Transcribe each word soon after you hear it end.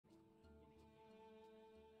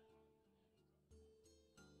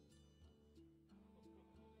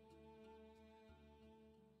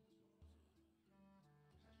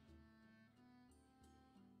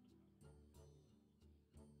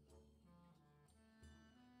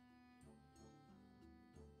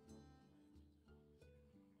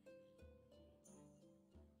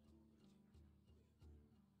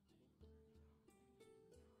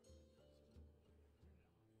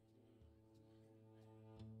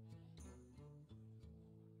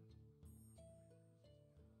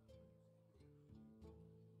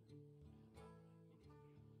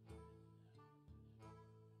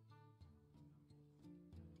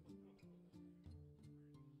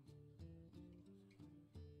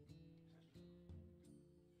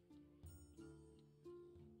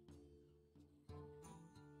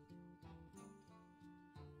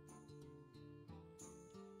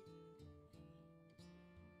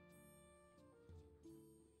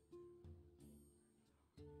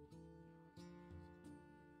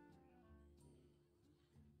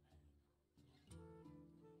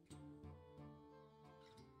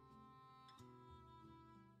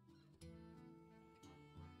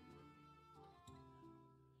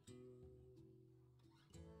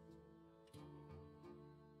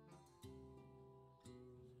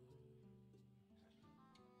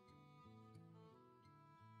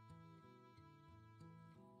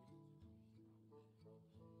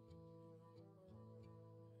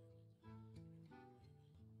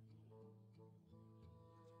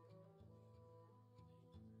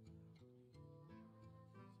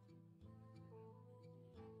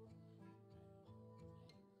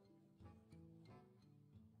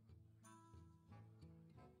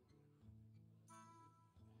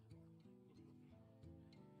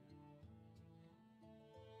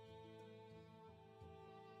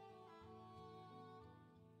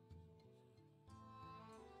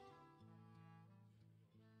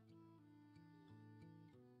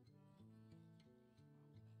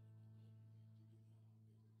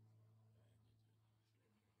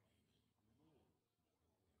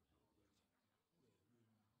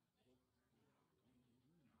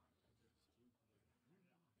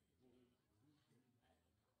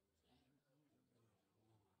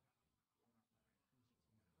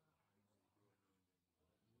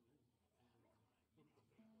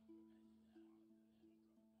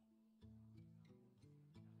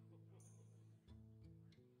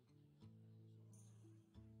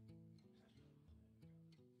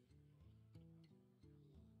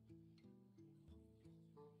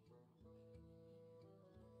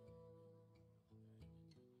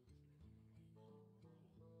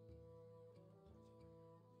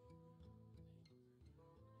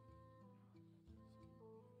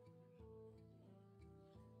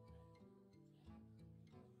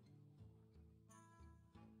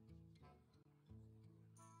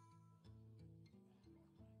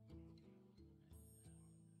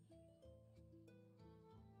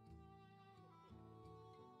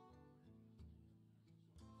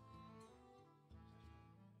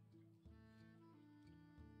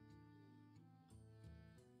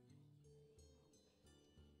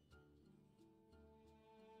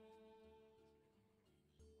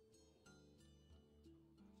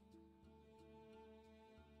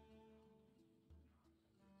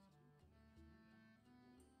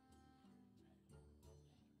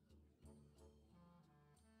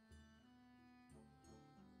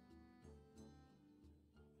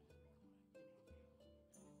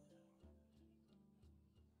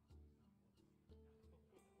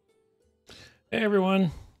Hey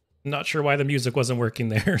everyone. Not sure why the music wasn't working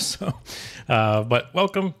there, but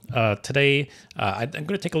welcome. Today, I'm going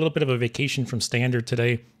to take a little bit of a vacation from Standard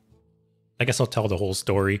today. I guess I'll tell the whole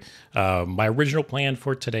story. My original plan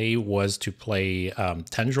for today was to play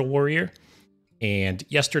Tendril Warrior, and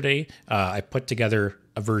yesterday I put together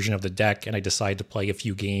a version of the deck, and I decided to play a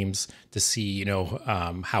few games to see,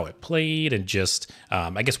 how it played, and just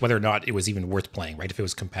I guess whether or not it was even worth playing, right? If it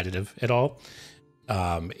was competitive at all.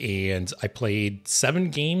 And I played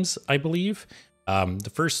 7 games, I believe.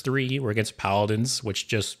 The first 3 were against Paladins, which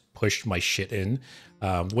just pushed my shit in,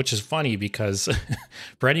 which is funny because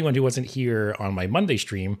for anyone who wasn't here on my Monday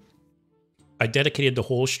stream, I dedicated the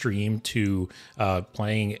whole stream to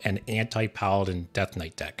playing an anti-Paladin Death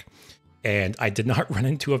Knight deck. And I did not run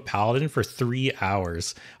into a Paladin for 3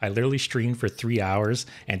 hours. I literally streamed for 3 hours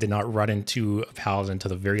and did not run into a Paladin until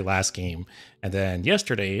the very last game. And then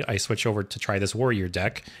yesterday, I switched over to try this Warrior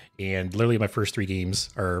deck, and literally my first 3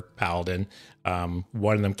 games are Paladin.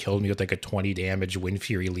 One of them killed me with like a 20 damage Wind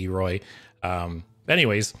Fury Leroy.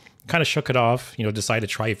 Anyways, kind of shook it off, decided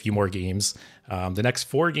to try a few more games. The next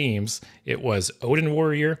 4 games, it was Odin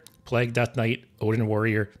Warrior, Plague Death Knight, Odin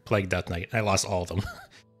Warrior, Plague Death Knight. I lost all of them.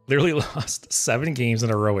 Literally lost 7 games in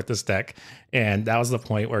a row with this deck, and that was the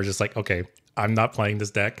point where I was just like, okay, I'm not playing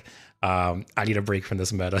this deck. I need a break from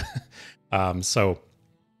this meta. So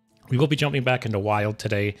we will be jumping back into Wild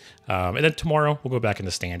today, and then tomorrow we'll go back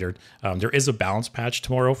into Standard. There is a balance patch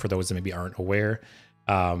tomorrow for those that maybe aren't aware.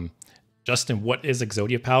 Justin, what is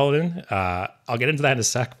Exodia Paladin? I'll get into that in a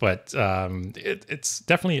sec, but it's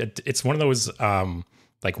definitely it's one of those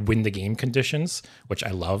like win the game conditions, which I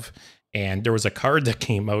love. And there was a card that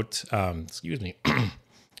came out, excuse me,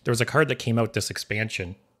 there was a card that came out this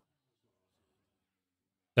expansion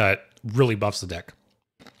that really buffs the deck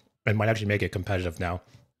and might actually make it competitive now.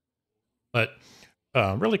 But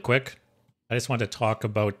really quick, I just wanted to talk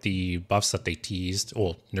about the buffs that they teased,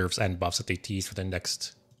 well, nerfs and buffs that they teased for the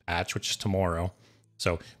next patch, which is tomorrow.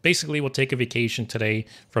 So basically, we'll take a vacation today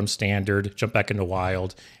from Standard, jump back into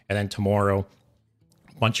Wild, and then tomorrow,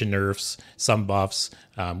 bunch of nerfs, some buffs,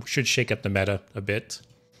 should shake up the meta a bit.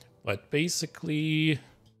 But basically,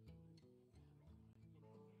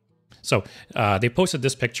 so they posted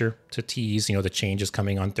this picture to tease, the changes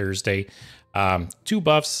coming on Thursday. 2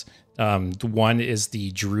 buffs. One is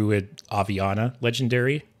the Druid Aviana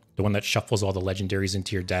legendary, the one that shuffles all the legendaries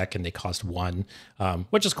into your deck, and they cost 1,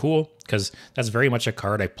 which is cool because that's very much a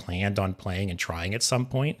card I planned on playing and trying at some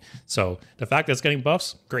point. So the fact that it's getting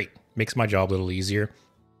buffs, great, makes my job a little easier.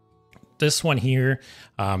 This one here,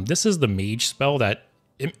 this is the mage spell that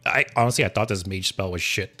I honestly thought this mage spell was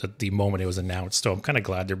shit at the moment it was announced, so I'm kind of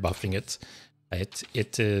glad they're buffing it.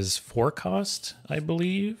 It is 4 cost, I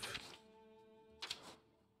believe.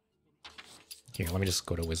 Here, let me just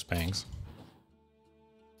go to Whizbangs.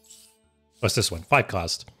 What's this one? 5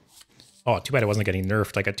 cost. Oh, too bad I wasn't getting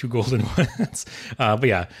nerfed. I got 2 golden ones. But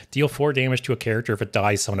yeah, deal 4 damage to a character if it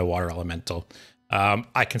dies, summon a water elemental.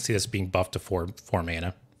 I can see this being buffed to 4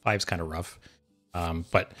 mana. 5's kind of rough.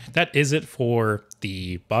 But that is it for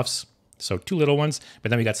the buffs. So 2 little ones, but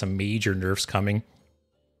then we got some major nerfs coming.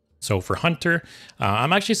 So for Hunter,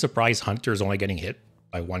 I'm actually surprised Hunter is only getting hit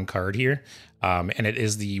by 1 card here. And it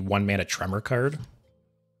is the 1 mana Tremor card.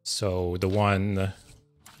 So the one,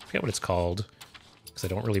 I forget what it's called, because I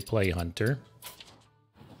don't really play Hunter.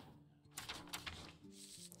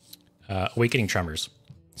 Awakening Tremors.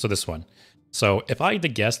 So this one. So if I had to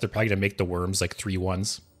guess, they're probably going to make the worms like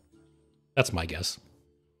 3/1s. That's my guess.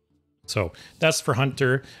 So that's for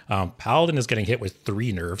Hunter. Paladin is getting hit with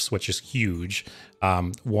 3 nerfs, which is huge.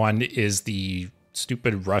 One is the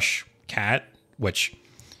stupid Rush Cat, which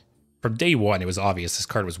from day one, it was obvious this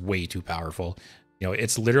card was way too powerful.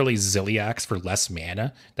 It's literally Ziliax for less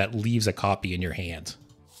mana that leaves a copy in your hand.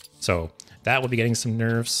 So that will be getting some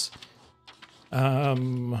nerfs.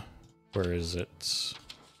 Where is it?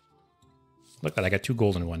 Look at that, I got 2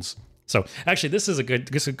 golden ones. So actually, this is a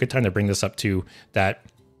good time to bring this up too. That,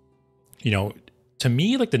 to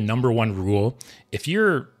me, like the #1 rule, if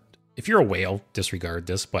you're a whale, disregard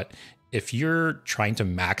this, but if you're trying to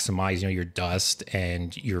maximize, your dust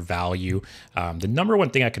and your value, the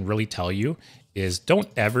 #1 thing I can really tell you is don't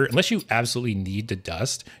ever, unless you absolutely need the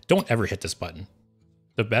dust, don't ever hit this button.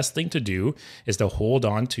 The best thing to do is to hold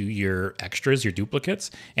on to your extras, your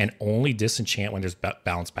duplicates, and only disenchant when there's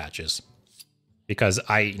balance patches. Because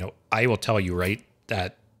I will tell you, right,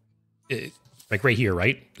 that like right here,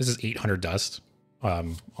 right, this is 800 dust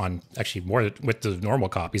on actually more with the normal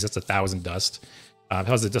copies. That's 1,000 dust.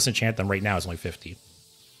 How's the disenchant them right now is only 50.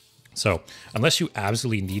 So unless you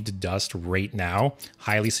absolutely need the dust right now,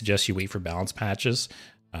 highly suggest you wait for balance patches.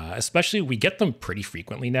 Especially, we get them pretty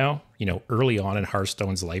frequently now. You know, early on in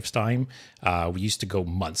Hearthstone's lifetime, we used to go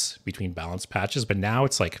months between balance patches, but now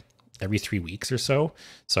it's like every 3 weeks or so.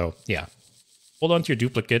 So yeah, hold on to your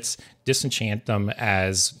duplicates, disenchant them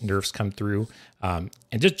as nerfs come through, and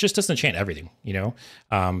just disenchant everything, you know?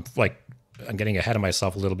 Like, I'm getting ahead of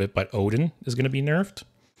myself a little bit, but Odin is going to be nerfed.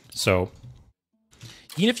 So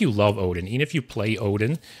even if you love Odin, even if you play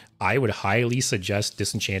Odin, I would highly suggest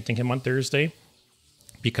disenchanting him on Thursday,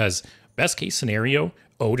 because best case scenario,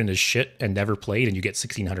 Odin is shit and never played and you get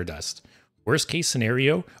 1600 dust. Worst case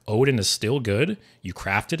scenario, Odin is still good, you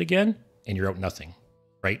craft it again, and you're out nothing,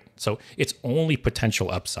 right? So it's only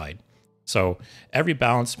potential upside. So every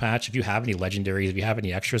balance patch, if you have any legendaries, if you have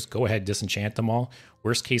any extras, go ahead, disenchant them all.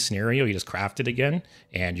 Worst case scenario, you just craft it again,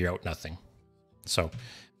 and you're out nothing. So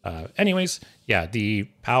anyways, yeah, the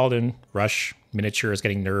Paladin Rush miniature is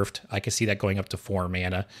getting nerfed. I can see that going up to 4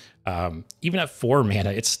 mana. Even at 4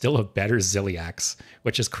 mana, it's still a better Ziliax,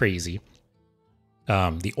 which is crazy.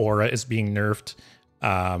 The Aura is being nerfed,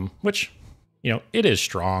 which, you know, it is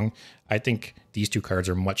strong. I think these two cards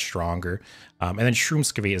are much stronger. And then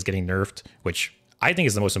Shroomscavate is getting nerfed, which I think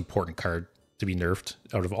is the most important card to be nerfed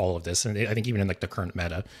out of all of this. And I think even in like the current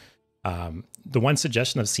meta. The one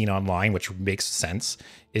suggestion I've seen online, which makes sense,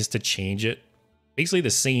 is to change it basically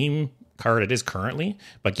the same card it is currently,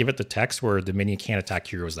 but give it the text where the minion can't attack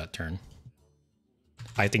heroes that turn.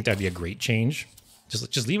 I think that'd be a great change.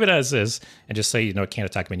 Just leave it as is and just say, you know, it can't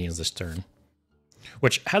attack minions this turn.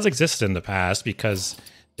 Which has existed in the past because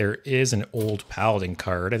there is an old Paladin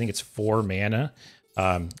card. I think it's 4 mana.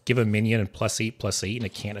 Give a minion and +8/+8 and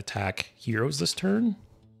it can't attack heroes this turn.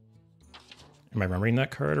 Am I remembering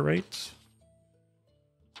that card right?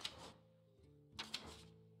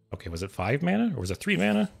 Okay, was it 5 mana or was it 3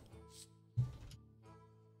 mana?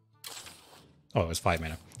 Oh, it was 5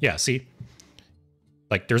 mana. Yeah, see?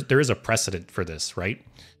 Like, there is a precedent for this, right?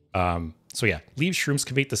 So yeah, leave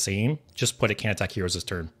Shroomscavate the same. Just put it can't attack heroes this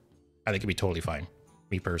turn. I think it'd be totally fine.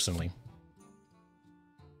 Me personally.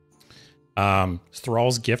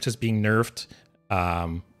 Thrall's Gift is being nerfed.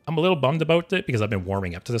 I'm a little bummed about it because I've been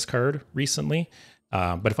warming up to this card recently.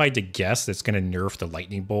 But if I had to guess, it's going to nerf the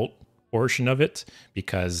Lightning Bolt portion of it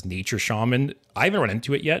because Nature Shaman, I haven't run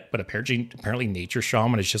into it yet, but apparently Nature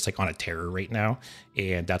Shaman is just like on a terror right now,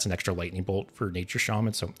 and that's an extra Lightning Bolt for Nature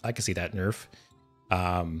Shaman, so I can see that nerf.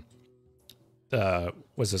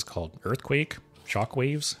 What's this called? Earthquake?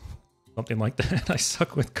 Shockwaves? Something like that. I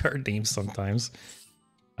suck with card names sometimes.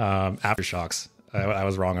 Aftershocks. I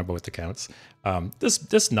was wrong on both accounts. This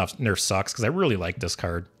nerf sucks because I really like this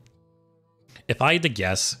card. If I had to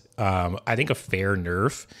guess, I think a fair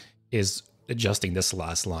nerf is adjusting this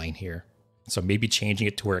last line here. So maybe changing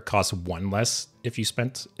it to where it costs 1 less if you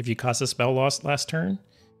cost a spell loss last turn.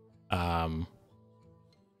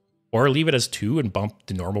 Or leave it as 2 and bump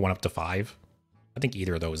the normal one up to 5. I think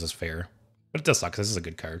either of those is fair. But it does suck because this is a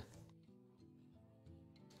good card.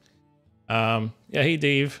 Yeah, hey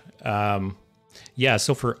Dave. Yeah,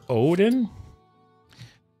 so for Odin,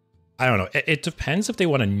 I don't know. It depends if they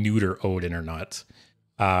want to neuter Odin or not.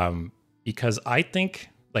 Because I think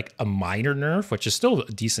like a minor nerf, which is still a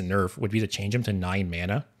decent nerf, would be to change him to 9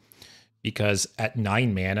 mana. Because at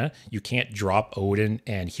 9 mana, you can't drop Odin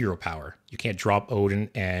and Hero Power. You can't drop Odin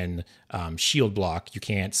and Shield Block. You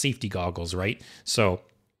can't Safety Goggles, right? So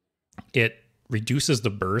it reduces the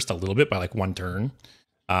burst a little bit by like 1 turn.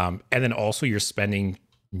 And then also you're spending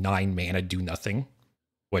 9 mana do nothing,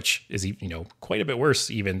 which is, you know, quite a bit worse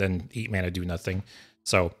even than 8 mana do nothing.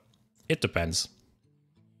 So it depends.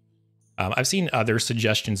 I've seen other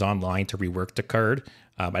suggestions online to rework the card.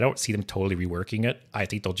 I don't see them totally reworking it. I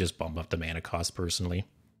think they'll just bump up the mana cost personally.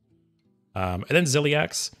 And then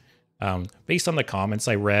Ziliax, based on the comments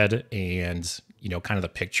I read and, you know, kind of the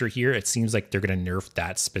picture here, it seems like they're going to nerf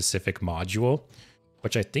that specific module,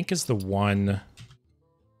 which I think is the one.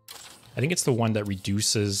 I think it's the one that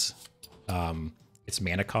reduces its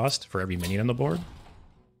mana cost for every minion on the board.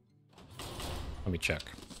 Let me check.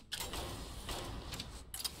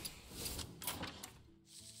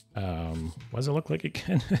 What does it look like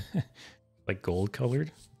again? Like gold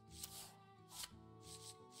colored?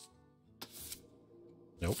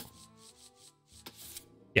 Nope.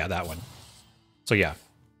 Yeah, that one. So yeah.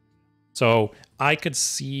 So I could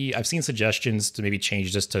see, I've seen suggestions to maybe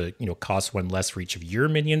change this to, you know, cost 1 less for each of your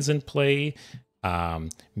minions in play.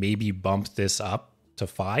 Maybe bump this up to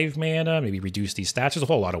 5 mana, maybe reduce these stats. There's a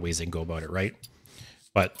whole lot of ways they can go about it, right?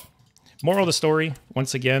 But moral of the story,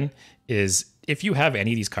 once again, is if you have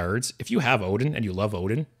any of these cards, if you have Odin and you love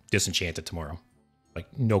Odin, disenchant it tomorrow. Like,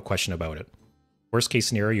 no question about it. Worst case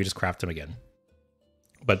scenario, you just craft him again.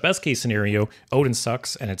 But best case scenario, Odin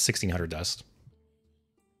sucks and it's 1600 dust.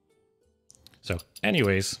 So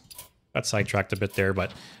anyways, got sidetracked a bit there,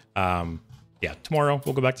 but yeah, tomorrow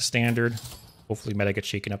we'll go back to standard. Hopefully meta gets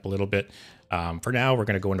shaken up a little bit. For now, we're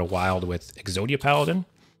going to go into wild with Exodia Paladin,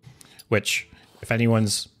 which if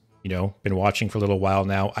anyone's, you know, been watching for a little while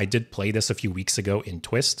now, I did play this a few weeks ago in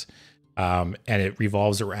Twist, and it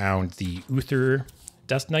revolves around the Uther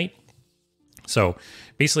Death Knight. So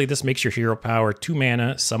basically this makes your hero power 2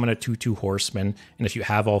 mana, summon a 2/2 horseman, and if you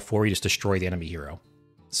have all 4, you just destroy the enemy hero.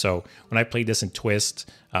 So when I played this in Twist,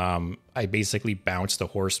 I basically bounced the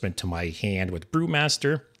horseman to my hand with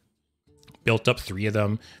Brewmaster, built up 3 of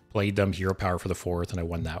them, played them hero power for the 4th, and I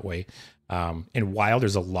won that way. In Wild,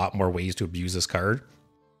 there's a lot more ways to abuse this card.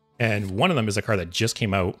 And one of them is a card that just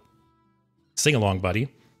came out, Sing Along Buddy.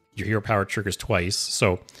 Your hero power triggers twice.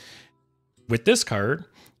 So with this card,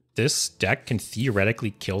 this deck can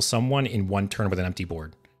theoretically kill someone in 1 turn with an empty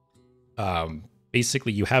board.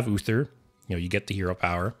 Basically, you have Uther, you know, you get the hero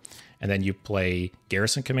power, and then you play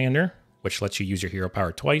Garrison Commander, which lets you use your hero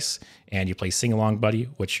power twice, and you play Sing Along Buddy,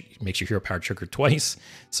 which makes your hero power trigger twice.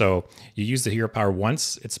 So you use the hero power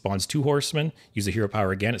once, it spawns 2 horsemen. Use the hero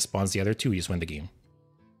power again, it spawns the other 2, you just win the game.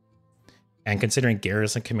 And considering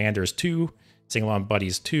Garrison Commander is 2, Sing Along Buddy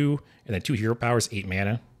is 2, and then 2 hero powers, 8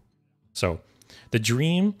 mana. So the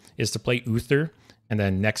dream is to play Uther, and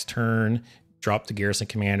then next turn, drop the Garrison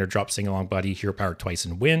Commander, drop Sing Along Buddy, hero power twice,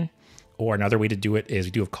 and win. Or another way to do it is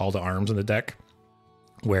we do have Call to Arms in the deck,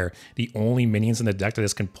 where the only minions in the deck that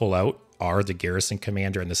this can pull out are the Garrison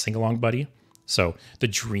Commander and the Sing Along Buddy. So the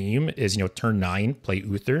dream is, you know, turn 9, play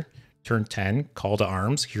Uther, turn 10, Call to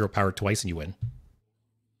Arms, hero power twice, and you win.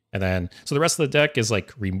 And then, so the rest of the deck is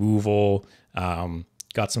like removal,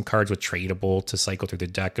 got some cards with tradable to cycle through the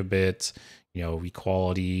deck a bit, you know,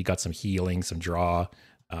 equality, got some healing, some draw.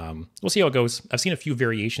 We'll see how it goes. I've seen a few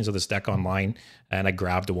variations of this deck online, and I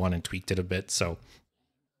grabbed one and tweaked it a bit. So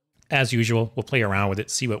as usual, we'll play around with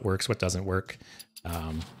it, see what works, what doesn't work.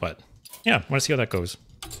 But yeah, I want to see how that goes.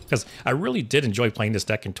 Because I really did enjoy playing this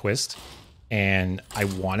deck in Twist, and I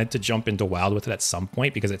wanted to jump into Wild with it at some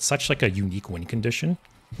point because it's such like a unique win condition.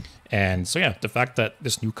 And so yeah, the fact that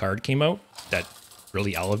this new card came out that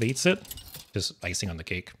really elevates it, just icing on the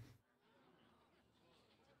cake.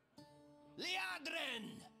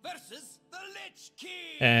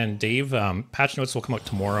 And Dave, patch notes will come out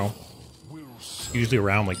tomorrow, usually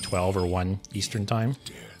around like 12 or 1 Eastern time.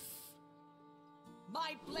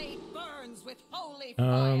 My blade burns with holy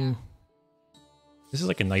fire. This is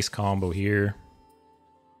like a nice combo here.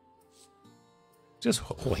 Just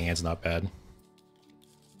whole hand's not bad.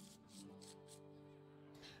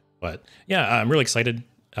 But yeah, I'm really excited.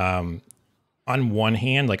 On one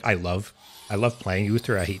hand, like I love playing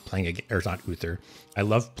Uther. I hate playing, or not Uther. I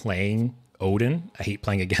love playing Odin. I hate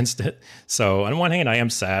playing against it. So on one hand, I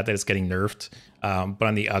am sad that it's getting nerfed. But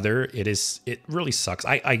on the other, it really sucks.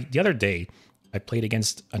 The other day, I played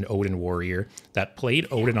against an Odin warrior that played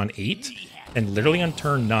Odin on 8 and literally on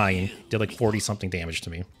turn 9 did like 40 something damage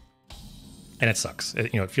to me. And it sucks. You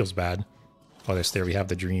know, it feels bad. Oh, there we have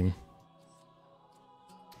the dream.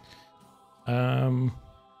 I'll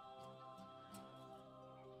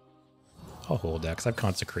hold that because I have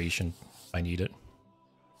Consecration if I need it.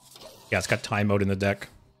 Yeah, it's got timeout in the deck.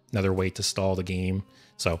 Another way to stall the game.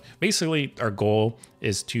 So basically our goal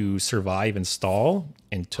is to survive and stall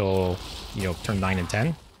until, you know, turn 9 and 10.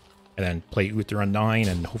 And then play Uther on 9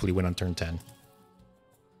 and hopefully win on turn 10.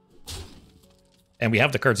 And we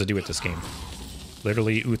have the cards to do it this game.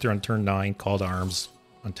 Literally Uther on turn 9, Call to Arms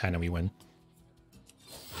on 10, and we win.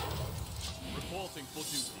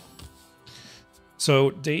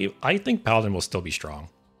 So, Dave, I think Paladin will still be strong.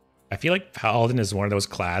 I feel like Paladin is one of those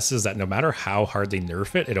classes that no matter how hard they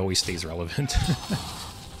nerf it, it always stays relevant.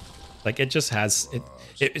 Like, it just has...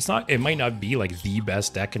 It's not... It might not be, like, the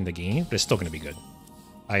best deck in the game, but it's still going to be good.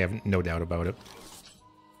 I have no doubt about it.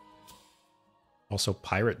 Also,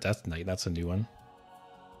 Pirate Death Knight. That's a new one.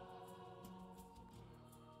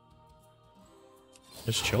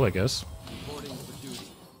 Just chill, I guess.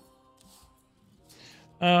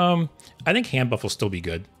 I think hand buff will still be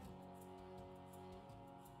good.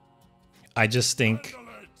 I just think,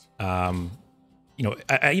 you know,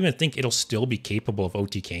 I even think it'll still be capable of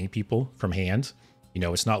OTKing people from hand. You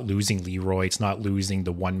know, it's not losing Leroy. It's not losing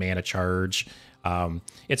the 1 mana charge.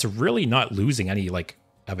 It's really not losing any, like,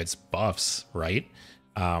 of its buffs, right?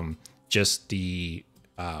 Just the,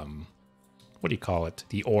 what do you call it?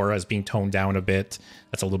 The aura is being toned down a bit.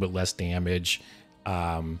 That's a little bit less damage.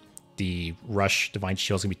 The Rush Divine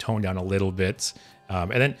Shield is going to be toned down a little bit.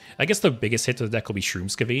 And then I guess the biggest hit to the deck will be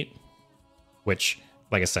Shroomskavate, which,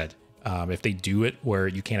 like I said, If they do it where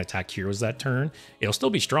you can't attack heroes that turn, it'll still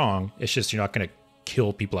be strong. It's just you're not going to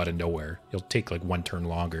kill people out of nowhere. It'll take like 1 turn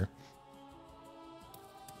longer.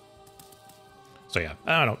 So yeah,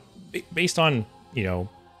 I don't know. Based on, you know,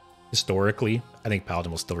 historically, I think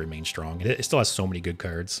Paladin will still remain strong. It still has so many good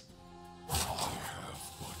cards. I have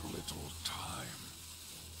but little time.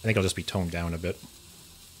 I think it'll just be toned down a bit.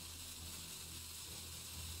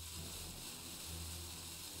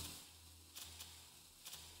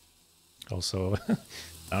 Also, I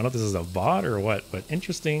don't know if this is a bot or what, but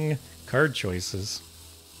interesting card choices.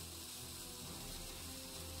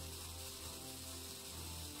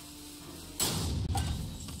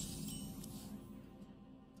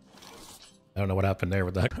 I don't know what happened there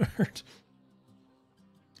with that card.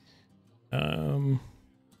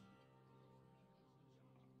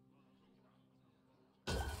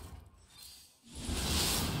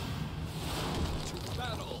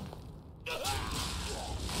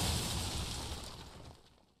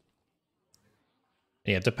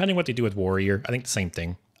 Yeah, depending what they do with Warrior, I think the same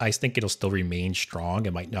thing. I think it'll still remain strong.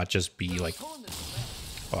 It might not just be like...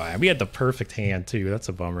 Oh, we had the perfect hand too. That's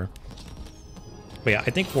a bummer. But yeah, I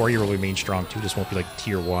think Warrior will remain strong too. Just won't be like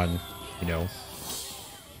tier 1, you know.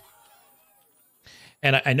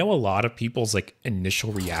 And I know a lot of people's like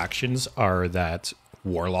initial reactions are that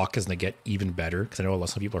Warlock is going to get even better. Because I know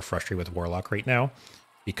some people are frustrated with Warlock right now.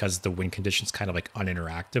 Because the win condition's kind of like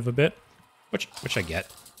uninteractive a bit. Which I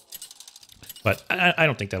get. But I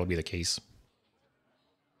don't think that'll be the case.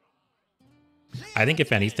 I think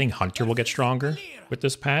if anything, Hunter will get stronger with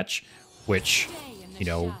this patch. Which, you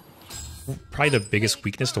know, probably the biggest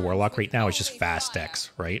weakness to Warlock right now is just fast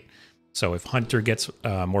decks, right? So if Hunter gets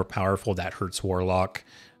more powerful, that hurts Warlock.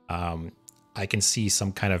 I can see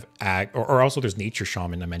some kind of or also there's Nature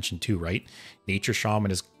Shaman I mentioned too, right? Nature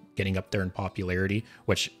Shaman is getting up there in popularity,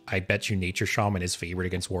 which I bet you Nature Shaman is favored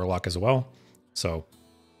against Warlock as well. So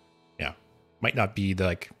yeah, might not be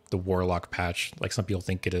the Warlock patch like some people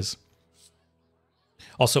think it is.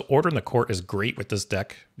 Also, Order in the Court is great with this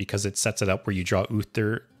deck because it sets it up where you draw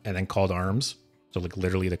Uther and then Called Arms. So like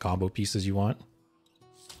literally the combo pieces you want.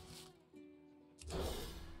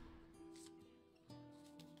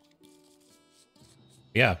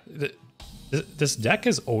 Yeah, this deck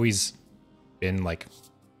has always been like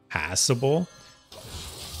passable,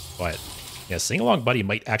 but yeah, Sing Along Buddy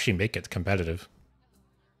might actually make it competitive.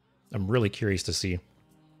 I'm really curious to see.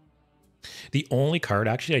 The only card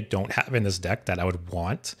actually I don't have in this deck that I would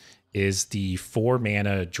want is the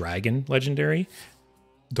 4-mana Dragon Legendary.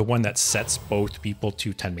 The one that sets both people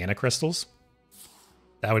to 10 mana crystals.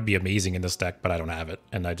 That would be amazing in this deck, but I don't have it,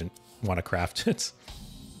 and I didn't want to craft it.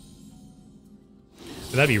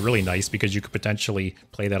 But that'd be really nice because you could potentially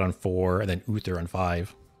play that on 4 and then Uther on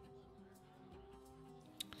 5.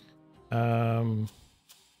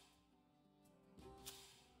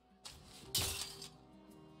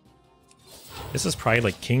 This is probably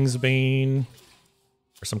like Kingsbane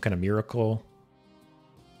or some kind of miracle.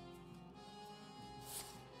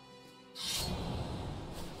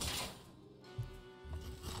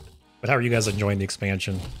 But how are you guys enjoying the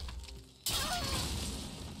expansion?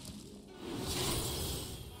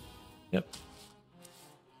 Yep.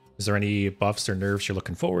 Is there any buffs or nerfs you're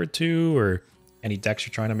looking forward to, or any decks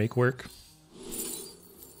you're trying to make work?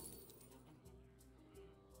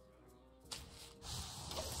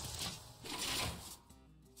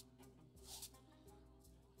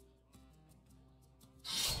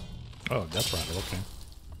 Oh, Death Rattle, okay.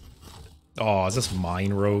 Oh, is this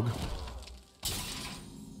Mine Rogue?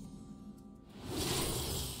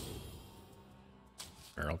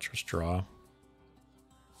 Or I'll just draw.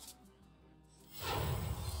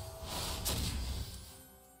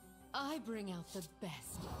 I bring out the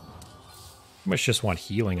best. You must just want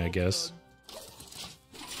healing, I guess.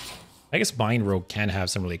 I guess Mine Rogue can have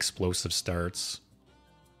some really explosive starts.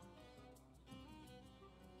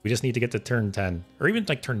 We just need to get to turn 10, or even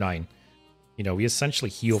like turn 9. You know, we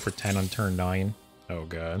essentially heal for 10 on turn 9. Oh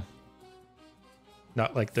god.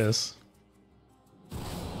 Not like this.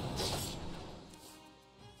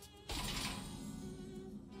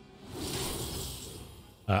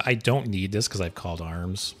 I don't need this because I've Called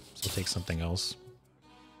Arms, so I'll take something else.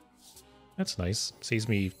 That's nice. Saves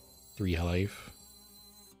me 3 life.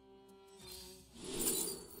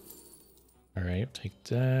 Alright, take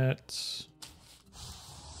that.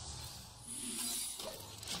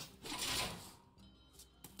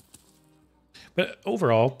 But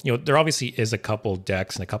overall, you know, there obviously is a couple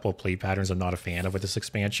decks and a couple of play patterns I'm not a fan of with this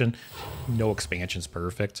expansion. No expansion's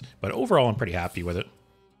perfect, but overall I'm pretty happy with it.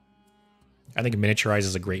 I think Miniaturize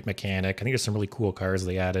is a great mechanic. I think there's some really cool cards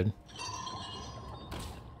they added.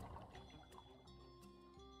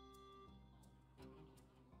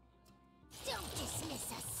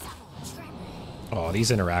 Oh,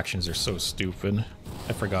 these interactions are so stupid.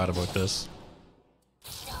 I forgot about this.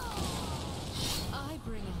 I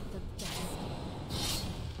bring out the best.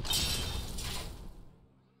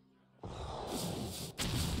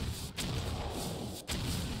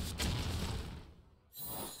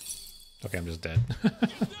 Okay, I'm just dead.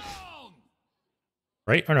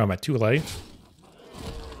 Right? Or no, I'm at 2 life.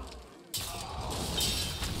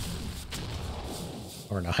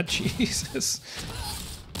 Or not, Jesus.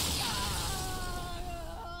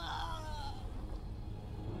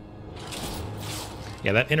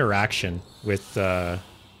 Yeah, that interaction with the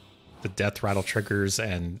death rattle triggers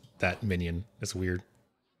and that minion is weird.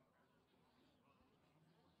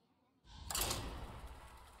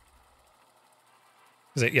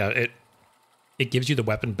 It gives you the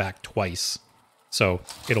weapon back twice. So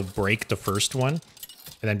it'll break the first one, and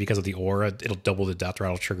then because of the aura, it'll double the death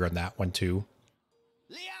rattle trigger on that one too.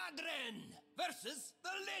 Liadrin versus the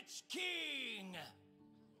Lich King.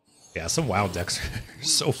 Yeah, some wild decks are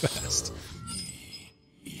so fast.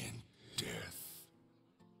 In death.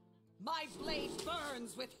 My blade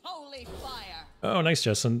burns with holy fire. Oh, nice,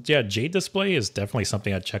 Justin. Yeah, Jade Display is definitely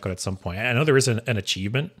something I'd check out at some point. I know there is an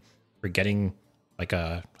achievement for getting like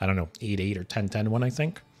a, I don't know, 8/8 or 10/10 one, I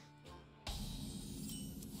think.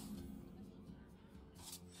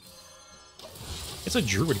 It's a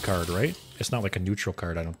druid card, right? It's not like a neutral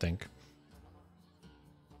card, I don't think.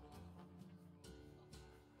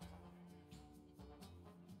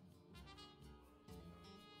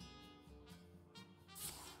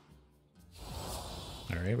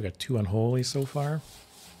 All right, we got 2 unholy so far.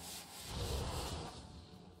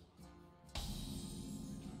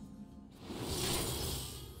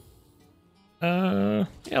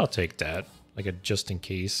 Yeah, I'll take that. Like a just in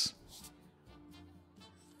case.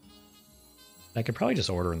 I could probably just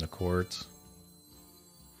order in the court.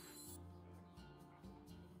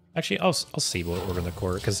 Actually, I'll save order in the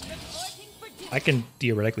court because I can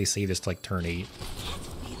theoretically save this to like turn 8.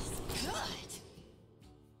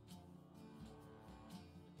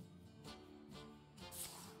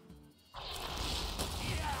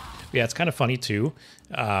 Yeah, it's kind of funny too.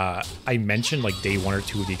 I mentioned like day 1 or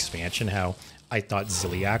 2 of the expansion how I thought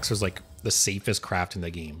Ziliax was like the safest craft in the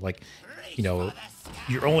game. Like, you know,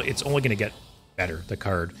 it's only going to get better, the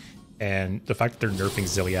card. And the fact that they're nerfing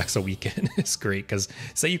Ziliax a weekend is great because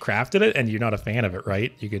say you crafted it and you're not a fan of it,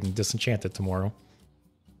 right? You can disenchant it tomorrow.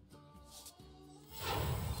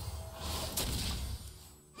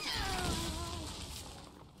 Let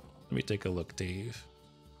me take a look, Dave.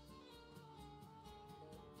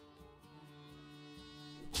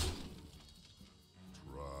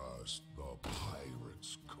 Trust the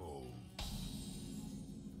pirate's code.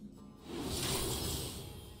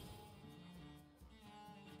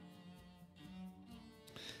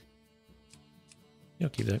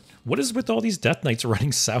 Okay, that. What is with all these Death Knights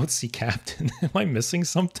running South Sea Captain? Am I missing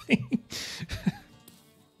something?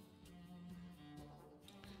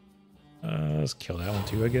 Let's kill that one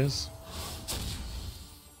too, I guess.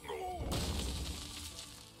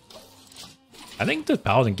 I think the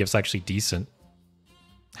Paladin gift's actually decent.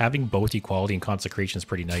 Having both Equality and Consecration is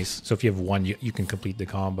pretty nice. So if you have one, you can complete the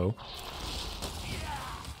combo.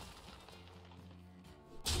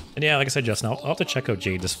 And yeah, like I said, Justin, I'll have to check out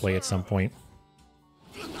Jade Display at some point.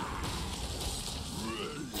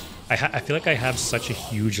 I feel like I have such a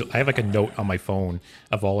huge... I have like a note on my phone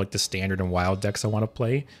of all like the standard and wild decks I want to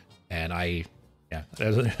play. And yeah,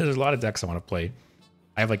 there's a lot of decks I want to play.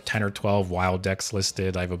 I have like 10 or 12 wild decks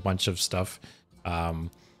listed. I have a bunch of stuff.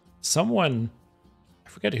 Someone, I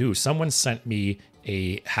forget who, someone sent me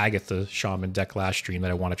a Hagatha Shaman deck last stream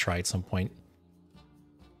that I want to try at some point.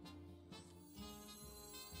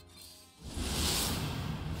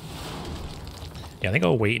 Yeah, I think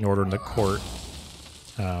I'll wait and order in the court.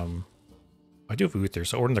 I do have Uther,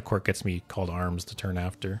 so order in the court gets me called arms the turn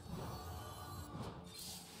after.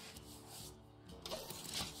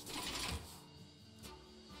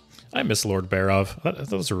 I miss Lord Barov.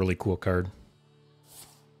 That was a really cool card.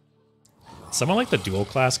 Someone like the dual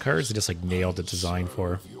class cards, they just like nailed the design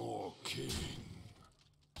for.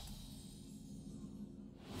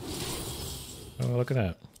 Oh, look at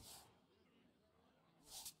that.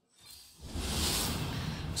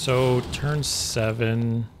 So turn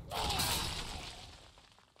 7.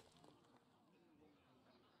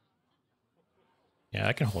 Yeah,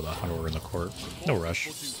 I can hold off on order in the court. No rush.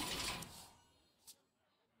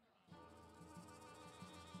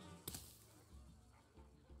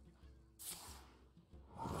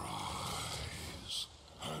 Rise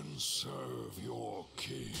and serve your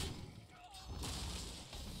king.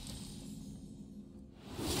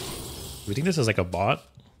 Do we think this is like a bot?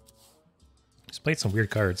 He's played some weird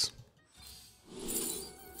cards.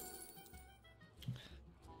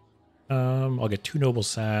 I'll get 2 noble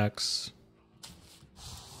sacks.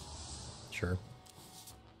 Sure.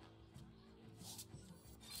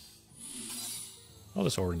 I'll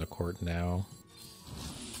just order in the court now.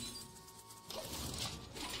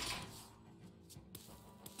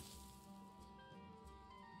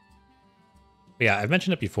 Yeah, I've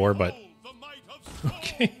mentioned it before, but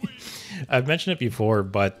okay, I've mentioned it before,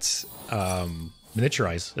 but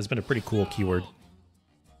miniaturize has been a pretty cool keyword.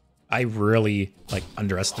 I really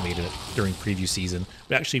underestimated it during preview season,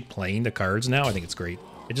 but actually playing the cards now, I think it's great.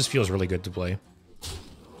 It just feels really good to play.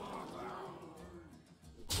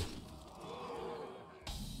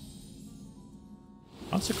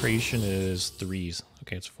 Consecration is 3s.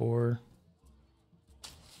 Okay, it's 4.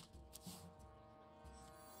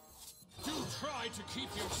 Do try to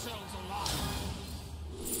keep yourselves alive.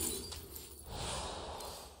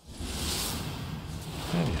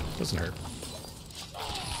 Oh, yeah, doesn't hurt.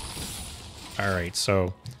 Alright,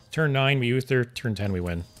 so turn 9 we Uther, turn 10 we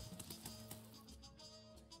win.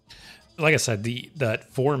 Like I said,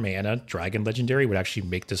 that 4 mana Dragon Legendary would actually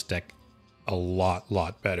make this deck a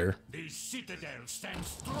lot better. The citadel stands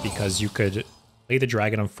strong. Because you could play the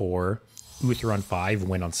Dragon on 4, Uther on 5,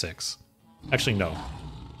 win on 6. Actually, no.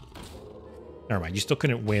 Never mind, you still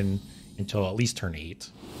couldn't win until at least turn 8.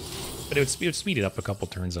 But it would speed it up a couple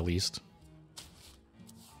turns at least.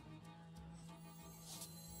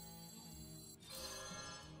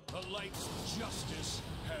 The light's justice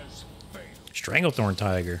has failed. Stranglethorn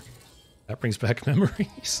Tiger. That brings back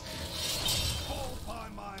memories. Fall by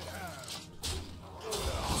my hand.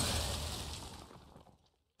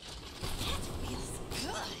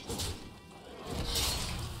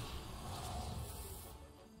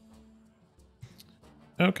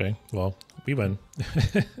 Okay, well, we win.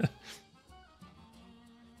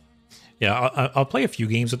 Yeah, I'll play a few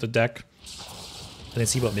games with the deck. And then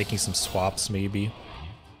see about making some swaps, maybe.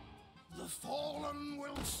 The fallen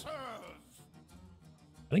will serve.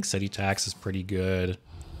 I think City Tax is pretty good.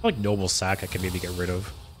 I like Noble Sack I can maybe get rid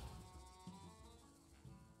of.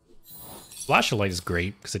 Flash of Light is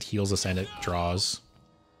great because it heals us and it draws.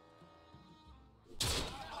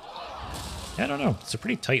 Yeah, I don't know. It's a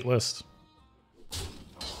pretty tight list.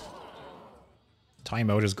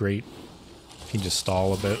 Timeout is great. You can just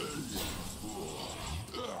stall a bit.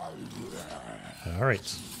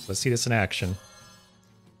 Alright, let's see this in action.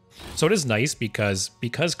 So it is nice because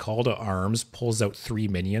Call to Arms pulls out 3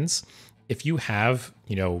 minions. If you have,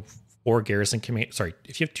 you know, 4 garrison command, sorry,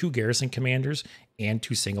 if you have 2 garrison commanders and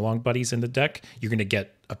 2 sing-along buddies in the deck, you're going to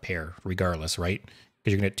get a pair regardless, right?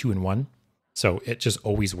 Because you're going to get 2 in 1. So it just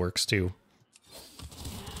always works too.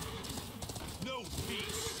 No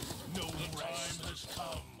peace, no rest has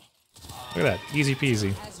come. Look at that, easy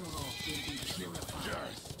peasy. Death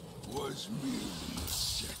was merely a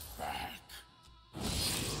setback.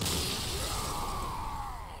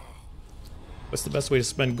 What's the best way to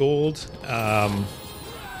spend gold?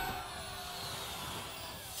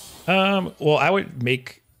 Well, I would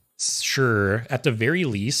make sure, at the very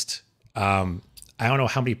least, I don't know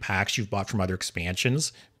how many packs you've bought from other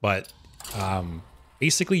expansions, but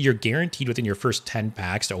basically you're guaranteed within your first 10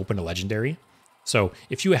 packs to open a legendary. So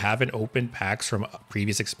if you haven't opened packs from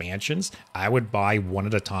previous expansions, I would buy one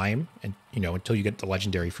at a time, and until you get the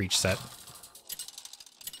legendary for each set.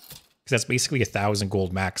 Because that's basically 1,000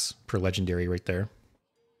 gold max per legendary right there.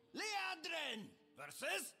 Liadren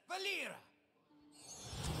versus Valira.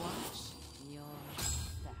 Watch your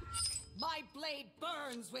back. My blade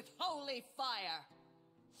burns with holy fire.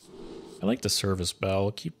 I like the service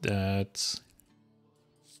bell. Keep that.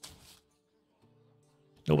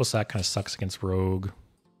 Noble Sack kind of sucks against Rogue.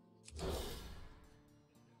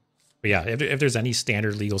 But yeah, if there's any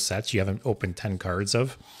standard legal sets you haven't opened 10 cards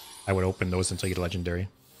of, I would open those until you get a legendary.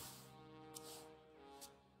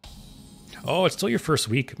 Oh, it's still your first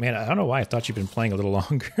week. Man, I don't know why. I thought you've been playing a little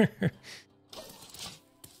longer.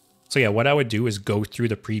 So yeah, what I would do is go through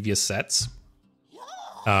the previous sets.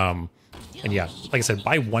 And yeah, like I said,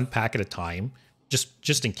 buy 1 pack at a time,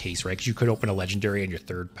 just in case, right? Because you could open a legendary in your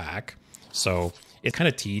 3rd pack. So it's kind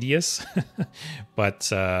of tedious, but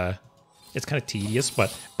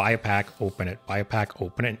buy a pack, open it, buy a pack,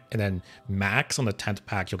 open it, and then max on the 10th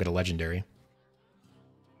pack, you'll get a legendary.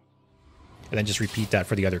 And then just repeat that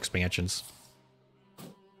for the other expansions.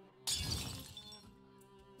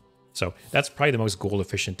 So that's probably the most goal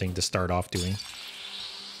efficient thing to start off doing.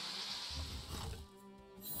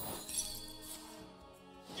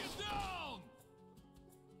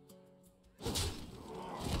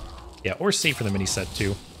 Yeah, or save for the mini set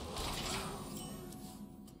too.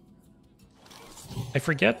 I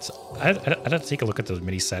forget. I'd have to take a look at the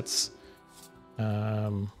mini sets.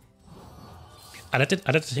 I'd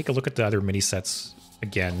have to take a look at the other mini sets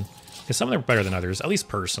again, because some of them are better than others, at least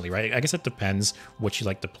personally, right? I guess it depends what you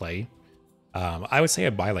like to play. I would say I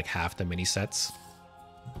buy like half the mini sets.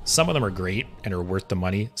 Some of them are great and are worth the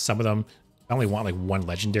money. Some of them, I only want like one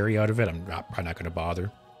legendary out of it. I'm probably not going to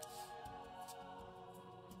bother.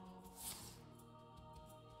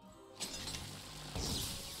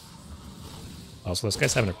 Also, this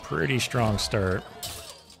guy's having a pretty strong start.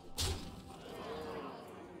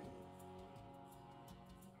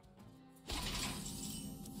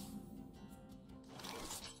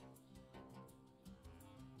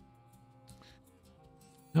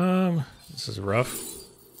 This is rough.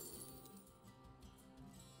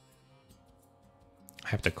 I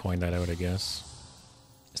have to coin that out, I guess.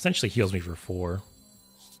 Essentially heals me for 4.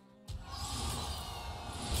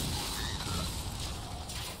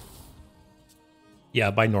 Yeah,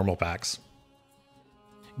 buy normal packs.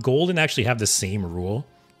 Golden actually have the same rule.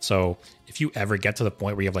 So if you ever get to the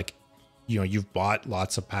point where you have like, you know, you've bought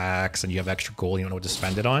lots of packs and you have extra gold, you don't know what to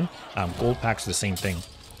spend it on, gold packs are the same thing.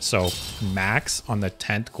 So max on the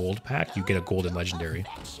 10th gold pack, you get a golden legendary.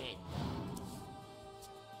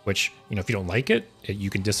 Which, you know, if you don't like it, you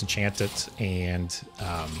can disenchant it and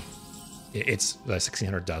it's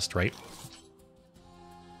 1600 dust, right?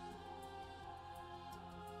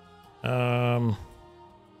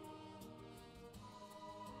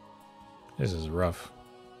 This is rough.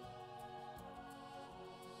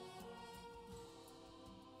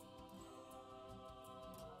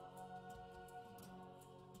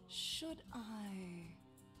 Should I?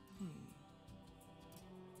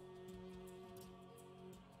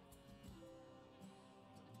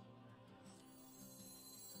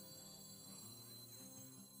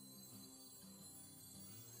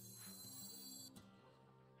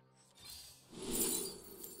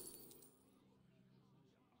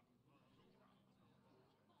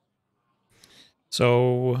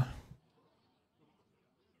 So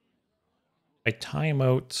I time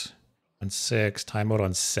out on 6, time out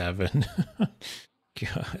on 7.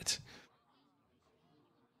 God.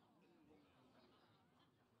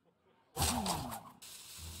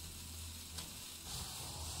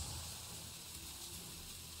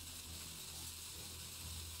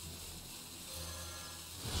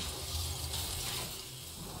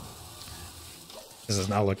 This is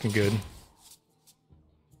not looking good.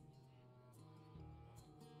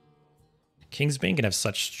 Kingsbane can have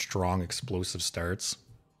such strong explosive starts.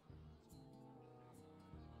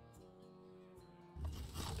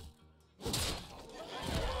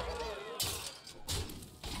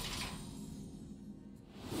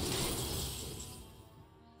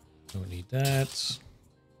 Don't need that.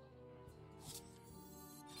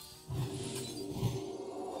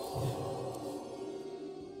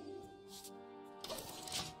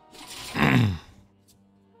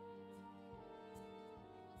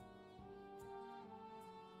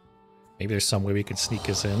 Maybe there's some way we can sneak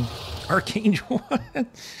us in. Archangel.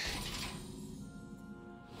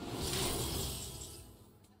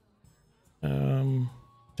 Don't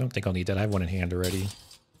think I'll need that. I have one in hand already.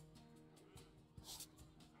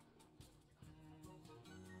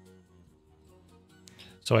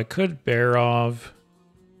 So I could bear off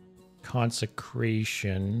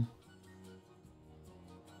Consecration.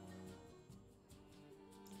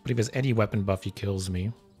 But if he has any weapon buff, he kills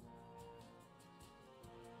me.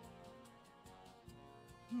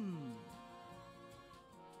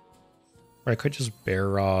 Or I could just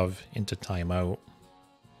Barov into timeout.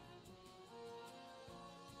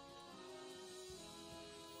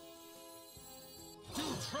 Do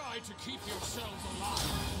try to keep yourselves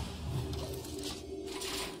alive.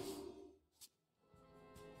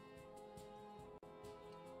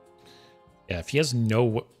 Yeah, if he has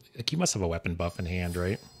no... Like, he must have a weapon buff in hand,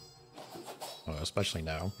 right? Oh, especially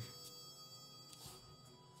now.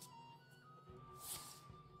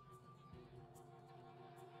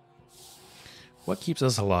 What keeps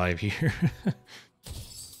us alive here?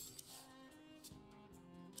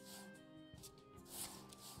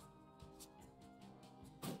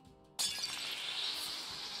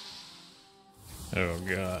 Oh,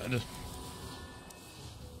 God.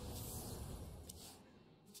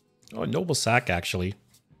 Oh, a Noble Sack, actually.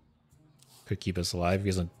 Could keep us alive. He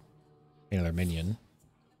isn't another minion.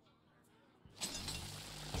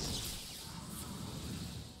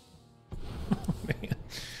 Oh, man.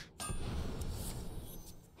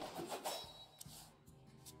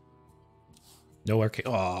 No arcane.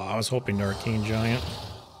 Oh, I was hoping no Arcane Giant.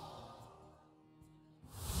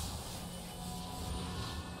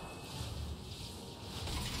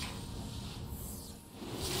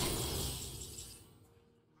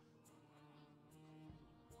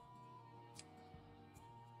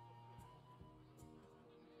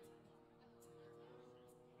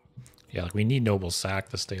 Yeah, like we need Noble Sack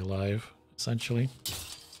to stay alive, essentially.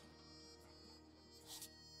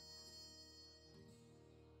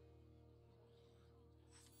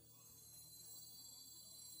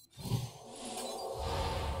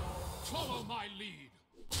 Follow my lead.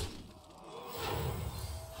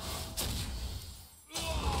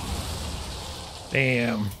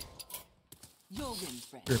 Damn. Your win,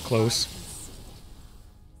 friend. You're close.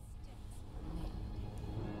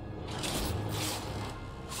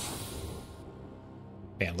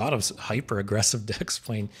 Man, a lot of hyper aggressive decks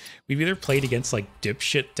playing. We've either played against like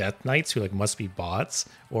dipshit Death Knights who like must be bots,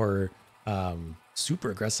 or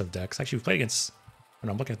super aggressive decks. Actually, we've played against. Oh,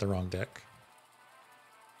 no, I'm looking at the wrong deck.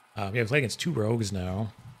 Yeah, we've played against 2 rogues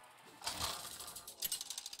now.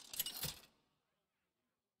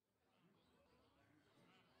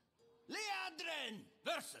 Leandrin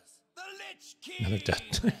versus the Lich King. Another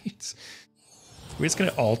Death Knights. We're just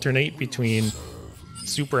gonna alternate between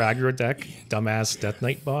super aggro deck, dumbass Death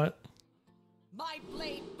Knight bot. My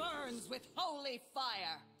blade burns with holy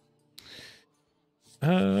fire.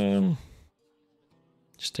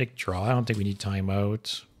 Just take draw. I don't think we need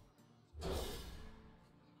timeout.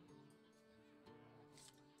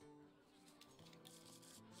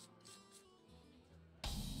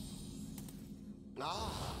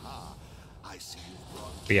 I see you've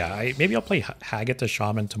brought But yeah, maybe I'll play Haggett the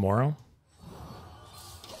Shaman tomorrow.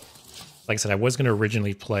 Like I said, I was going to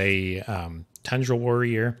originally play Tendril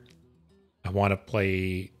Warrior. I want to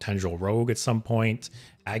play Tendril Rogue at some point.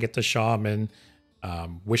 Haggett the Shaman.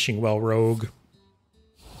 Wishing Well Rogue.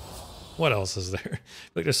 What else is there?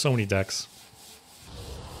 Like, there's so many decks.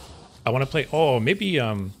 I want to play... Oh, maybe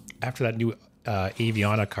after that new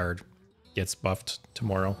Aviana card gets buffed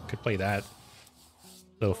tomorrow. Could play that.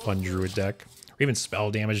 Little fun Druid deck. Or even Spell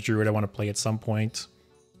Damage Druid I want to play at some point.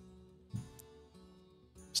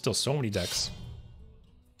 Still so many decks.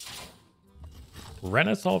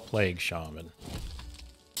 Renathal Plague Shaman.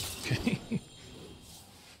 Okay.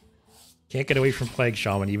 Can't get away from Plague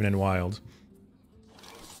Shaman even in Wild.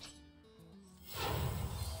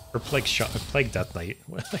 Or Plague Death Knight.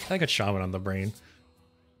 I got Shaman on the brain.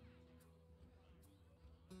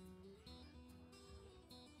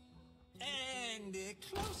 and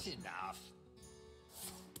close enough.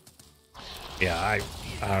 Yeah, I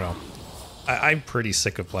don't know. I'm pretty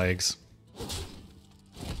sick of Plagues.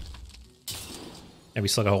 And we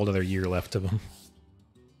still got a whole other year left of them.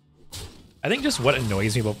 I think just what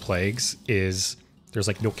annoys me about Plagues is there's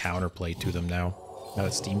like no counterplay to them now. Now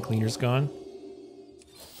that Steam Cleaner's gone.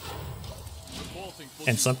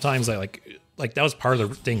 And sometimes I like that was part of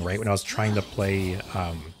the thing, right? When I was trying to play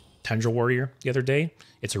Tendril Warrior the other day.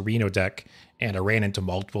 It's a Reno deck, and I ran into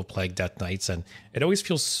multiple Plague Death Knights, and it always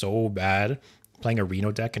feels so bad playing a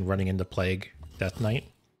Reno deck and running into Plague Death Knight.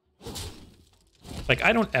 Like,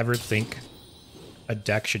 I don't ever think a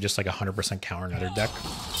deck should just like 100% counter another deck.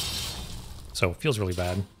 So it feels really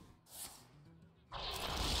bad.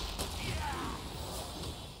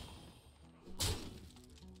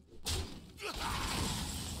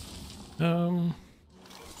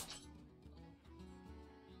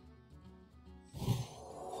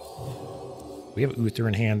 We have Uther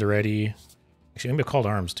in hand already. Actually, I'm gonna called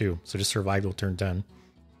arms too, so just survival turn 10.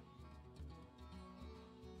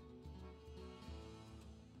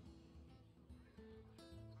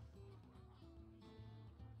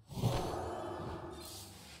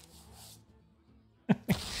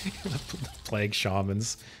 The Plague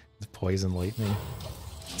Shamans, the Poison Lightning.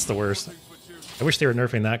 It's the worst. I wish they were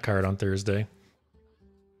nerfing that card on Thursday.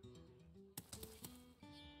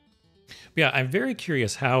 But yeah, I'm very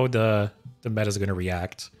curious how the meta is going to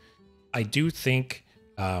react. I do think,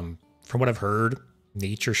 from what I've heard,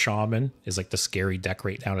 Nature Shaman is like the scary deck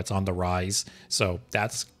right now. It's on the rise, so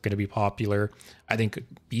that's going to be popular. I think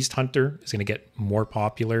Beast Hunter is going to get more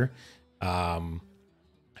popular.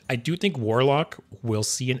 I do think Warlock will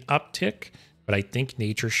see an uptick, but I think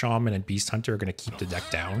Nature Shaman and Beast Hunter are going to keep the deck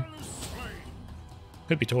down.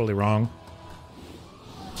 Could be totally wrong.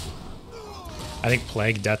 I think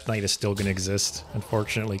Plague Death Knight is still going to exist,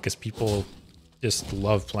 unfortunately, because people just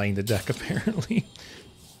love playing the deck, apparently.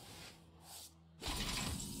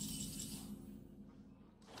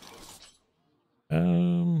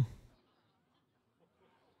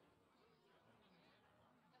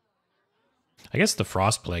 I guess the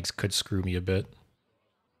Frost Plagues could screw me a bit.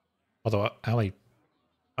 Although I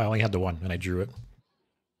only had the one, and I drew it.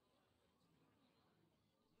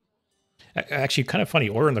 Actually, kind of funny.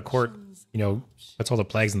 Order in the Court, you know, puts all the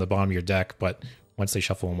plagues in the bottom of your deck, but once they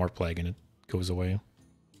shuffle one more plague and it goes away.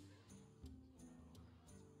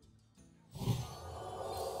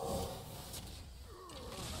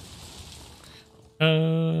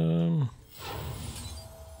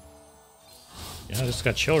 just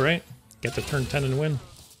got chill, right? Get to turn 10 and win.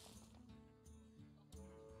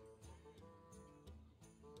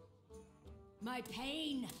 My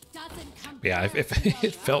pain doesn't come. Yeah, if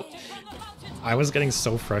it felt... I was getting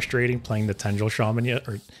so frustrating playing the Tendril Shaman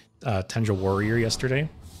or Tendril Warrior yesterday.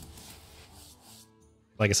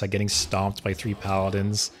 Like I said, getting stomped by 3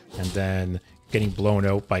 Paladins, and then getting blown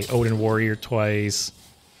out by Odin Warrior twice,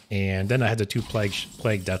 and then I had the 2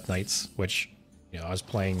 Plague Death Knights, which, you know, I was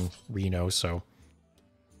playing Reno, so...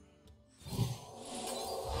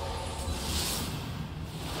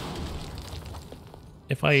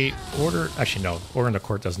 If I order... Actually, no. Order in the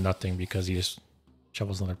Court does nothing because he just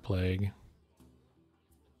shovels another Plague.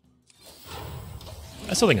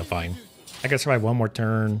 I still think I'm fine. I can survive one more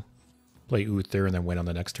turn, play Uther, and then win on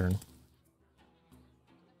the next turn.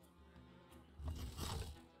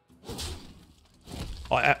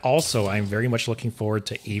 Also, I'm very much looking forward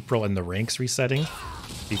to April and the ranks resetting,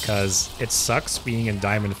 because it sucks being in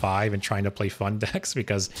Diamond 5 and trying to play fun decks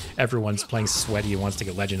because everyone's playing sweaty and wants to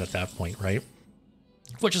get Legend at that point, right?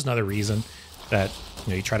 Which is another reason that, you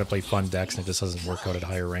know, you try to play fun decks and it just doesn't work out at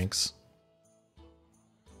higher ranks.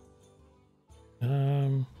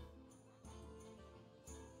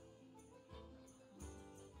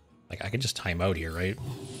 Like, I could just time out here, right?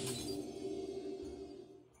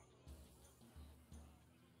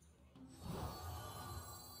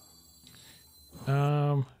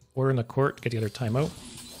 Order in the Court, get the other timeout.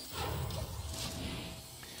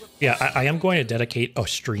 Yeah, I am going to dedicate a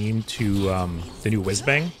stream to the new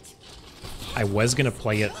Whizbang. I was gonna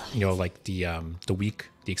play it, you know, like the week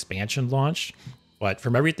the expansion launched, but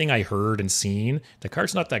from everything I heard and seen, the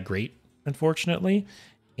card's not that great, unfortunately.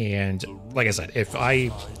 And like I said, if I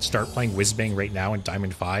start playing Whizbang right now in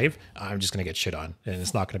Diamond 5, I'm just gonna get shit on, and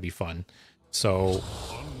it's not gonna be fun. So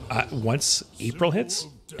once April hits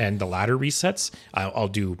and the ladder resets, I'll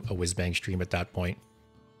do a Whizbang stream at that point,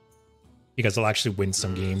 because I'll actually win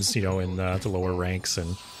some games, you know, in the lower ranks,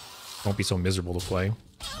 and won't be so miserable to play.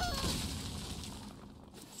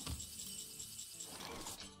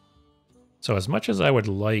 So as much as I would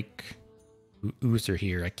like Uther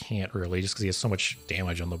here, I can't really, just because he has so much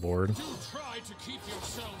damage on the board. Try to keep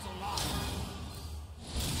yourselves alive.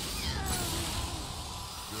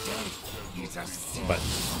 But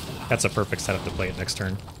that's a perfect setup to play it next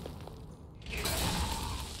turn.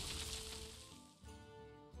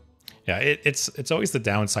 Yeah, it's always the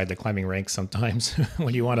downside to climbing ranks sometimes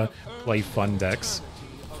when you want to play fun decks,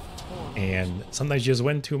 and sometimes you just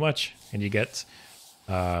win too much and you get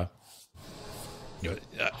you know,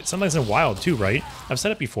 sometimes in Wild too, right? I've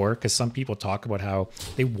said it before, because some people talk about how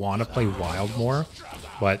they want to play Wild more,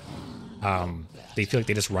 but they feel like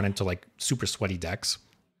they just run into like super sweaty decks,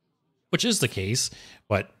 which is the case.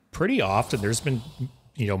 But pretty often there's been,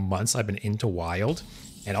 you know, months I've been into Wild,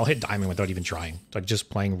 and I'll hit Diamond without even trying, like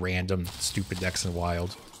just playing random stupid decks in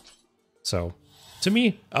Wild. So to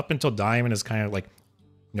me, up until Diamond is kind of like,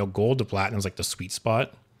 you know, Gold to Platinum is like the sweet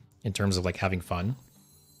spot in terms of like having fun.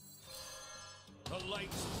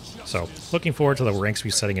 So, looking forward to the ranks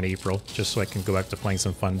resetting in April, just so I can go back to playing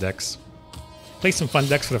some fun decks. Play some fun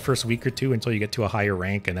decks for the first week or two until you get to a higher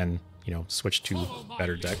rank, and then, you know, switch to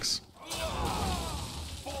better decks.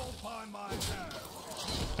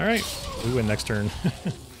 Alright, we win next turn.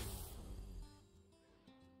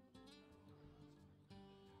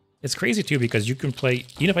 It's crazy too, because you can play,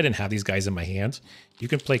 even if I didn't have these guys in my hand, you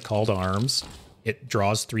can play Call to Arms. It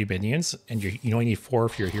draws 3 minions, and you only need 4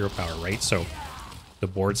 for your hero power, right? So the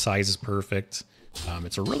board size is perfect.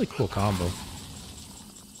 It's a really cool combo.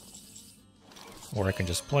 Or I can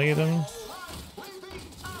just play them.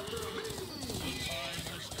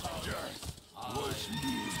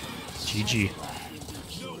 GG.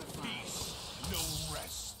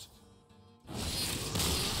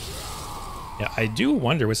 Yeah, I do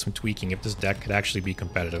wonder with some tweaking if this deck could actually be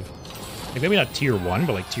competitive. Like maybe not tier 1,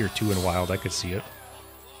 but like tier 2 in Wild, I could see it.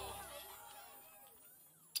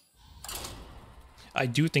 I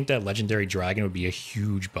do think that Legendary Dragon would be a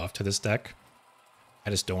huge buff to this deck. I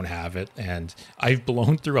just don't have it, and I've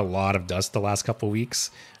blown through a lot of dust the last couple weeks.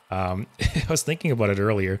 I was thinking about it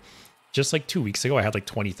earlier. Just like 2 weeks ago, I had like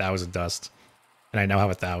 20,000 dust, and I now have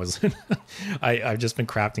 1,000. I've just been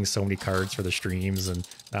crafting so many cards for the streams, and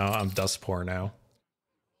now I'm dust poor now.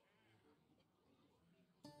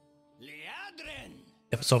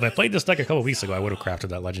 So if I played this deck a couple weeks ago, I would have crafted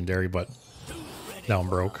that Legendary, but now I'm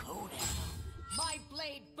broke.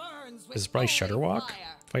 This is probably Shudderwalk,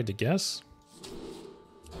 if I had to guess.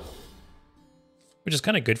 Which is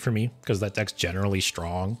kind of good for me, because that deck's generally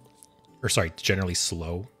strong. Or sorry, generally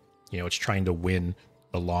slow. You know, it's trying to win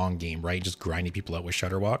the long game, right? Just grinding people out with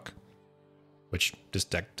Shudderwalk. Which this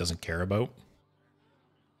deck doesn't care about.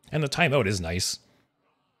 And the timeout is nice.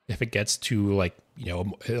 If it gets to like, you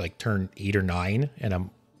know, like turn 8 or 9 and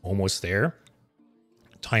I'm almost there,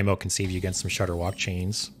 timeout can save you against some Shutterwalk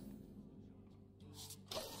chains.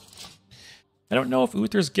 I don't know if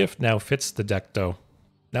Uther's Gift now fits the deck though.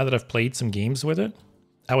 Now that I've played some games with it,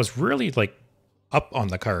 I was really like up on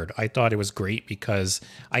the card. I thought it was great because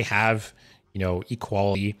I have, you know,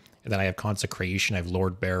 Equality, and then I have Consecration, I have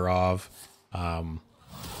Lord Barov,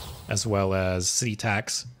 as well as City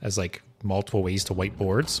Tax as like multiple ways to wipe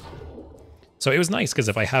boards. So it was nice because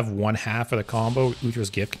if I have one half of the combo, Uther's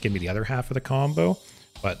Gift can give me the other half of the combo.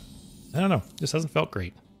 But I don't know, this hasn't felt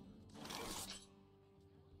great.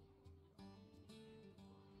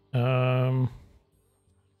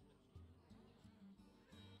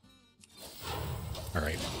 All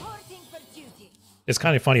right. It's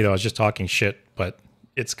kind of funny though, I was just talking shit, but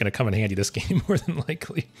it's going to come in handy this game more than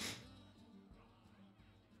likely.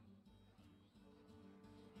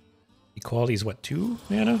 Equality is what, 2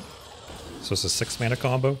 mana? So it's a 6 mana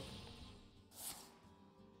combo.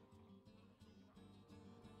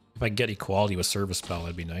 If I get Equality with Service Spell,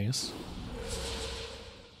 that'd be nice.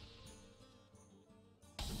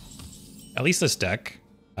 At least this deck.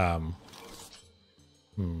 I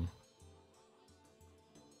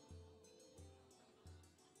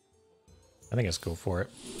think let's go for it.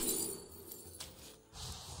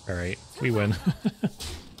 Alright, we win.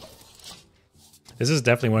 This is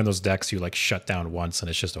definitely one of those decks you like shut down once and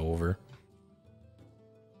it's just over.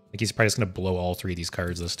 Like he's probably just gonna blow all 3 of these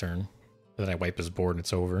cards this turn. And then I wipe his board and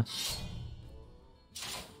it's over.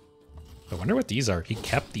 I wonder what these are. He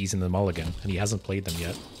kept these in the mulligan and he hasn't played them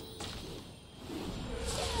yet.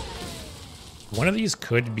 One of these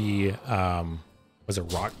could be, was it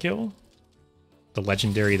Rockgill? The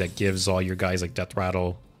legendary that gives all your guys like Death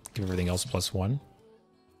Rattle, give everything else +1.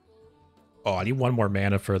 Oh, I need 1 more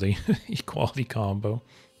mana for the Equality combo.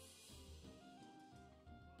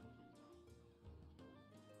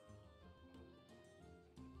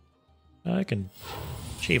 I can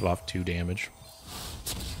shave off 2 damage.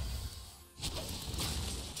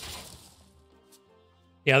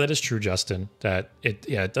 Yeah, that is true, Justin. That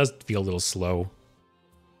it does feel a little slow.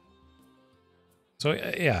 So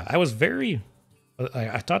yeah, I was very...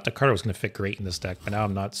 I thought the card was going to fit great in this deck, but now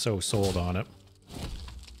I'm not so sold on it.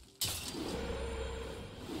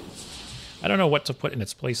 I don't know what to put in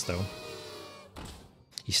its place, though.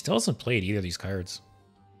 He still hasn't played either of these cards.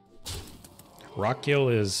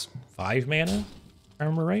 Rockgill is 5 mana, if I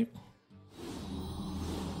remember right.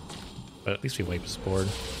 But at least we wipe his board.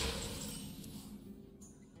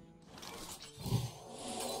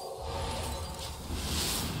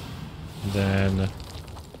 And then...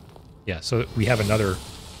 yeah, so we have another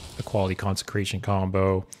Equality Consecration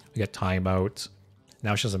combo. We got Timeout.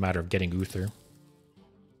 Now it's just a matter of getting Uther.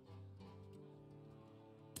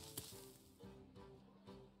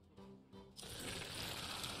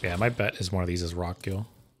 Yeah, my bet is one of these is Rockgill.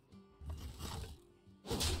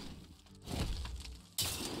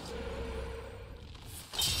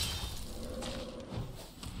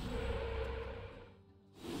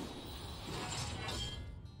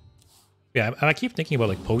 Yeah, and I keep thinking about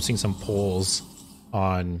like posting some polls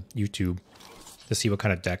on YouTube to see what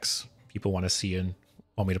kind of decks people want to see and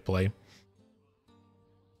want me to play.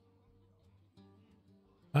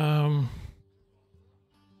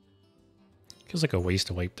 Feels like a waste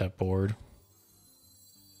to wipe that board.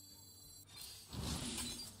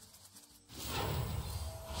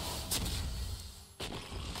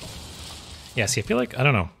 Yeah, see, I feel like, I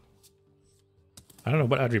don't know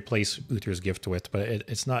what I'd replace Uther's Gift with, but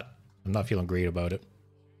it's not, I'm not feeling great about it.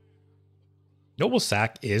 Noble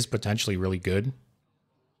Sack is potentially really good.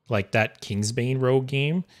 Like that Kingsbane rogue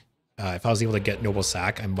game, if I was able to get Noble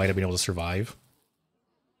Sack, I might have been able to survive.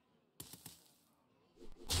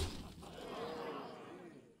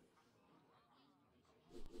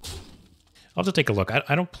 I'll have to take a look.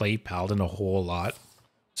 I don't play Paladin a whole lot,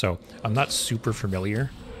 so I'm not super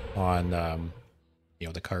familiar on, you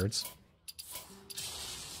know, the cards.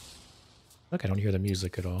 Look, I don't hear the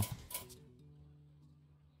music at all.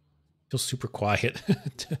 Feels super quiet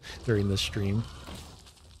during this stream.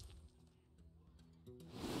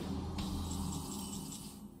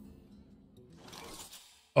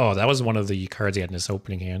 Oh, that was one of the cards he had in his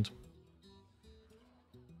opening hand.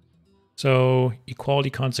 So,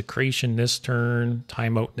 Equality Consecration this turn,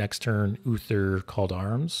 Timeout next turn, Uther Called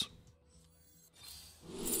Arms.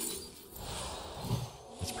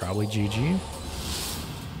 That's probably GG.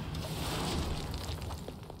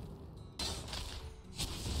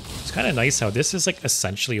 It's kind of nice how this is like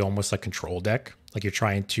essentially almost a control deck. Like you're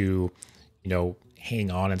trying to, you know,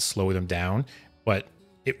 hang on and slow them down. But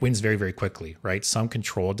it wins very, very quickly, right? Some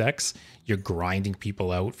control decks, you're grinding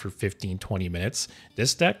people out for 15, 20 minutes.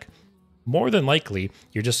 This deck, more than likely,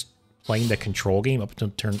 you're just playing the control game up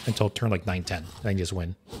until turn like 9, 10, and then you just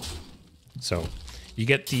win. So you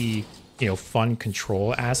get the, you know, fun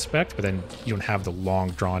control aspect, but then you don't have the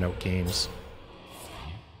long drawn out games.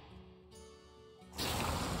 All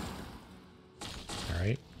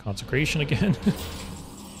right, consecration again.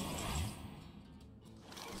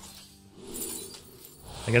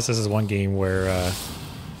 I guess this is one game where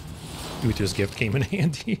Uther's Gift came in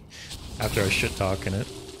handy after I was shit talking it.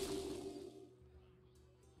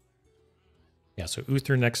 Yeah, so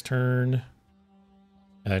Uther next turn,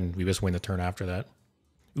 and we just win the turn after that.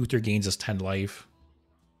 Uther gains us 10 life,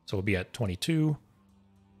 so we'll be at 22.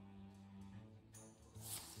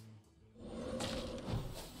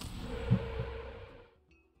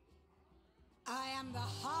 I am the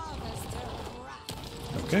harvester of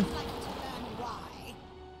wrath. Okay. Would you like to learn why?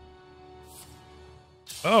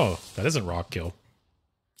 Oh, that isn't rock kill.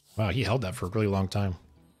 Wow, he held that for a really long time.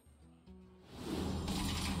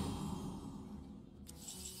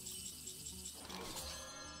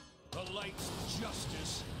 The light's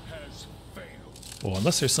justice has failed. Well,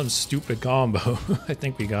 unless there's some stupid combo, I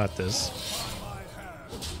think we got this. My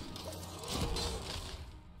hand.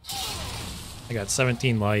 I got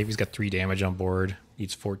 17 life. He's got 3 damage on board.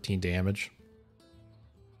 Needs 14 damage.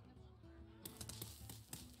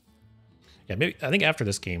 Yeah, maybe I think after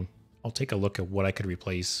this game, I'll take a look at what I could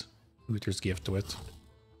replace Uther's Gift with.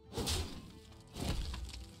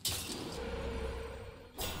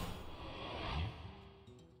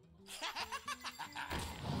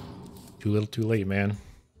 Too little, too late, man.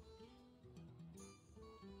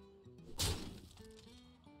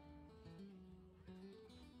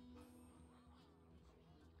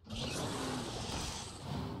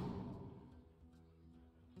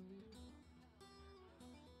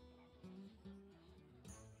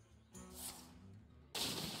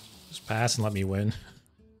 Just pass and let me win.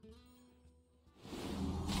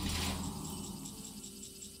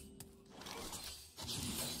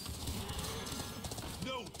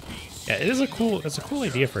 No peace. Yeah, it's a cool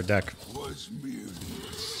idea for a deck.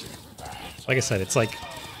 Like I said, it's like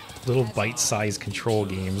little bite-sized control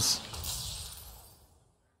games.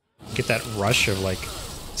 Get that rush of like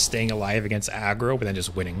staying alive against aggro, but then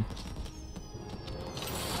just winning.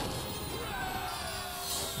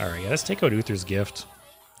 Alright, yeah, let's take out Uther's Gift.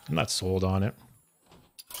 I'm not sold on it.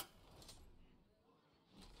 I'm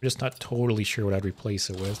just not totally sure what I'd replace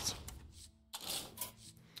it with.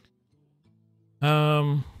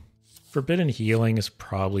 Forbidden Healing is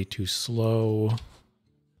probably too slow.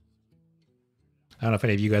 I don't know if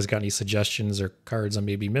any of you guys got any suggestions or cards I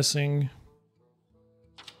may be missing.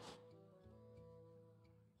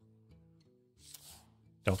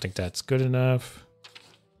 Don't think that's good enough.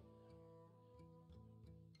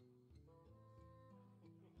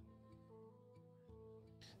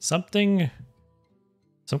 Some kind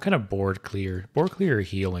of board clear or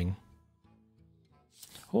healing.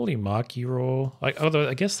 Holy Maki roll. Although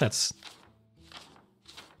I guess it's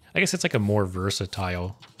like a more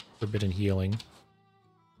versatile Forbidden Healing.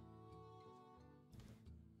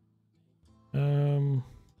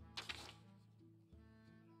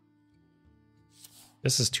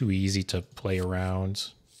 This is too easy to play around.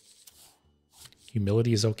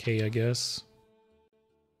 Humility is okay, I guess.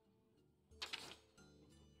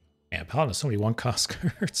 Yeah, Paladin has so many one-cost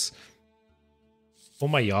cards. Oh,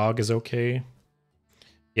 my Yogg is okay.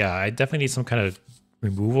 Yeah, I definitely need some kind of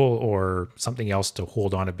removal or something else to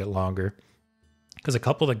hold on a bit longer. Because a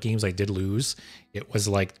couple of the games I did lose, it was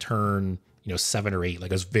like turn, 7 or 8. Like,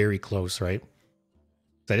 it was very close, right?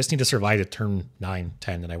 So I just need to survive to turn 9,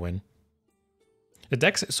 10, and I win. The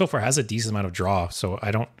deck so far has a decent amount of draw, so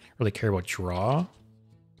I don't really care about draw.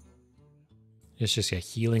 It's just, yeah,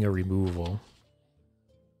 healing or removal.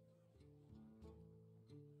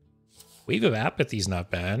 Wave of Apathy is not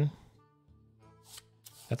bad.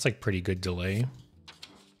 That's like pretty good delay.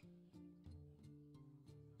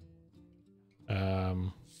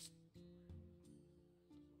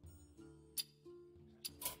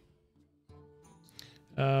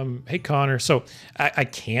 Hey Connor, so I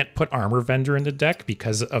can't put Armor Vendor in the deck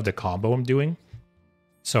because of the combo I'm doing.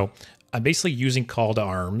 So I'm basically using Call to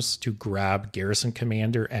Arms to grab Garrison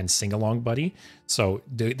Commander and Sing Along Buddy. So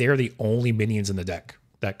they're the only minions in the deck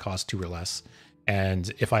that cost 2 or less.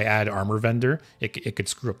 And if I add Armor Vendor, it could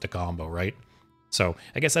screw up the combo, right? So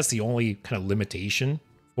I guess that's the only kind of limitation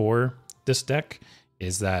for this deck,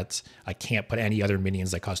 is that I can't put any other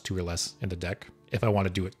minions that cost 2 or less in the deck if I want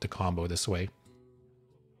to do it the combo this way.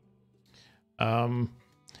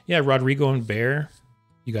 Yeah, Rodrigo and Bear,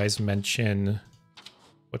 you guys mention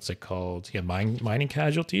what's it called? Yeah, mining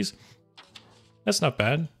casualties. That's not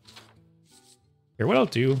bad. Here, what I'll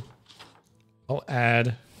do, I'll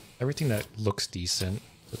add everything that looks decent.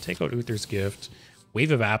 So take out Uther's Gift.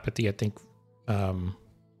 Wave of Apathy, I think.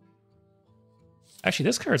 Actually,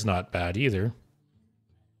 this card's not bad either.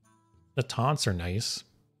 The taunts are nice.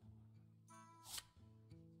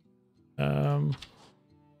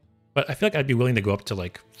 But I feel like I'd be willing to go up to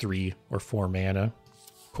like 3 or 4 mana.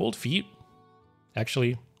 Cold Feet,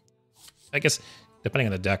 actually, I guess depending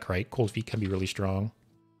on the deck, right? Cold Feet can be really strong.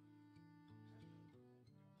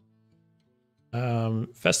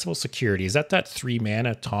 Festival Security, is that 3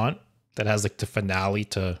 mana taunt that has like the finale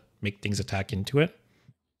to make things attack into it?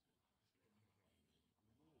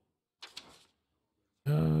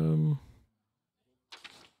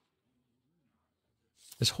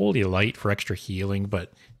 There's Holy Light for extra healing,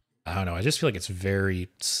 but I don't know. I just feel like it's very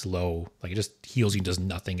slow. Like it just heals you and does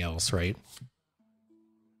nothing else, right?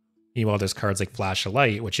 Meanwhile, there's cards like Flash of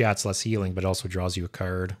Light, which, yeah, it's less healing, but also draws you a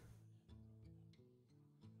card.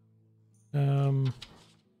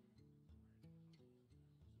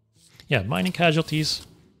 Yeah, Mining Casualties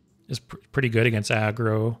is pretty good against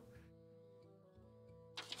aggro.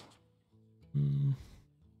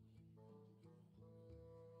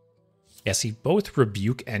 Yeah, see, both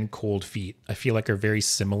Rebuke and Cold Feet, I feel like are very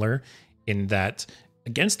similar in that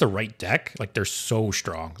against the right deck, like they're so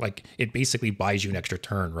strong. Like it basically buys you an extra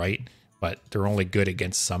turn, right? But they're only good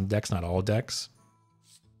against some decks, not all decks.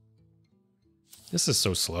 This is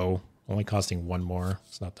so slow, only costing 1 more.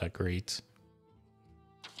 It's not that great.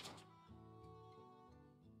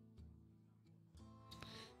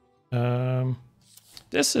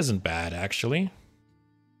 This isn't bad, actually.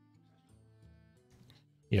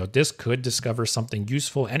 You know, this could discover something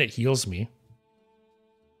useful, and it heals me.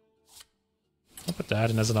 I'll put that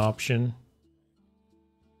in as an option.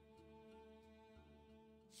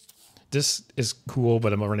 This is cool,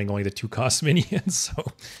 but I'm running only the 2-cost minions,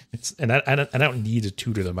 so it's I don't need to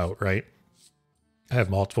tutor them out, right? I have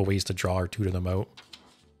multiple ways to draw or tutor them out.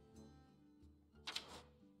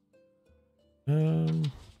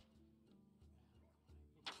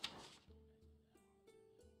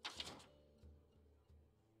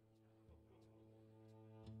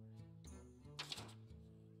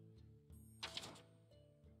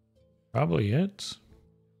 Probably it.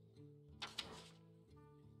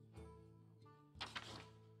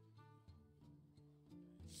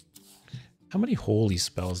 How many holy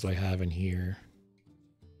spells do I have in here?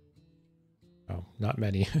 Oh, not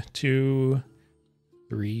many. 2,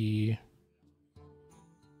 3,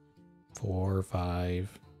 4,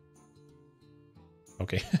 5.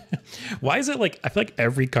 Okay. Why is it like, I feel like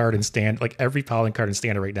every card in like every Paladin card in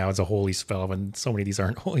Standard right now is a holy spell, when so many of these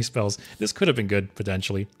aren't holy spells. This could have been good,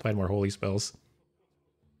 potentially, if I had more holy spells.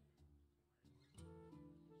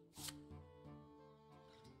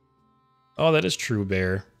 Oh, that is true,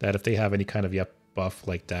 Bear. That if they have any kind of buff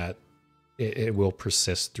like that, it will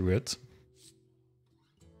persist through it.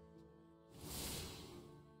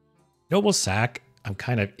 Noble Sack, I'm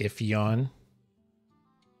kind of iffy on.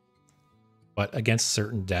 But against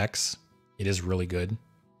certain decks, it is really good.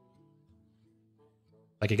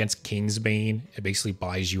 Like against Kingsbane, it basically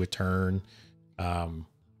buys you a turn.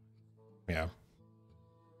 Yeah.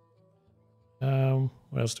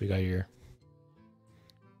 What else do we got here?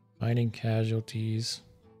 Mining Casualties.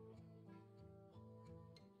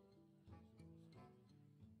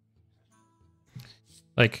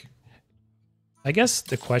 Like, I guess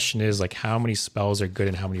the question is, like, how many spells are good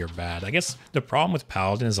and how many are bad? I guess the problem with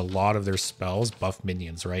Paladin is a lot of their spells buff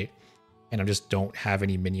minions, right? And I just don't have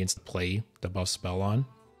any minions to play the buff spell on.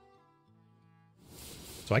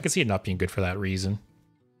 So I can see it not being good for that reason.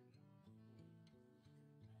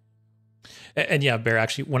 And yeah, Bear,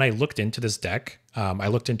 actually, when I looked into this deck, I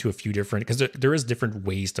looked into a few different, because there is different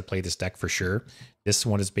ways to play this deck for sure. This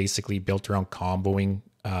one is basically built around comboing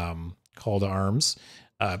Call to Arms.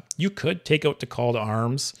 You could take out the Call to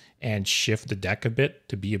Arms and shift the deck a bit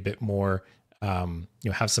to be a bit more, you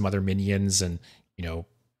know, have some other minions and, you know,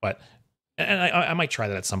 but, and I might try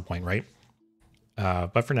that at some point, right?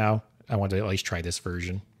 But for now, I want to at least try this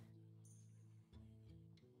version.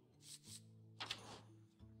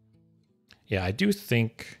 Yeah, I do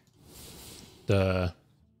think the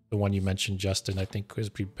one you mentioned, Justin, I think was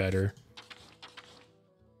pretty better.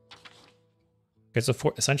 It's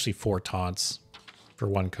essentially 4 taunts for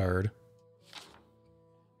 1 card.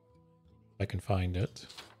 If I can find it.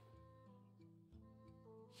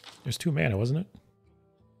 There's 2 mana, wasn't it?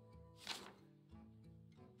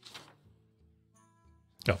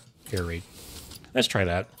 Oh, Air Raid. Let's try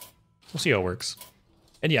that. We'll see how it works.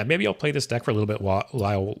 And yeah, maybe I'll play this deck for a little bit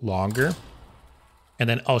while longer. And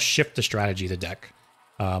then I'll shift the strategy of the deck.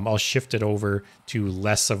 I'll shift it over to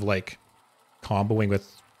less of like comboing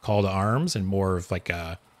with Call to Arms and more of like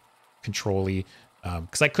a control-y.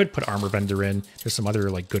 Because I could put Armor Bender in. There's some other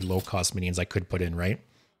like good low-cost minions I could put in, right?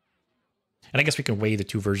 And I guess we can weigh the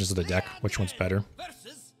two versions of the deck. Which one's better?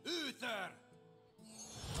 Versus Uther.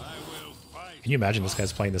 I will fight. Can you imagine this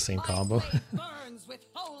guy's playing the same combo? blade burns with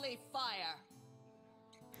holy fire.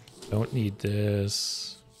 Don't need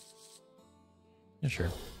this. Yeah, sure.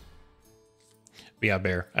 But yeah,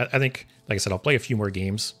 Bear. I think, like I said, I'll play a few more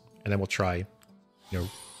games, and then we'll try, you know,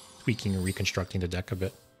 tweaking and reconstructing the deck a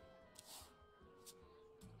bit.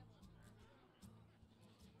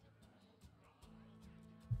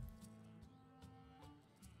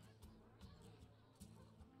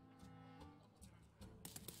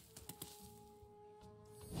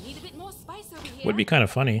 Need a bit more spice over here. Would be kind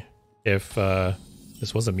of funny if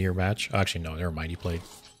this was a mirror match. Oh, actually, no, never mind. He played.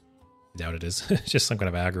 I doubt it is. It's just some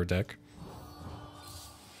kind of aggro deck.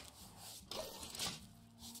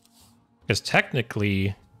 Because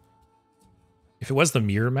technically, if it was the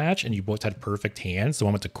mirror match and you both had perfect hands, the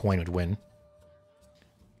one with the coin would win.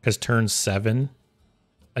 Because turn 7,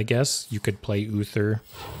 I guess, you could play Uther,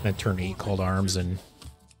 and then turn 8 Called Arms and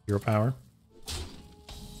Hero Power.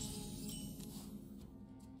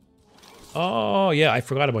 Oh, yeah, I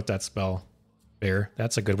forgot about that spell, Bear.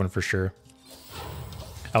 That's a good one for sure.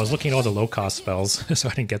 I was looking at all the low-cost spells, so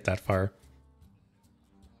I didn't get that far.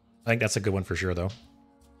 I think that's a good one for sure, though.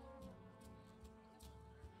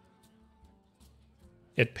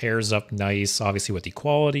 It pairs up nice, obviously, with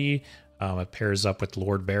Equality. It pairs up with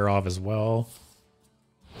Lord Barov as well.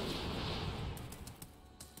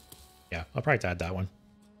 Yeah, I'll probably add that one.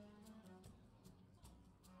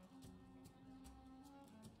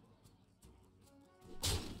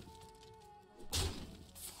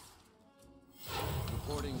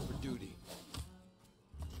 Reporting for duty.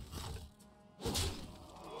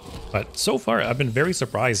 But so far, I've been very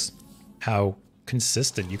surprised how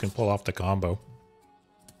consistent you can pull off the combo.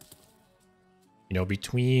 You know,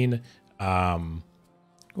 between,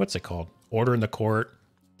 what's it called? Order in the Court,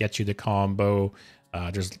 gets you the combo.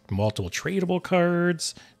 There's multiple tradable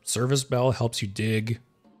cards. Service Bell helps you dig.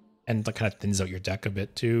 And that kind of thins out your deck a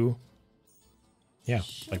bit too. Yeah,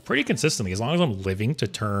 like pretty consistently. As long as I'm living to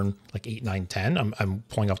turn like 8, 9, 10, I'm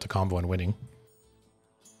pulling off the combo and winning.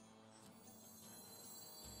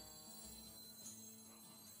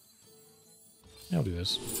 I'll do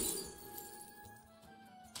this.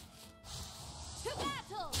 To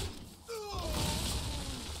battle.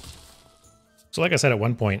 So like I said at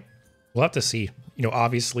one point, we'll have to see. You know,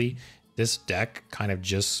 obviously, this deck kind of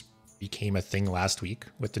just became a thing last week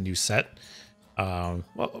with the new set. Well,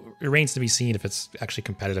 it remains to be seen if it's actually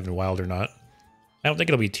competitive in Wild or not. I don't think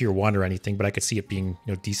it'll be tier 1 or anything, but I could see it being,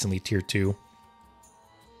 you know, decently tier 2.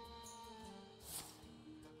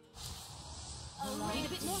 Need a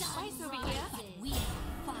bit more spice over here. We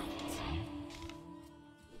fight.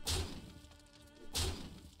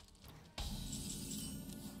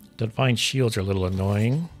 Divine Shields are a little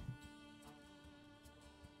annoying.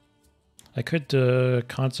 I could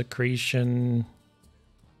Consecration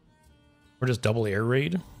or just double Air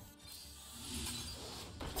Raid.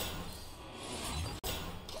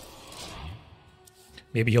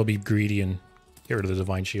 Maybe he'll be greedy and get rid of the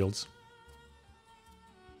Divine Shields.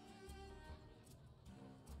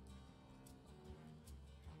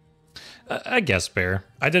 I guess, Bear.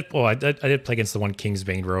 I did play against the one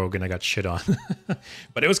Kingsbane Rogue and I got shit on.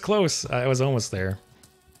 But it was close. I was almost there.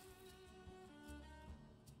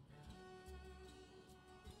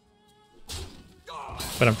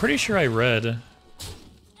 But I'm pretty sure I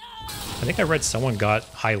think I read someone got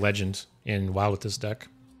High Legend in WoW with this deck.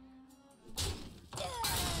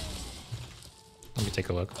 Let me take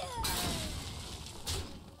a look.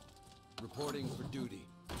 Reporting for duty.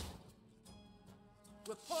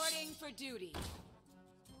 Reporting for duty.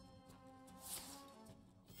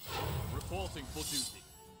 Reporting for duty.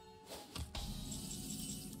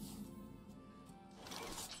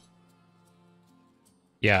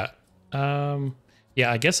 Yeah. Yeah,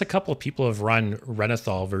 I guess a couple of people have run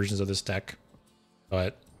Renathal versions of this deck.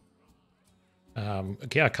 But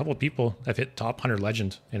yeah, a couple of people have hit top 100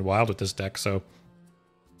 Legend in Wild with this deck, so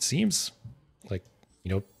it seems like,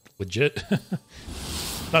 you know, legit.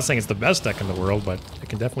 Not saying it's the best deck in the world, but it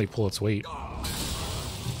can definitely pull its weight.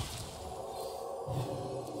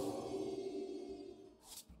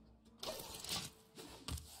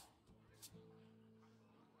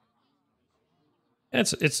 And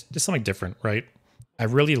it's just something different, right? I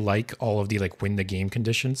really like all of the like win the game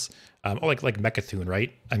conditions. Like Mecha'thun,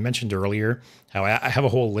 right? I mentioned earlier how I have a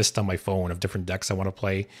whole list on my phone of different decks I want to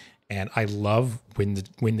play, and I love win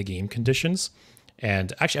the game conditions.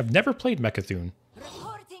 And actually, I've never played Mecha'thun.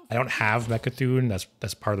 I don't have Mecha'thun.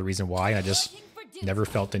 That's part of the reason why. I just never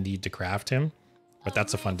felt the need to craft him. But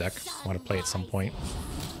that's a fun deck. I want to play at some point.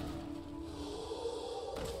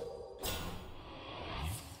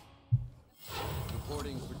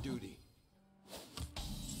 Reporting for duty.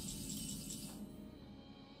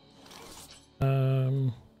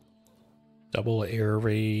 Double air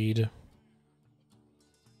raid.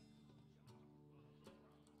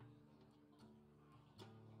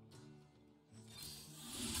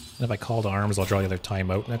 And if I call to arms, I'll draw the other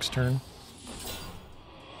timeout next turn.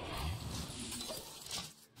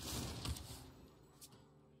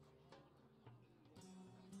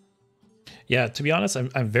 Yeah, to be honest,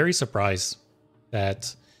 I'm very surprised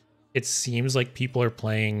that it seems like people are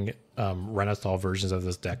playing Renathal versions of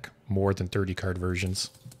this deck more than 30 card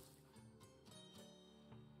versions.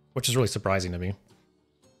 Which is really surprising to me.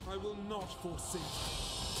 I will not forsake.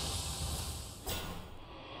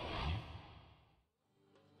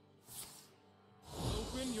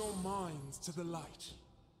 Open your minds to the light.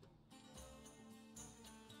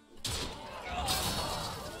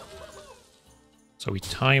 So we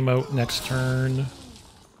time out next turn.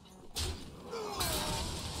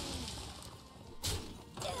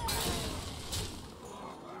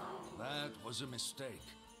 That was a mistake.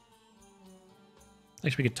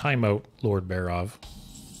 Actually, we could time out Lord Barov.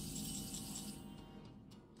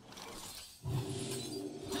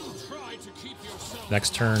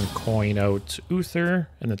 Next turn, coin out Uther,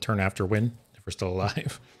 and the turn after win, if we're still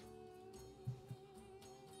alive.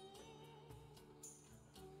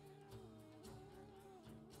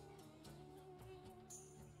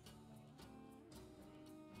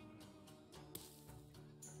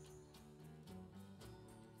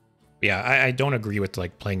 Yeah, I don't agree with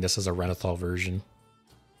like playing this as a Renathal version.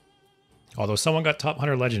 Although someone got top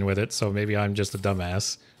 100 legend with it, so maybe I'm just a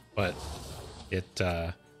dumbass. But it,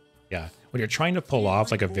 yeah. When you're trying to pull off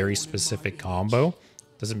like a very specific combo,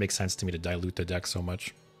 it doesn't make sense to me to dilute the deck so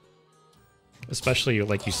much. Especially,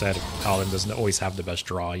 like you said, Paladin doesn't always have the best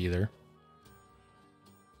draw either.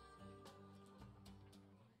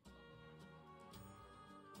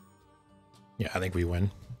 Yeah, I think we win.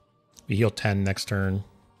 We heal 10 next turn.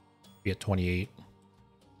 We get 28.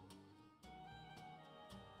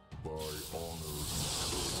 By honor,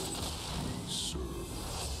 serve.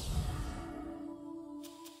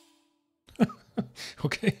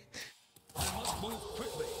 Okay.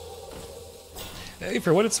 Hey,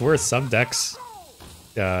 for what it's worth, some decks,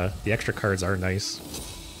 the extra cards are nice.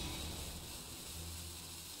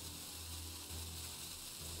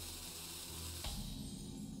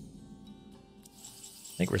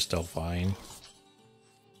 I think we're still fine.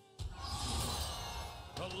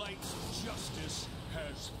 The light's justice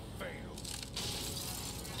has failed.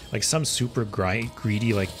 Like some super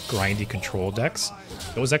greedy, like grindy control decks,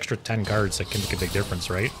 those extra 10 cards that can make a big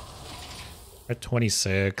difference, right? We're at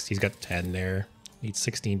 26, he's got 10 there. Needs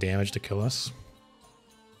 16 damage to kill us.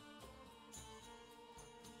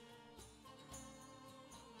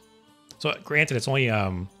 So granted, it's only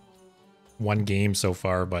one game so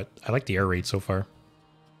far, but I like the air raid so far.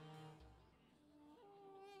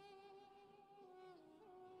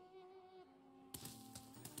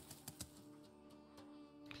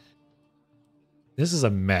 This is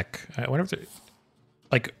a mech. I wonder if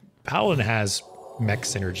like Paladin has mech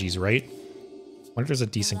synergies, right? I wonder if there's a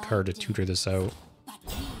decent card to tutor this out.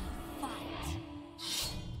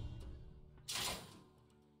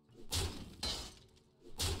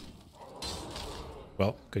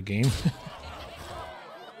 Well, good game.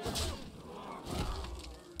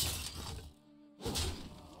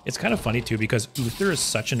 It's kind of funny too because Uther is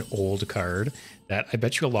such an old card that I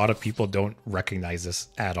bet you a lot of people don't recognize this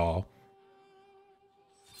at all.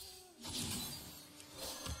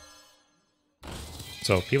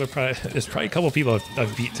 So people are probably, there's probably a couple of people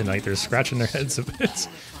I've beat tonight. They're scratching their heads a bit.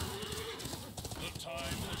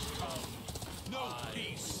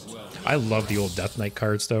 I love the old Death Knight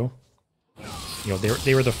cards though. You know,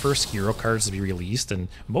 they were the first hero cards to be released, and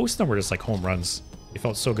most of them were just like home runs. They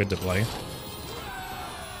felt so good to play.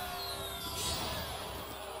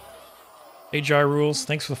 Hey Jar Rules,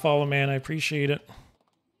 thanks for the follow, man. I appreciate it.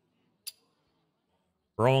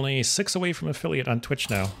 We're only 6 away from affiliate on Twitch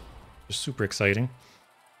now. Just super exciting.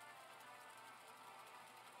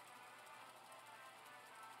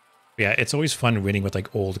 Yeah, it's always fun winning with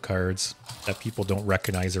like old cards that people don't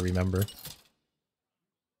recognize or remember.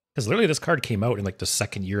 Because literally this card came out in like the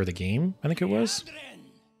second year of the game, I think it was.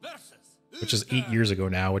 Which is 8 years ago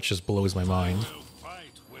now, which just blows my mind.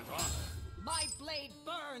 My blade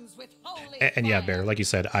burns with holy And yeah, fire. Bear, like you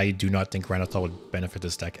said, I do not think Renathal would benefit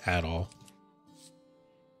this deck at all.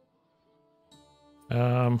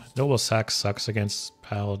 Noble Sack sucks against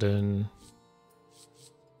Paladin.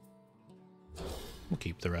 We'll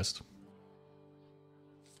keep the rest.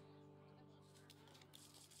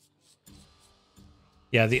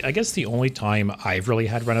 Yeah, I guess the only time I've really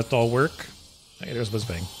had Renathal work... Hey, there's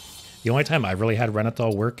Whizbang. The only time I've really had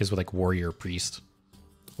Renathal work is with like Warrior Priest,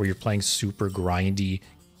 where you're playing super grindy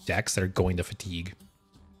decks that are going to fatigue.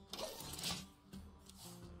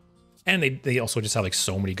 And they also just have like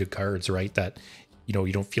so many good cards, right? That, you know,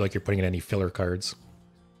 you don't feel like you're putting in any filler cards.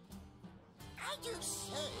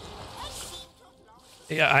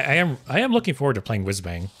 Yeah, I am looking forward to playing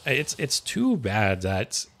Whizbang. It's too bad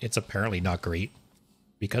that it's apparently not great,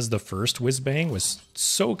 because the first Whizbang was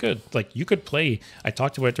so good. Like, you could play, I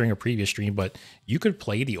talked about it during a previous stream, but you could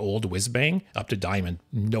play the old Whizbang up to Diamond,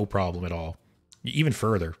 no problem at all. Even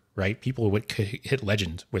further, right? People would hit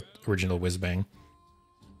Legend with original Whizbang.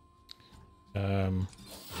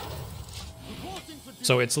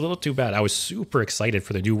 So it's a little too bad. I was super excited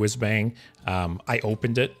for the new Whizbang. I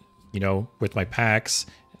opened it, you know, with my packs.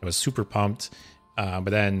 I was super pumped. But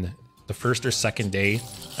then the first or second day,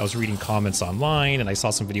 I was reading comments online and I saw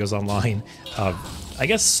some videos online. I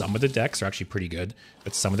guess some of the decks are actually pretty good,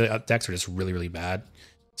 but some of the decks are just really, really bad.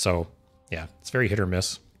 So yeah, it's very hit or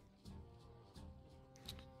miss.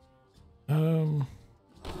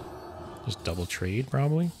 Just double trade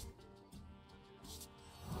probably.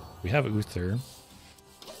 We have Uther.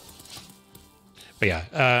 But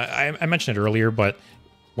yeah, I mentioned it earlier, but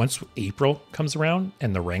once April comes around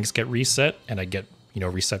and the ranks get reset and I get, you know,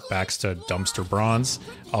 reset backs to Dumpster Bronze,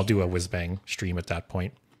 I'll do a Whizbang stream at that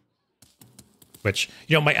point. Which,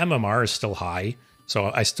 you know, my MMR is still high,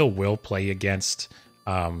 so I still will play against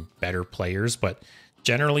better players, but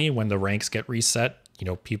generally when the ranks get reset, you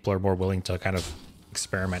know, people are more willing to kind of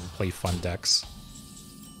experiment and play fun decks.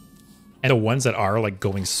 And the ones that are like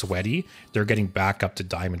going sweaty, they're getting back up to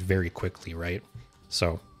Diamond very quickly, right?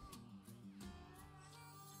 So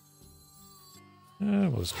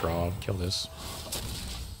we'll just draw, kill this.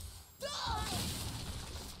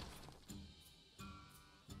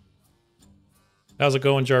 How's it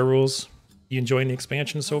going, Jar Rules? You enjoying the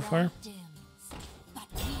expansion so far?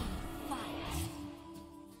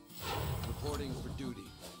 Reporting for duty.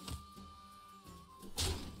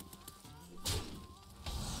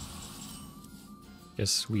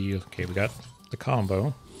 Guess we got the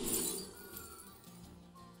combo.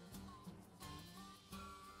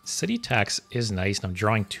 City Tax is nice, and I'm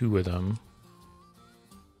drawing 2 of them.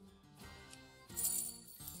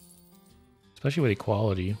 Especially with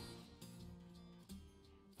equality.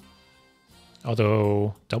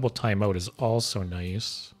 Although double timeout is also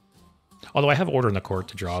nice. Although I have Order in the Court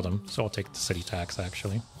to draw them, so I'll take the City Tax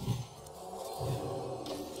actually.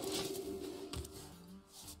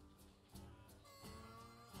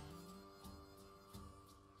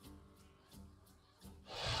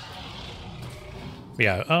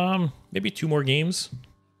 Yeah, maybe 2 more games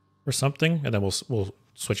or something, and then we'll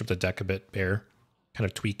switch up the deck a bit, Bear. Kind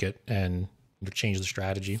of tweak it and change the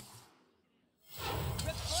strategy.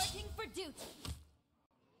 Reporting for duty.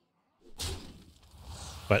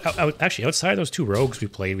 But actually, outside of those 2 rogues we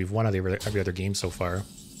played, we've won every other game so far.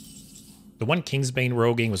 The one Kingsbane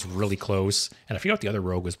rogue game was really close, and I forget what the other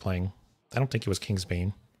rogue was playing. I don't think it was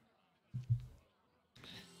Kingsbane.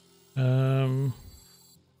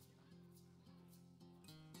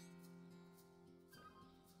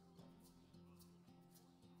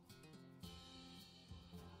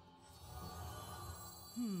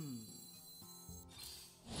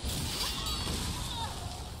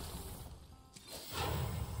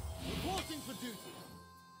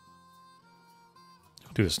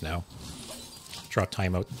 I'll do this now. Draw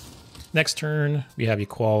timeout. Next turn, we have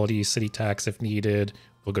equality, city tax if needed.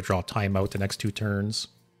 We'll go draw timeout the next 2 turns.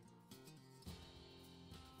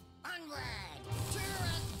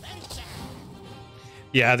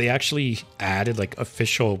 Yeah, they actually added like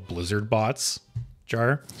official Blizzard bots,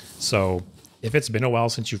 Jar. So if it's been a while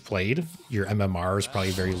since you've played, your MMR is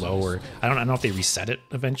probably very low, or I don't know if they reset it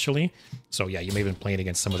eventually. So yeah, you may have been playing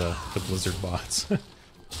against some of the Blizzard bots.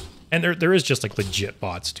 And there is just like legit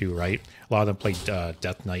bots too, right? A lot of them play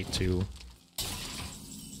Death Knight too.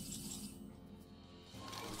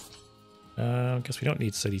 Guess we don't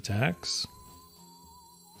need city tax.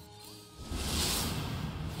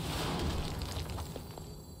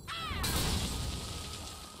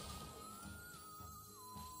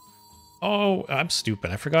 Oh, I'm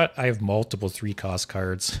stupid. I forgot I have multiple 3-cost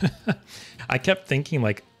cards. I kept thinking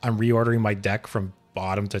like I'm reordering my deck from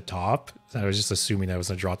bottom to top. I was just assuming I was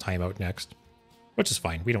going to draw timeout next. which is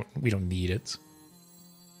fine. We don't need it.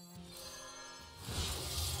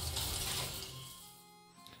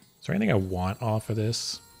 Is there anything I want off of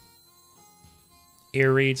this?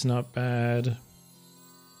 Air raid's not bad.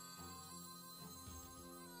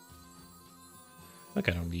 Like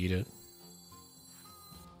I don't need it.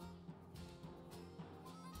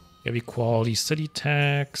 Heavy quality city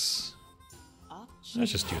tax.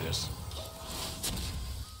 Let's just do this.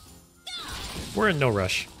 We're in no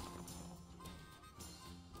rush.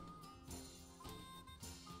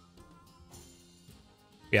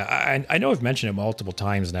 Yeah, I know I've mentioned it multiple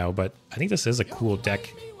times now, but I think this is a cool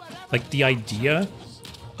deck. Like, the idea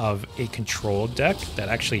of a control deck that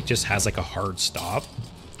actually just has, like, a hard stop.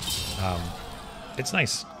 It's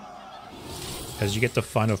nice. Because you get the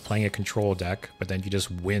fun of playing a control deck, but then you just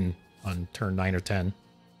win on turn 9 or 10.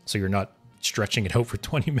 So you're not stretching it out for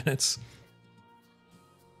 20 minutes.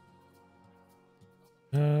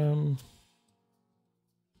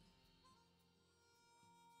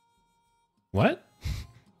 What?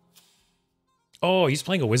 Oh, he's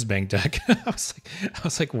playing a Whizbang deck. I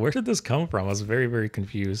was like, where did this come from? I was very, very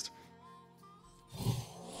confused.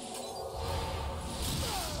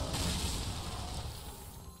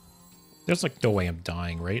 There's like no way I'm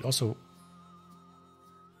dying, right? Also,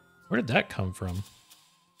 where did that come from?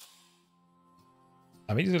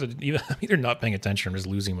 I'm either not paying attention or just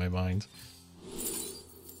losing my mind.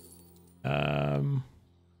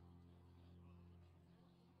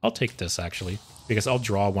 I'll take this actually, because I'll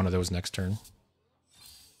draw one of those next turn.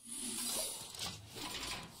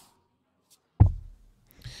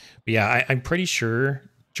 But yeah, I'm pretty sure,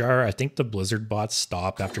 Jar, I think the Blizzard bots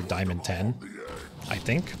stop after Diamond 10. I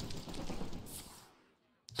think.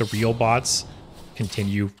 The real bots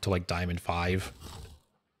continue to like Diamond 5.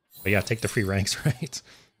 But yeah, take the free ranks, right?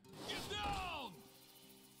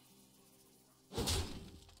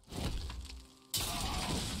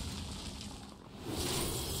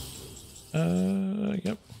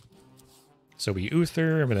 Yep. So we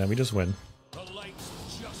Uther, and then we just win. The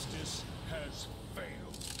light's justice has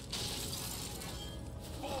failed.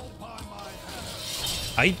 Fall by my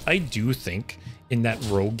hand. I do think in that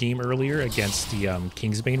rogue game earlier against the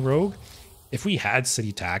Kingsbane rogue, if we had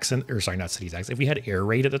city tax and or sorry, not city tax, if we had air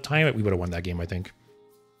raid at the time, we would have won that game, I think.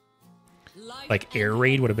 Like air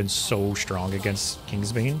raid would have been so strong against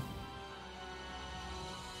Kingsbane.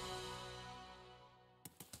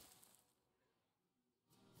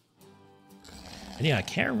 And yeah, I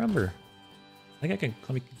can't remember. I think I can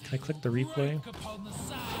can I click the replay?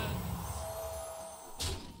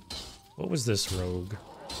 What was this rogue?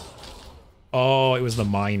 Oh, it was the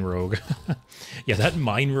mine rogue. Yeah, that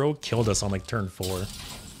mine rogue killed us on like turn 4.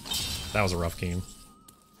 That was a rough game.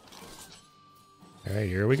 All right,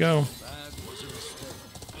 here we go. That was a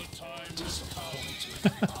mistake. The time has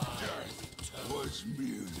come. Death was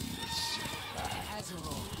merely a setback.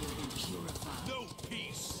 No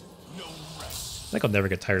peace, no rest. I think I'll never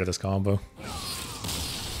get tired of this combo.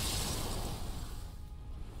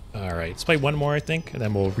 All right, let's play one more, I think, and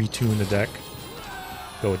then we'll retune the deck.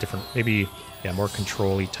 Go a different, maybe, yeah, more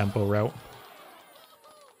control-y tempo route.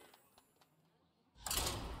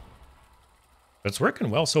 But it's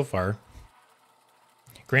working well so far.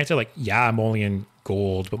 Granted, like, yeah, I'm only in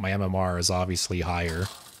gold, but my MMR is obviously higher.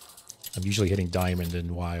 I'm usually hitting diamond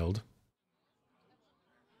and wild.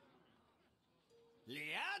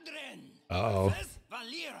 Uh-oh.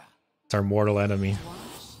 It's our mortal enemy.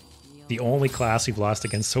 The only class we've lost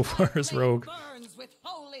against so far is Rogue. Burns with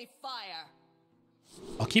holy fire.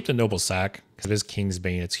 I'll keep the Noble Sack, because it is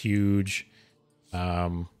Kingsbane. It's huge.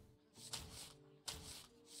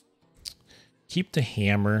 Keep the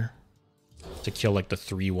Hammer to kill, like, the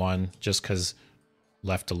 3-1, just because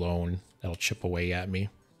left alone, that'll chip away at me.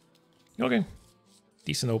 Okay.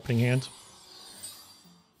 Decent opening hand.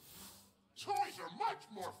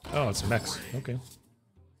 Oh, it's Mechs. Okay.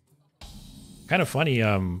 Kind of funny,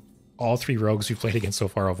 all 3 rogues we've played against so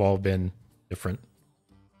far have all been different.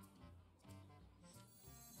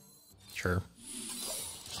 Sure.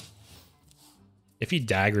 If he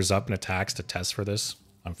daggers up and attacks to test for this,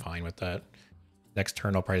 I'm fine with that. Next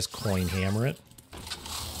turn, I'll probably just coin hammer it.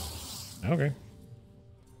 Okay.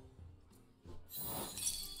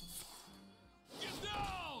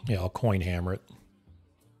 Yeah, I'll coin hammer it.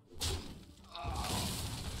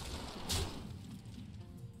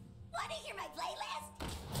 Want to hear my playlist?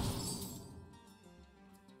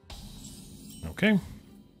 Okay.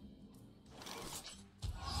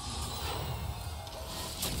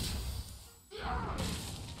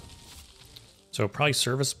 So probably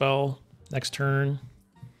Service Spell next turn.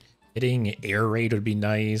 Hitting Air Raid would be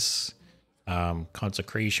nice.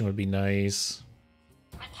 Consecration would be nice.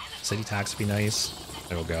 City tax would be nice.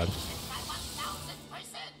 Oh god.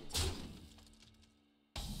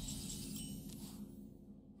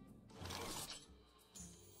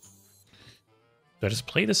 Do I just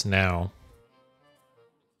play this now?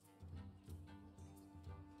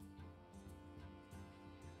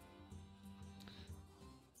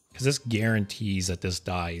 Because this guarantees that this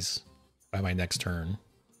dies by my next turn.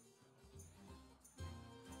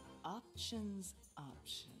 Options.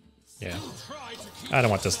 Yeah. I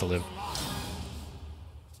don't want this to live.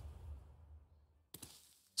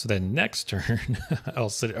 So then next turn, I'll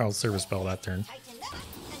service spell that turn.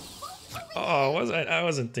 Oh, I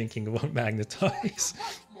wasn't thinking about magnetize.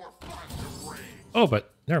 Oh,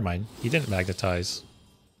 but never mind. He didn't magnetize.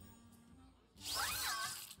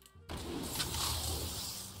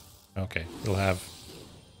 Okay, it'll have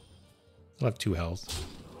 2 health.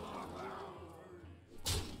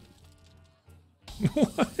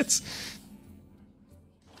 What?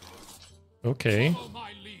 Okay.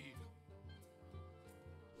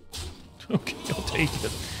 Okay, I'll take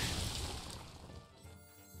it.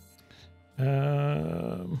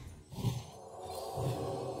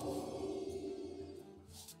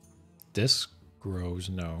 This grows,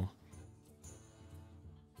 no.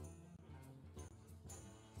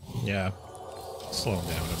 Yeah, slow him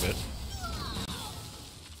down a bit.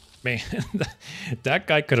 Man, that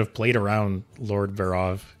guy could have played around Lord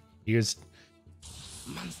Verov. He was...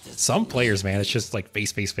 Some players, man, it's just like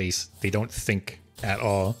face, face, face. They don't think at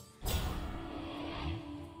all.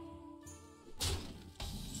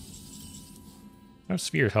 Oh,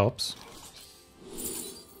 sphere helps.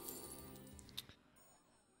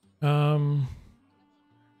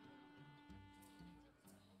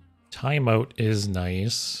 Timeout is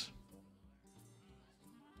nice.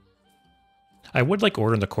 I would like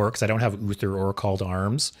Order in the Court because I don't have Uther or Call to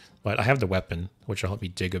Arms, but I have the weapon, which will help me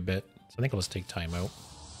dig a bit. So I think I'll just take Timeout.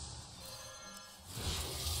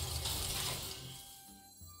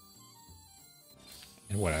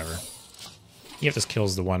 And whatever. Even if this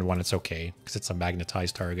kills the 1/1, it's okay, because it's a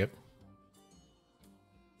magnetized target.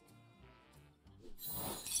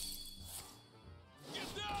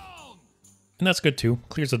 And that's good too.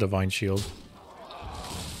 Clears the Divine Shield.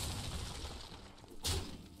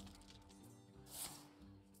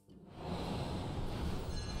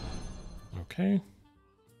 Okay.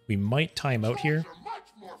 We might time out here,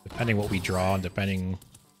 depending what we draw and depending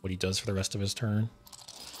what he does for the rest of his turn.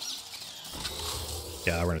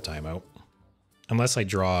 Yeah, we're gonna time out. Unless I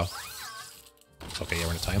draw... Okay, yeah,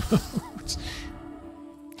 we're gonna time out.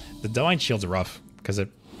 The Divine Shield's rough, because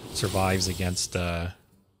it survives against...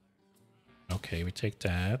 Okay, we take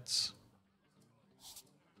that.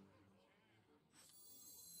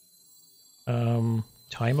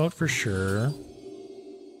 Timeout for sure.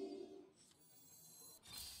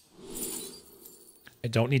 I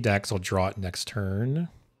don't need Dax, I'll draw it next turn.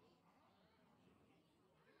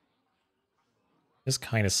 This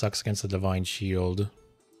kind of sucks against the Divine Shield.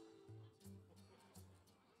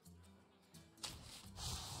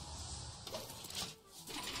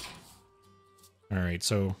 Alright,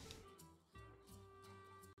 so...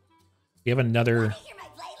 We have another,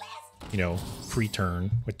 you know, free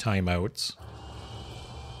turn with timeouts.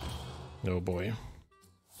 Oh boy.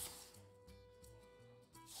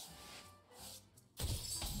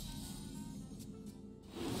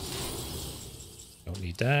 Don't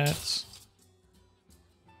need that.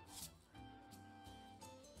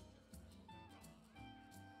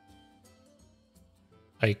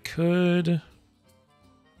 I could...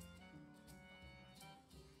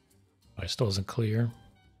 Oh, it still isn't clear.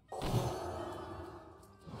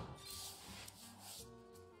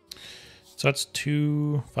 So that's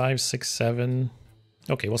 2, 5, 6, 7.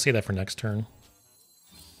 Okay, we'll save that for next turn.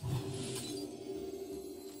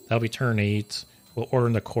 That'll be turn 8. We'll Order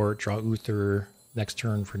in the Court, draw Uther next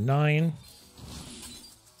turn for 9.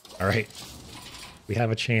 Alright. We have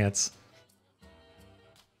a chance.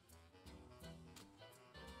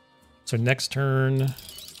 So next turn,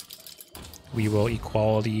 we will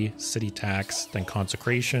Equality, City Tax, then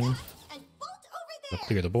Consecration. We'll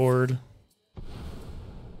clear the board.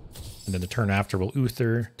 And then the turn after will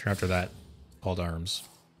Uther. Turn after that, Call to Arms.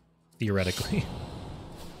 Theoretically.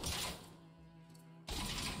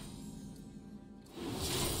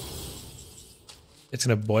 It's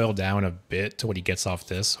going to boil down a bit to what he gets off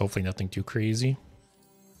this. Hopefully nothing too crazy.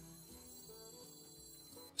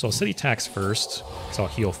 So I'll City Tax first. So I'll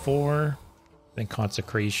heal 4. Then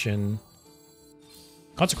Consecration.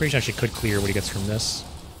 Consecration actually could clear what he gets from this.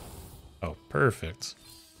 Oh, perfect.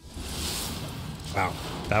 Wow,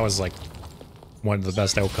 that was like one of the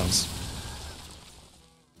best outcomes.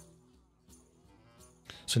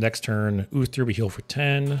 So next turn, Uther, we heal for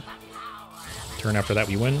 10. Turn after that,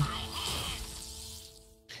 we win.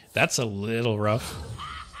 That's a little rough.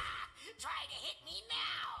 Try to hit me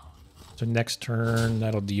now. So next turn,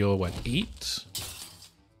 that'll deal, what, 8?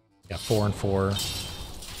 Yeah, 4 and 4.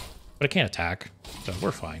 But it can't attack, so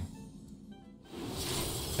we're fine.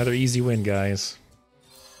 Another easy win, guys.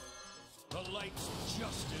 The light's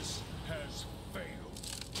justice has failed.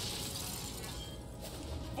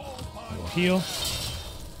 We'll heal.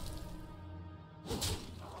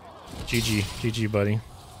 GG. GG, buddy.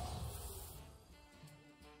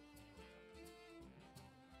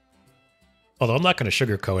 Although I'm not going to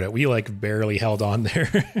sugarcoat it. We, like, barely held on there.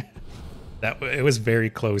 It was very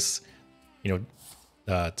close, you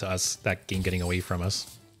know, to us, that game getting away from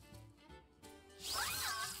us.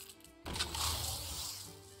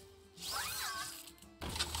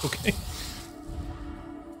 Okay.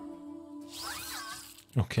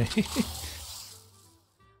 Okay.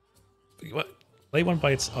 What? Play one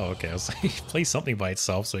by its... Oh, okay. I was like, play something by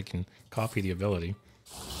itself so it can copy the ability.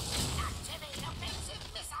 Activate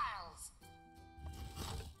offensive missiles.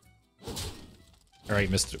 All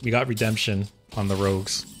right, Mister. We got redemption on the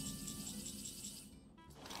rogues.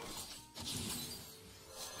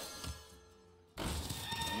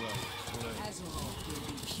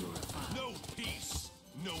 No peace,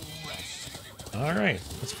 no rest. All right,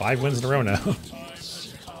 that's 5 wins in a row now. Time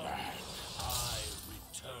has come. I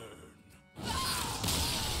return.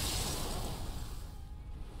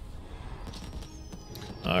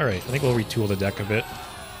 All right, I think we'll retool the deck a bit.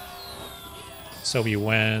 So we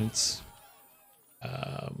went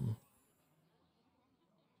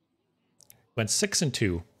 6 and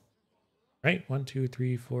 2, right? 1, 2,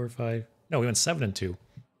 3, 4, 5. No, we went 7 and 2.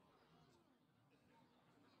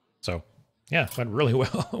 So yeah, went really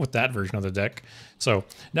well with that version of the deck. So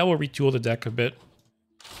now we'll retool the deck a bit.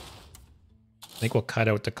 I think we'll cut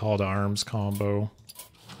out the Call to Arms combo.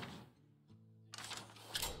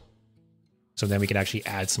 So then we can actually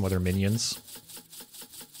add some other minions.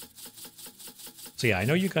 So yeah, I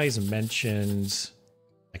know you guys mentioned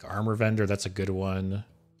like Armor Vendor. That's a good one.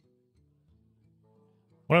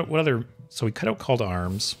 What other... So we cut out Call to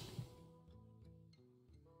Arms,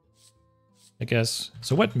 I guess.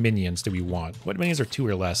 So what minions do we want? What minions are 2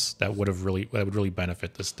 or less that would really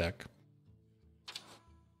benefit this deck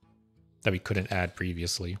that we couldn't add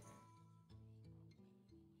previously?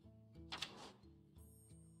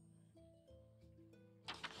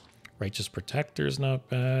 Righteous Protector's not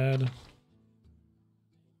bad.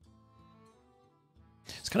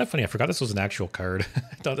 It's kind of funny. I forgot this was an actual card.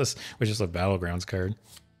 I thought this was just a Battlegrounds card.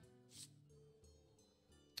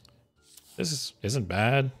 This isn't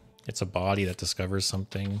bad. It's a body that discovers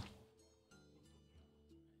something.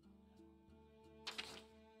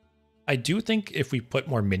 I do think if we put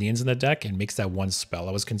more minions in the deck and makes that one spell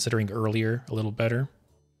I was considering earlier a little better.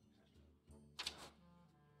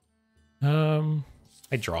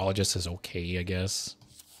 Hydrologist is okay, I guess.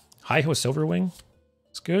 Hi-Ho Silverwing.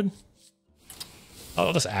 It's good.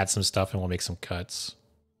 I'll just add some stuff and we'll make some cuts.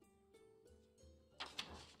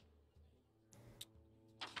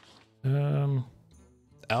 Aldor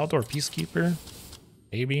Peacekeeper.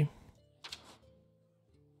 Maybe.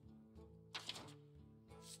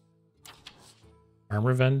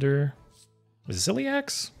 Armor Vendor.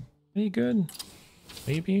 Ziliax? Any good?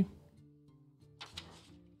 Maybe.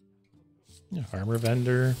 Yeah, Armor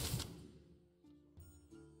Vendor.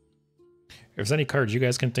 If there's any cards you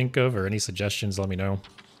guys can think of or any suggestions, let me know.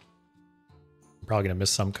 I'm probably going to miss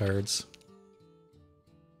some cards.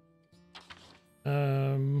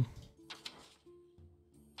 Wonder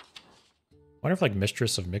if like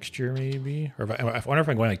Mistress of Mixture maybe? Or I wonder if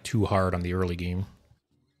I'm going like too hard on the early game.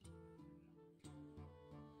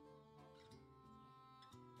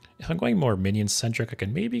 If I'm going more minion-centric, I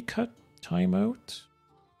can maybe cut Timeout.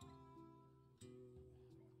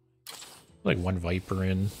 Like one Viper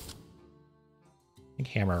in. I think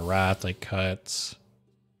Hammer Wrath I cut.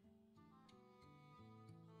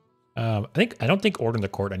 I don't think Order in the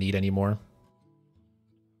Court I need anymore.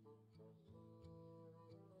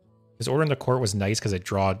 Because Order in the Court was nice because it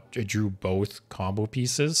drew both combo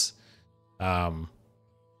pieces. But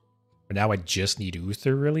now I just need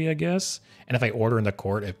Uther, really, I guess. And if I Order in the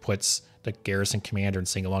Court, it puts the Garrison Commander and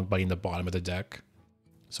Sing Along Buddy in the bottom of the deck.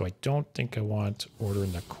 So I don't think I want Order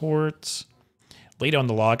in the Court. Lay Down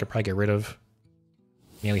the Law I could probably get rid of.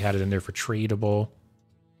 Mainly had it in there for tradable.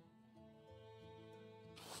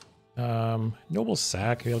 Noble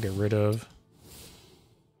Sack, maybe I'll get rid of.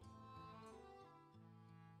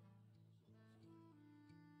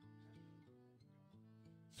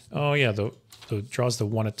 Oh yeah, the draws the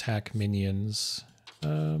 1 attack minions.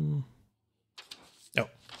 Oh,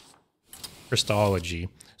 Christology.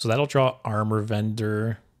 So that'll draw Armor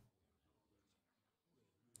Vendor.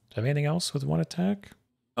 Do I have anything else with one attack?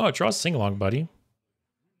 Oh, it draws Sing-Along Buddy.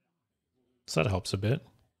 So that helps a bit.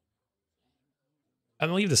 I'm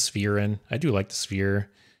gonna leave the Sphere in. I do like the Sphere.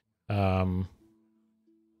 I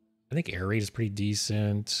think Air Raid is pretty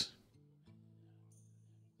decent.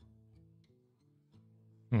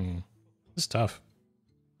 This is tough.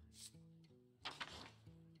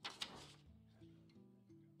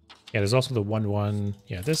 Yeah, there's also the 1/1.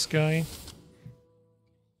 Yeah, this guy.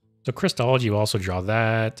 So Christology will also draw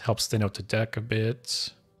that. Helps thin out the deck a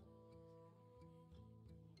bit.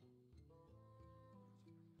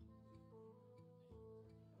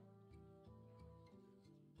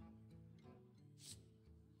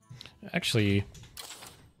 Actually,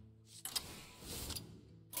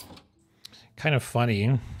 kind of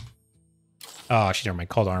funny. Oh, actually, never mind.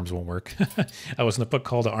 Call to Arms won't work. I was going to put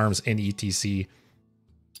Call to Arms in ETC.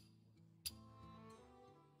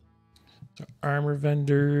 So Armor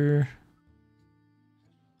Vendor.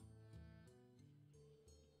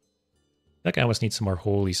 That guy almost needs some more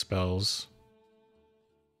holy spells.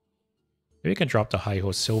 Maybe I can drop the High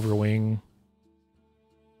Host Silverwing.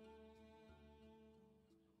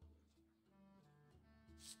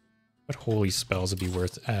 What holy spells would be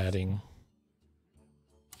worth adding?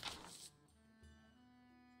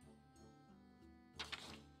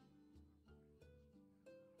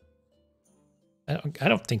 I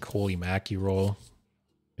don't think Holy Mackie roll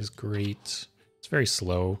is great. It's very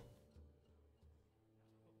slow.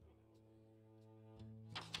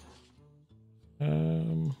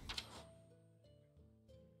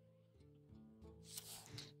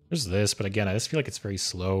 There's this, but again, I just feel like it's very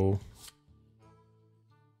slow.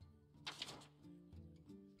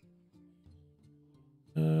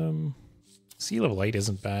 Seal of Light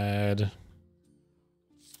isn't bad.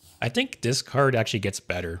 I think this card actually gets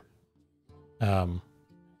better. Oh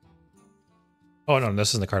no, this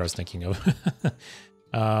isn't the card I was thinking of.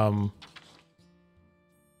 Oh,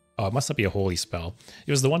 it must not be a holy spell.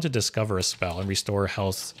 It was the one to discover a spell and restore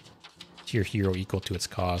health to your hero equal to its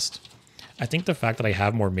cost. I think the fact that I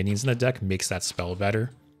have more minions in the deck makes that spell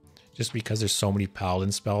better. Just because there's so many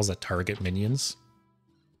paladin spells that target minions.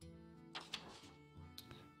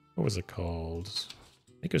 What was it called?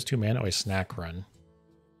 I think it was 2 mana. Oh, a Snack Run.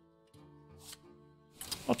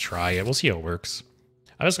 I'll try it. We'll see how it works.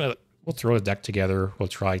 We'll throw the deck together. We'll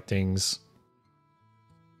try things.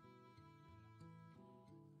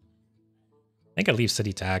 I think I'll leave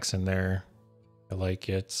City Tax in there. I like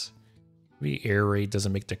it. Maybe Air Raid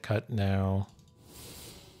doesn't make the cut now.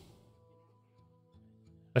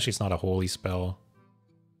 Especially it's not a holy spell.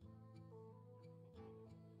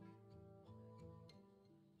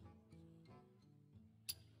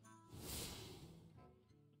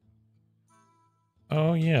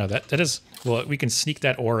 Oh yeah, that is... Well, we can sneak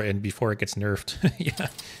that aura in before it gets nerfed. Yeah.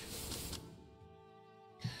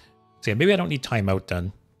 So yeah, maybe I don't need timeout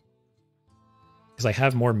then. Because I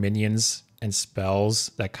have more minions and spells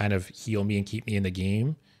that kind of heal me and keep me in the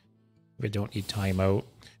game. If I don't need timeout.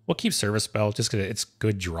 We'll keep Service Spell just because it's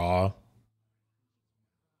good draw.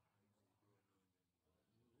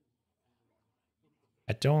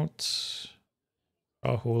 I don't...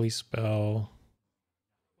 Draw Holy Spell...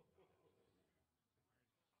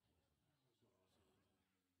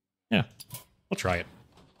 Yeah, we'll try it.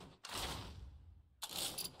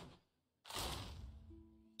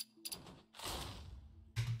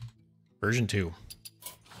 Version 2.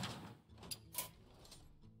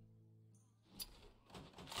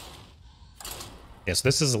 Yes,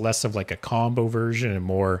 this is less of like a combo version and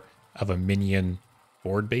more of a minion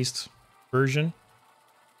board-based version.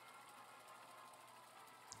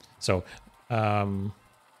 So,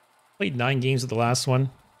 played 9 games of the last one.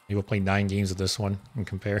 Maybe we'll play 9 games of this one and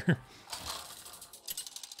compare.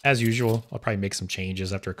 As usual, I'll probably make some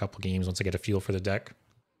changes after a couple games once I get a feel for the deck.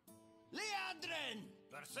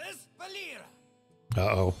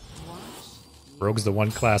 Uh-oh. Rogue's the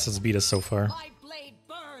one class that's beat us so far. My blade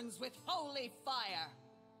burns with holy fire.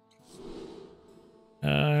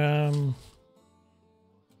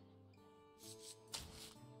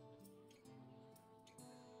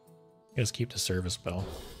 Just keep the Service Spell.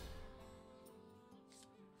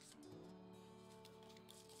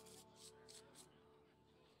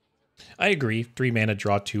 I agree. 3 mana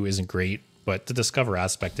draw 2 isn't great, but the discover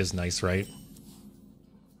aspect is nice, right?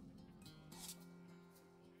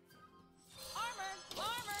 Armor!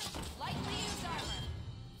 Lightly used armor.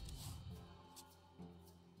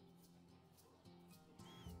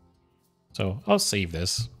 So I'll save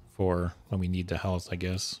this for when we need the health, I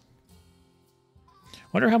guess.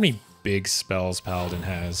 Wonder how many big spells Paladin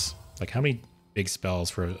has. Like how many big spells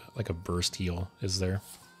for like a burst heal is there.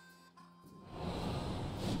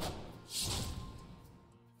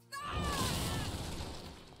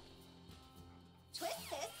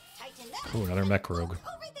 Oh, another mech rogue.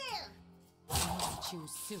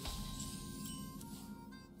 Choose soon.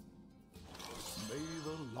 May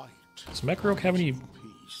the light Does mech rogue have any? I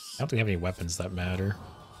peace. don't think they have any weapons that matter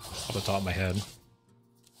off the top of my head.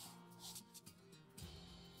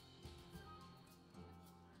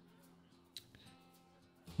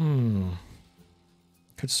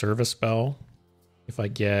 Could serve a spell if I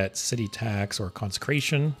get city tax or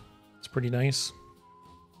consecration. It's pretty nice.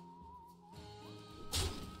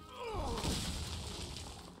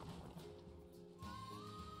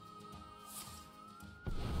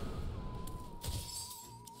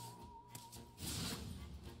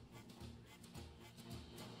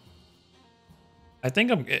 I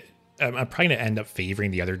think I'm probably gonna end up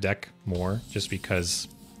favoring the other deck more just because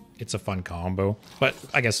it's a fun combo. But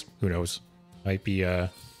I guess who knows? Might be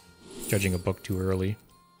judging a book too early.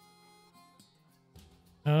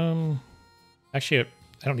 Actually,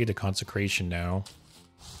 I don't need the consecration now.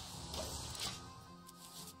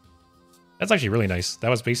 That's actually really nice. That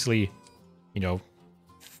was basically, you know,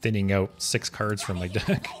 thinning out 6 cards from my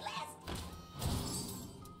deck.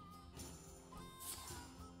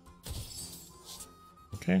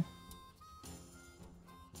 Okay.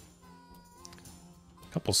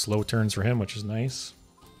 Couple slow turns for him, which is nice.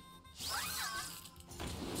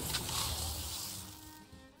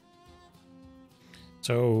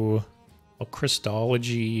 So,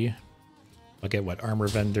 Christology. I'll get what? Armor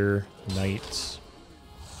Vendor, Knight,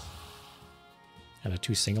 and a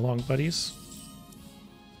 2 sing-along buddies.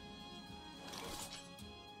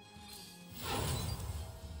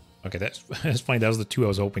 Okay, that's funny. That was the 2 I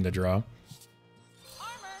was hoping to draw.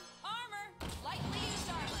 Armor! Lightly used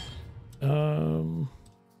armor!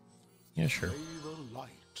 Yeah, sure. May the light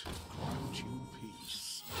grant you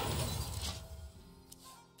peace.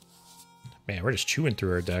 Man, we're just chewing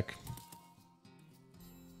through our deck.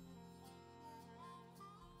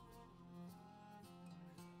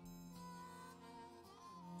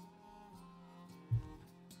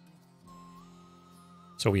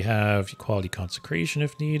 So we have Equality Consecration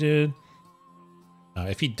if needed.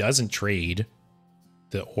 If he doesn't trade,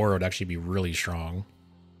 the aura would actually be really strong.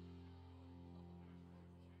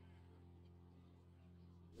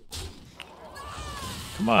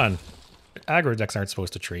 Come on. Aggro decks aren't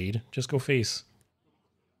supposed to trade. Just go face.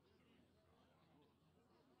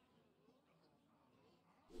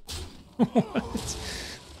 What?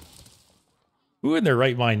 Who in their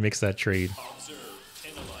right mind makes that trade? Observe,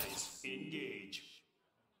 analyze, engage.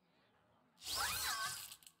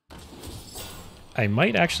 I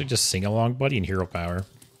might actually just sing along buddy and hero power.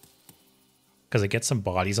 Because it gets some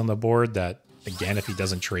bodies on the board that, again, if he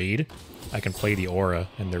doesn't trade, I can play the aura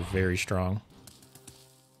and they're very strong.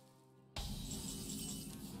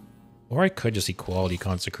 Or I could just Equality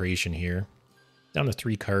Consecration here. Down to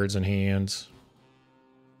 3 cards in hand.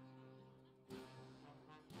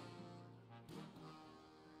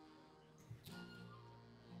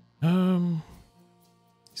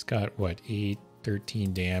 He's got, what, 8,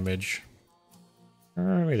 13 damage.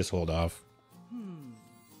 Let me just hold off.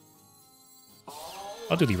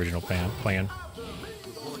 I'll do the original plan.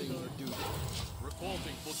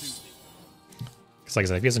 Because like I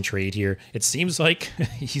said, if he doesn't trade here, it seems like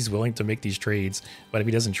he's willing to make these trades. But if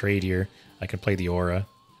he doesn't trade here, I can play the aura.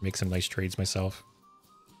 Make some nice trades myself.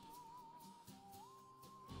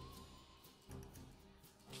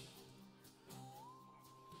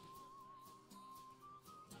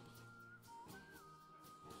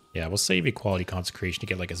 Yeah, we'll save Equality Consecration to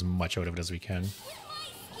get like as much out of it as we can.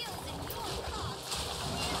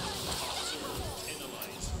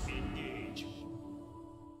 Analyze, engage.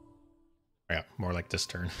 Yeah, more like this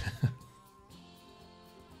turn.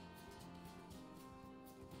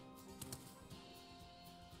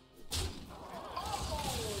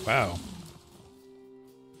 Wow.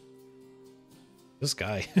 This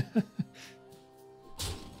guy.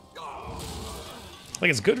 Like,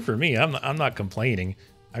 it's good for me. I'm not complaining.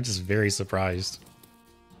 I'm just very surprised.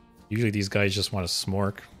 Usually these guys just want to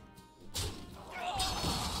smork.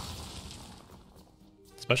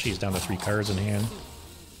 Especially he's down to 3 cards in hand.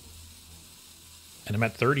 And I'm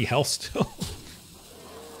at 30 health still.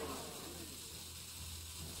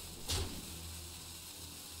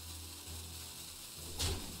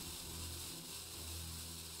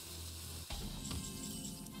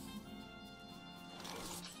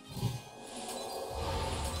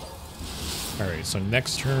 Alright, so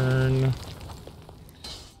next turn,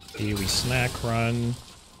 daily snack run,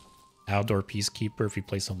 outdoor peacekeeper if you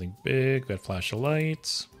play something big, got flash of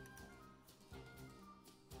lights.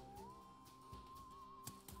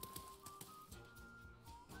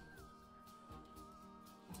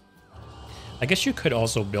 I guess you could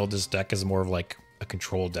also build this deck as more of like a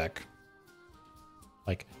control deck.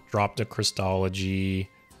 Like drop the Crystology,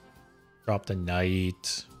 drop the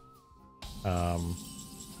Knight,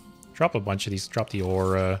 drop a bunch of these, drop the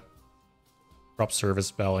Aura, drop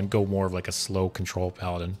Service Bell, and go more of like a slow control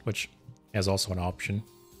Paladin, which is also an option.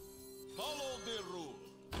 Follow the rule.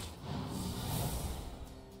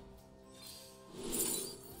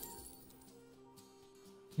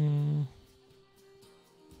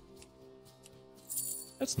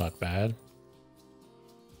 That's not bad.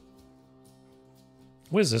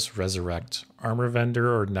 What is this resurrect? Armor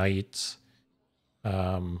vendor or knight?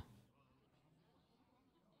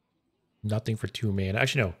 Nothing for 2 mana.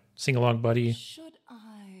 Actually, no. Sing along, buddy. Should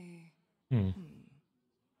I?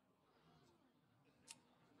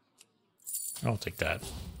 I'll take that.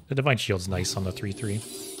 The Divine Shield's nice on the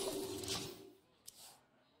 3/3.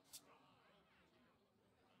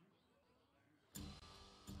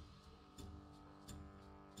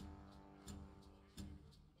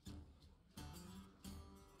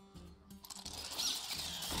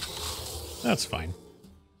 That's fine.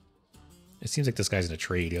 It seems like this guy's in a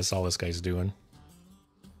trade. That's all this guy's doing.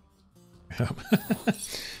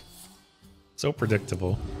 So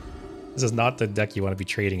predictable. This is not the deck you want to be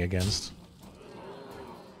trading against.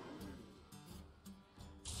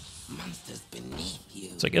 Monsters beneath you.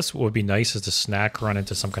 So I guess what would be nice is to snack run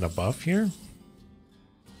into some kind of buff here.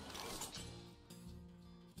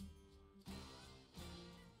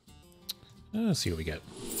 Let's see what we get.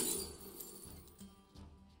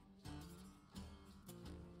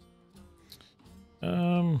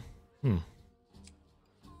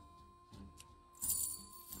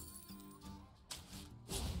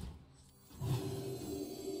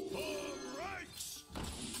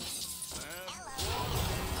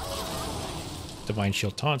 Divine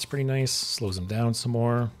Shield Taunt's pretty nice. Slows him down some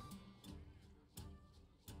more.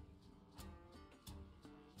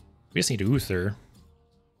 We just need Uther.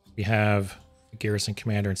 We have a Garrison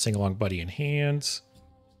Commander and Sing-Along Buddy in hand.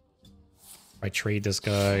 If I trade this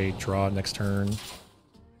guy, draw next turn.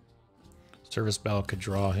 Service Bell could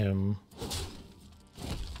draw him.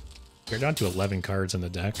 We're down to 11 cards in the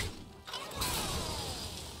deck.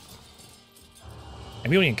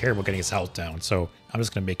 And we don't even care about getting his health down, so I'm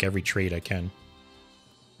just going to make every trade I can.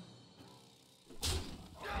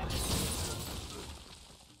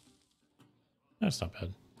 That's not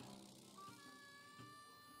bad.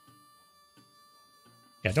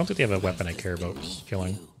 Yeah, I don't think they have a weapon I care about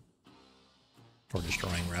killing. Or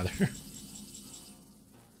destroying, rather.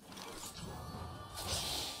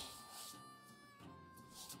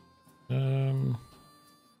 I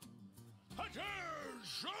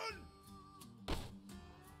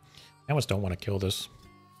almost don't want to kill this.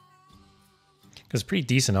 Because pretty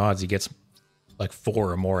decent odds he gets like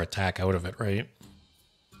 4 or more attack out of it, right?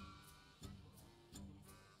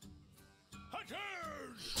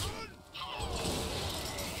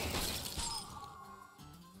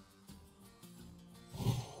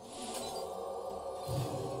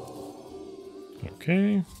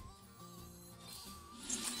 Okay.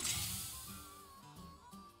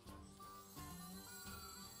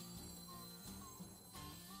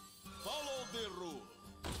 Follow the rule.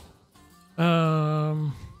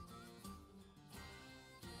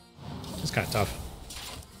 It's kind of tough.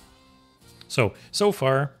 So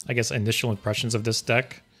far, I guess initial impressions of this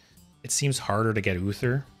deck, it seems harder to get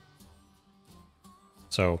Uther.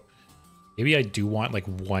 So maybe I do want like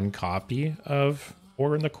 1 copy of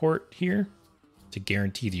Order in the Court here to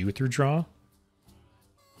guarantee the Uther draw.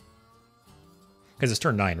 Because it's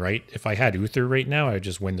turn 9, right? If I had Uther right now, I would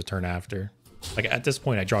just win the turn after. Like at this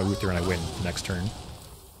point, I draw Uther and I win the next turn.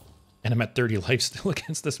 And I'm at 30 life still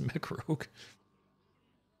against this mech rogue.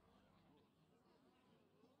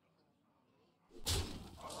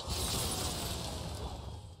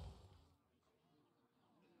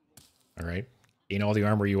 Alright. Gain all the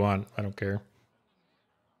armor you want. I don't care.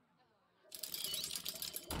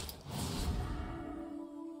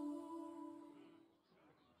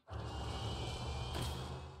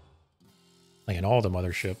 Like in all the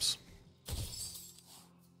motherships.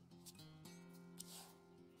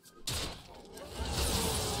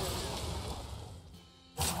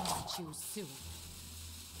 Choose soon.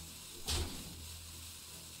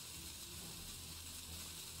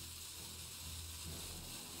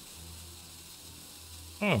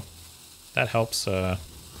 Oh, that helps my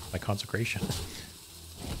consecration.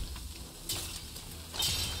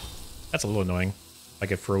 That's a little annoying. I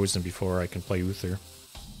get frozen before I can play Uther.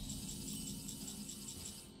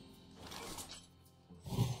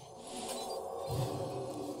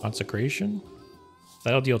 Consecration?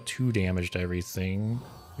 That'll deal 2 damage to everything.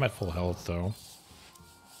 I'm at full health though.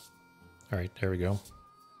 All right, there we go.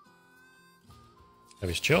 That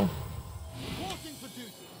was chill.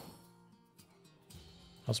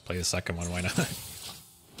 Let's play the second one, why not?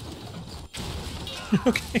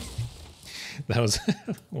 Okay. That was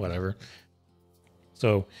whatever.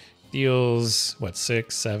 So deals what,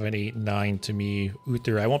 6, 7, 8, 9 to me.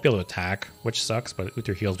 Uther, I won't be able to attack, which sucks, but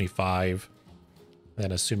Uther heals me 5. And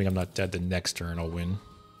then assuming I'm not dead the next turn, I'll win.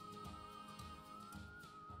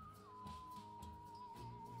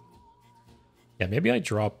 Yeah, maybe I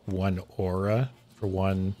drop 1 aura for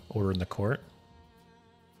 1 Order in the Court.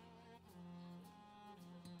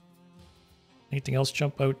 Anything else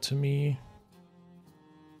jump out to me?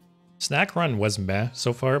 Snack Run was meh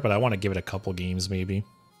so far, but I want to give it a couple games maybe.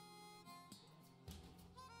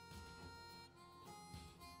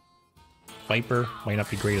 Viper might not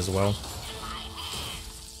be great as well.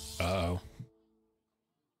 Uh-oh.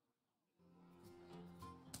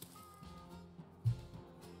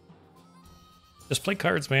 Just play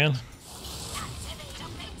cards, man.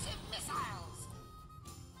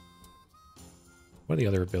 What are the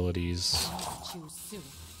other abilities?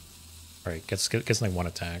 Alright, gets like 1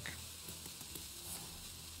 attack.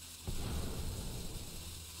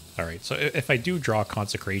 Alright, so if I do draw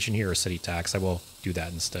Consecration here or City Tax, I will do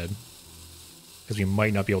that instead. Because we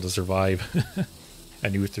might not be able to survive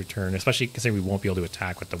an Uther turn, especially considering we won't be able to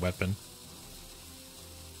attack with the weapon.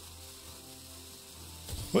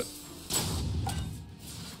 What?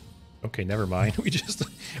 Okay, never mind. We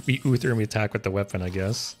Uther and we attack with the weapon, I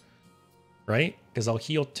guess. Right? Because I'll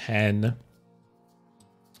heal 10.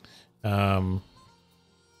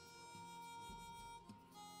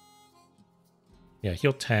 Yeah,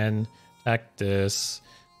 heal 10. Attack this.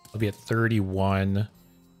 I'll be at 31.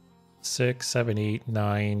 6, 7, 8,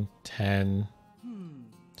 9, 10.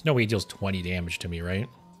 There's no way he deals 20 damage to me, right?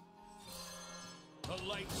 The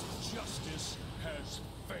light's justice has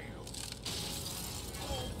failed.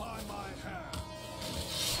 All by my hand.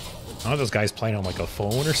 I don't know if this guy's playing on like a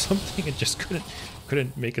phone or something and just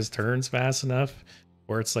couldn't make his turns fast enough.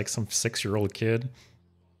 Or it's like some 6-year-old kid.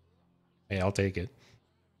 Hey, I'll take it.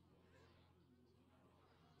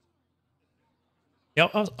 Yeah,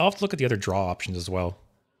 I'll have to look at the other draw options as well.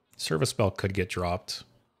 Service Spell could get dropped.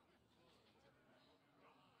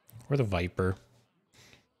 Or the Viper.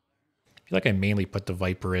 I feel like I mainly put the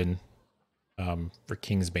Viper in for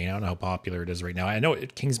Kingsbane. I don't know how popular it is right now. I know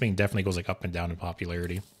Kingsbane definitely goes like up and down in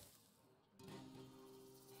popularity.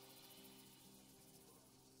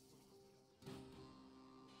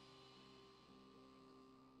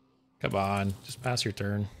 Come on, just pass your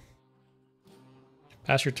turn.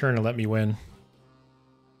 Pass your turn and let me win.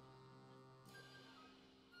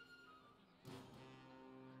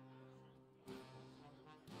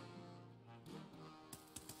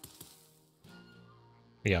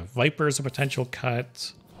 Yeah, Viper is a potential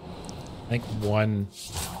cut. I think 1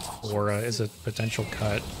 Aura is a potential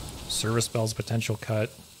cut. Service Spell's a potential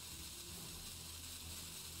cut.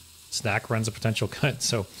 Snack Run's a potential cut.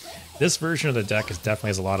 So this version of the deck is definitely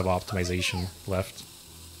has a lot of optimization left.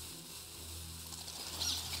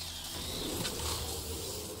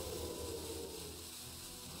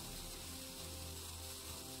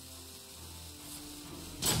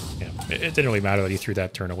 Yeah, it didn't really matter that he threw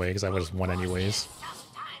that turn away because I would have won anyways.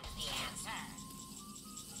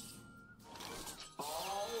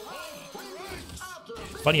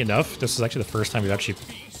 Funny enough, this is actually the first time we've actually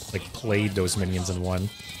like played those minions and won.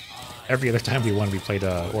 Every other time we won, we played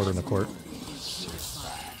Order in the Court.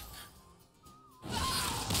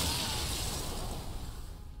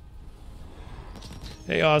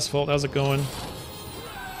 Hey Oswald, how's it going?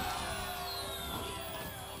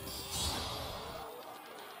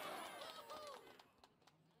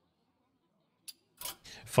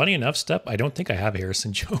 Funny enough, Step, I don't think I have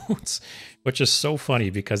Harrison Jones, which is so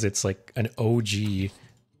funny because it's like an OG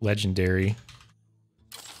legendary.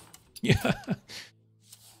 Yeah.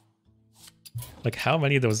 Like, how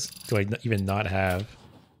many of those do I even not have?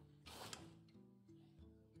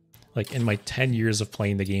 Like, in my 10 years of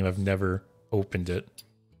playing the game, I've never opened it.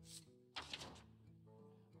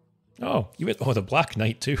 Oh, you had, oh, the Black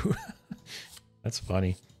Knight, too. That's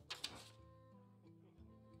funny.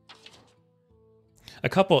 A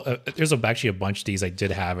couple, there's actually a bunch of these I did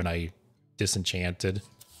have and I disenchanted.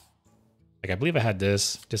 Like, I believe I had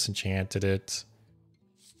this, disenchanted it.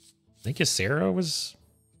 I think Ysera was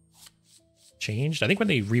changed. I think when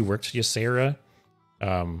they reworked Ysera,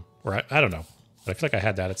 or I don't know, but I feel like I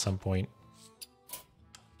had that at some point.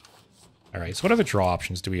 All right, so what other draw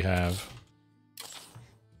options do we have?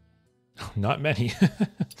 Not many.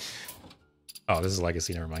 Oh, this is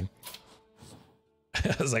Legacy, never mind.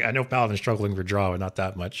 I was like, I know Paladin's struggling for draw, but not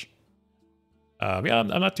that much. Yeah, I'm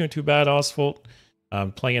not doing too bad, Oswald.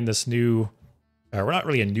 I'm playing this new, we're not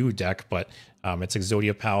really a new deck, but it's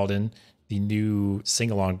Exodia Paladin. The new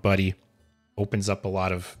sing-along buddy opens up a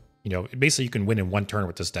lot of, basically you can win in one turn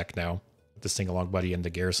with this deck now. With the sing-along buddy and the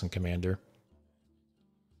Garrison Commander.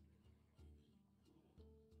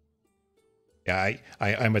 Yeah,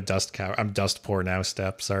 I'm a dust cow. I'm dust poor now,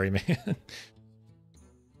 Step. Sorry, man.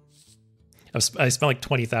 I spent like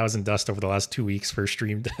 20,000 dust over the last 2 weeks for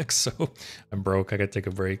stream decks, so I'm broke. I gotta take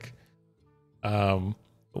a break. But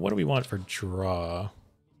what do we want for draw?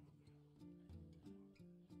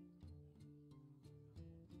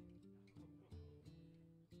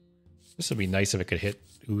 This would be nice if it could hit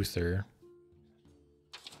Uther.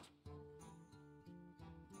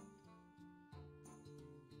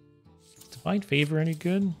 Divine Favor any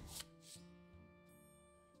good?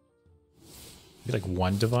 Maybe like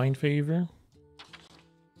one Divine Favor?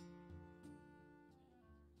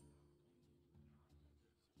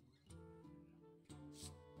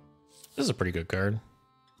 This is a pretty good card.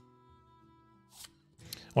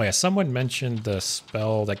 Oh yeah, someone mentioned the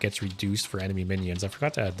spell that gets reduced for enemy minions. I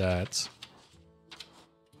forgot to add that.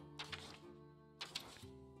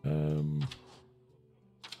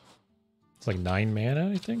 It's like 9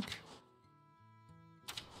 mana, I think.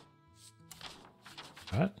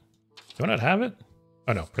 What? Do I not have it?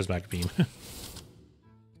 Oh no, Prismatic Beam.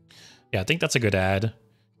 Yeah, I think that's a good add.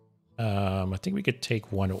 I think we could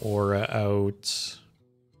take one aura out.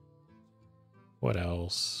 What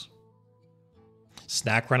else?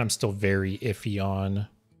 Snack Run I'm still very iffy on.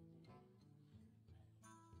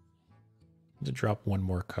 To drop one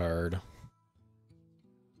more card.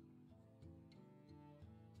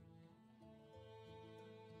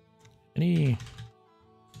 Any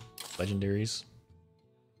legendaries?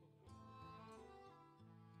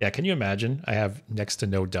 Yeah, can you imagine? I have next to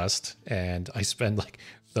no dust and I spend like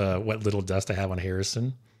what little dust I have on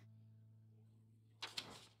Harrison.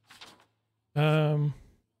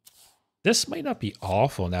 This might not be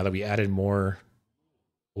awful now that we added more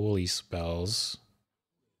holy spells.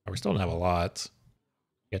 Oh, we still don't have a lot.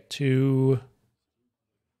 Get 2,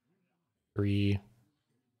 3,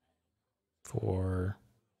 4.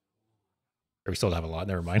 We still don't have a lot.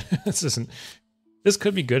 Never mind. This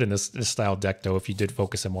could be good in this style deck though if you did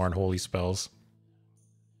focus it more on holy spells.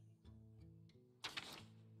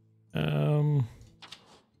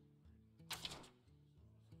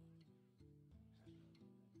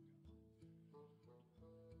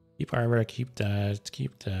 Keep armor, keep that.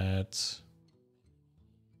 Keep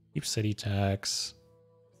city tax,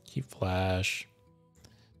 keep flash.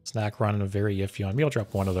 Snack Run, I'm very iffy on. Maybe I'll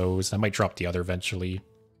drop one of those. I might drop the other eventually.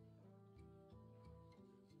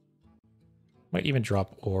 Might even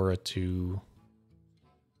drop Aura too.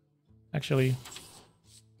 Actually,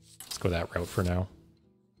 let's go that route for now.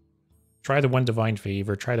 Try the one Divine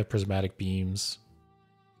Favor, try the Prismatic Beams.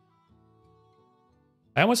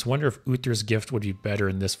 I almost wonder if Uther's Gift would be better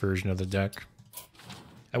in this version of the deck.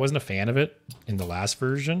 I wasn't a fan of it in the last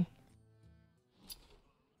version.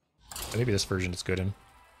 But maybe this version is good in.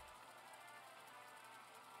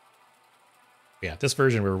 Yeah, this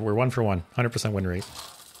version, we're 1 for 1. 100% win rate.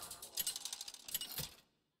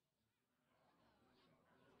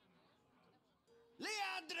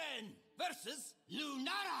 Versus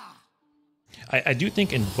Lunara. I do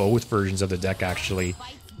think in both versions of the deck, actually,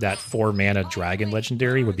 that 4 mana Dragon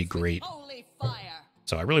Legendary would be great.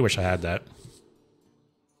 So I really wish I had that.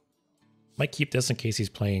 Might keep this in case he's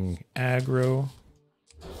playing aggro.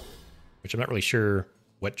 Which I'm not really sure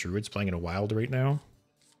what Druid's playing in a wild right now.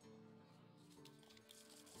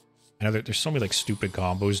 I know that there's so many like stupid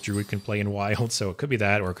combos Druid can play in wild, so it could be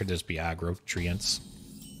that, or it could just be aggro treants.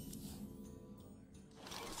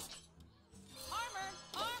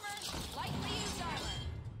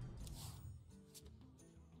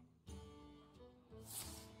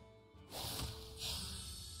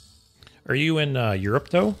 Are you in Europe,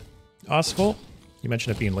 though, Oswald? You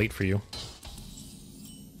mentioned it being late for you.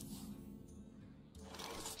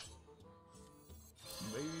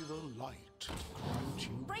 May the light grant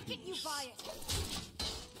you Break it, you peace. buy it.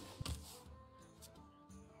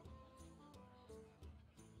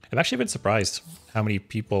 I've actually been surprised how many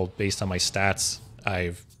people, based on my stats,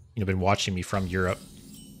 I've been watching me from Europe.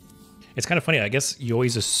 It's kind of funny. I guess you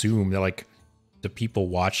always assume that like the people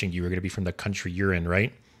watching you are going to be from the country you're in,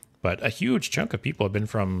 right? But a huge chunk of people have been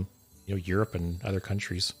from, Europe and other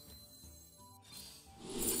countries.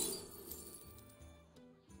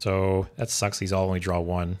 So that sucks. These all only draw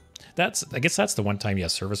 1. I guess that's the one time, yeah,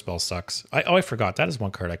 Service Bell sucks. I forgot. That is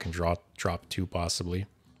one card I can drop 2 possibly.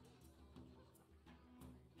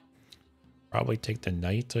 Probably take the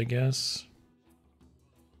Knight, I guess.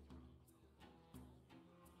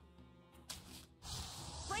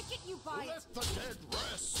 the dead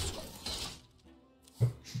rest.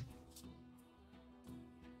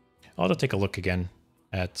 I'll have to take a look again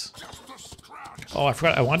at... Oh, I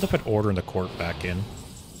forgot. I wanted to put Order in the Court back in.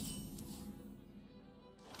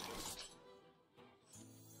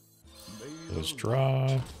 Those draw.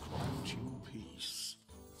 Grant you peace.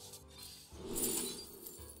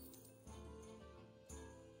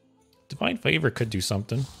 Divine Favor could do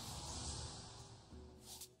something.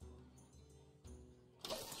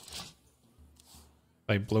 If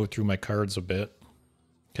I blow through my cards a bit.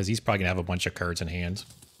 Because he's probably going to have a bunch of cards in hand.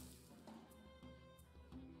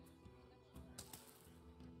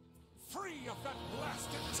 Free of that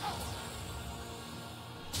blasted tower.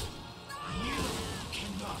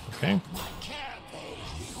 Okay.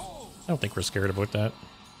 I don't think we're scared about that.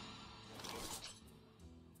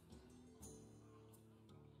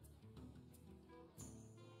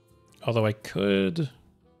 Although I could...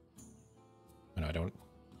 No, I don't.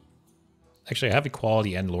 Actually, I have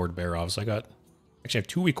Equality and Lord Barov, so I got... Actually, I have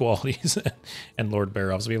 2 Equalities and Lord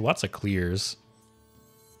Barov, so we have lots of clears.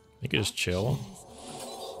 I could just chill.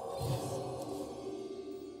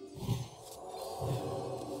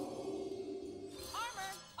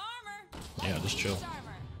 Yeah, just chill.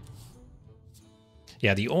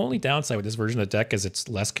 Yeah, the only downside with this version of the deck is it's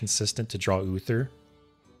less consistent to draw Uther.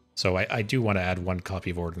 So I do want to add 1 copy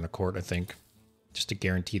of Order in the Court, I think. Just to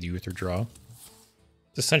guarantee the Uther draw.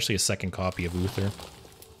 It's essentially a second copy of Uther.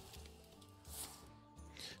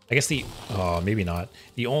 I guess the... Oh, maybe not.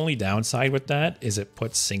 The only downside with that is it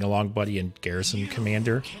puts Sing-Along Buddy and Garrison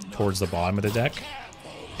Commander towards the bottom of the deck.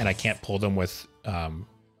 And I can't pull them with...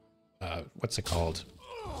 what's it called?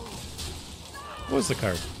 What was the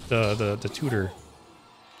card? The tutor.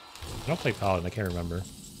 I don't play Paladin, I can't remember.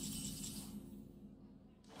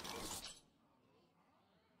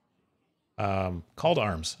 Call to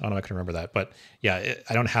Arms. I don't know if I can remember that. But yeah,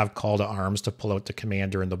 I don't have Call to Arms to pull out the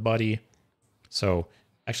Commander and the Buddy. So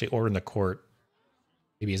actually Order in the Court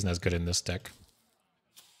maybe isn't as good in this deck.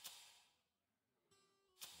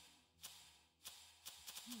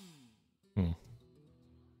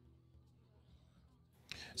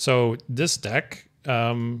 So this deck,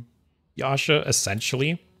 Yasha,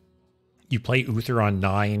 essentially, you play Uther on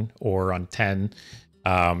 9 or on 10,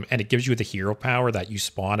 and it gives you the hero power that you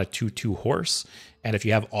spawn a 2/2 horse, and if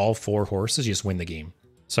you have all 4 horses, you just win the game.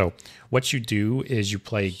 So what you do is you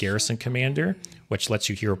play Garrison Commander, which lets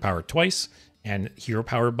you hero power twice, and Hero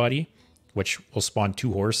Power Buddy, which will spawn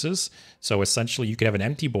 2 horses. So essentially, you could have an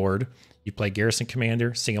empty board, you play Garrison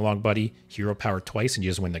Commander, Sing-Along Buddy, hero power twice, and you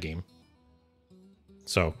just win the game.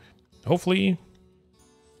 So, hopefully,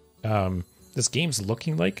 this game's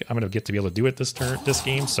looking like I'm gonna get to be able to do it this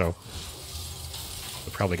game. So,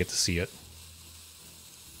 we'll probably get to see it.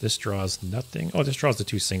 This draws nothing. Oh, this draws the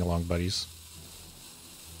 2 Sing-Along Buddies.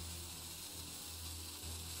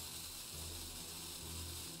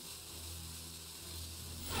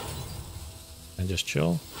 And just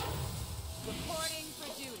chill. Reporting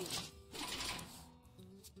for duty.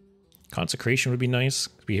 Consecration would be nice.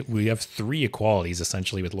 We have 3 equalities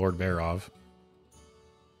essentially with Lord Barov.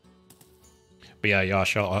 But yeah,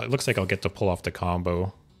 Yosh, it looks like I'll get to pull off the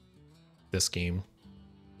combo this game.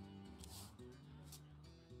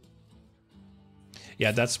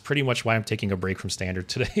 Yeah, that's pretty much why I'm taking a break from Standard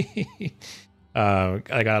today. I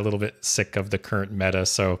got a little bit sick of the current meta,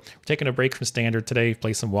 so we're taking a break from Standard today,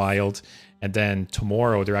 play some Wild, and then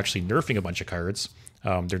tomorrow they're actually nerfing a bunch of cards.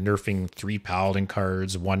 They're nerfing 3 Paladin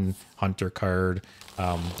cards, 1 Hunter card.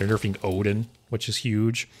 They're nerfing Odin, which is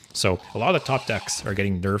huge. So a lot of the top decks are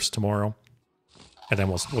getting nerfs tomorrow. And then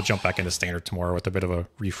we'll jump back into Standard tomorrow with a bit of a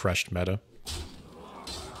refreshed meta.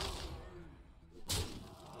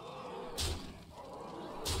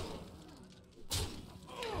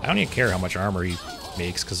 I don't even care how much armor he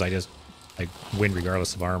makes, because I win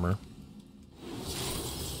regardless of armor.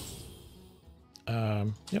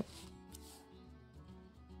 Yep.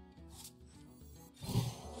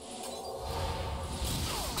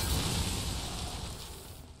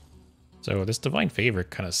 So this Divine Favor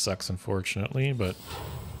kind of sucks, unfortunately, but...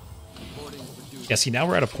 Yeah, see, now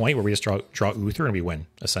we're at a point where we just draw Uther and we win,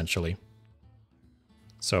 essentially.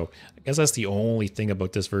 So, I guess that's the only thing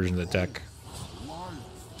about this version of the deck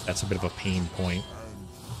that's a bit of a pain point.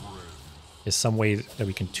 Is some way that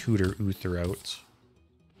we can tutor Uther out.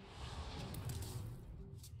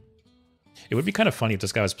 It would be kind of funny if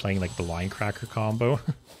this guy was playing like the Line Cracker combo.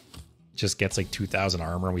 Just gets like 2,000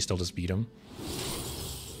 armor and we still just beat him.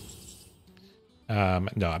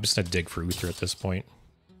 No, I'm just gonna dig for Uther at this point.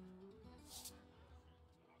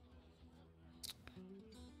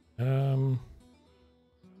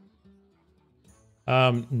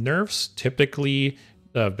 Nerfs typically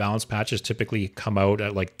The balance patches typically come out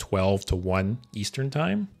at like 12 to 1 Eastern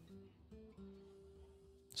time.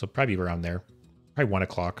 So probably around there. Probably 1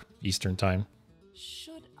 o'clock Eastern time.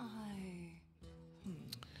 Should I?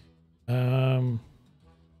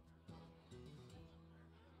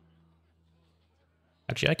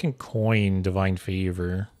 Actually, I can coin Divine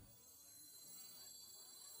Favor.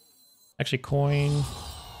 Actually, coin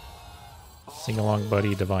Sing Along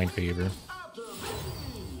Buddy, Divine Favor.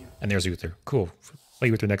 And there's Uther. Cool. Play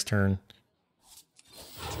Uther next turn.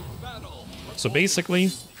 So basically,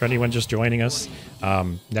 for anyone just joining us,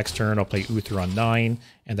 next turn I'll play Uther on 9,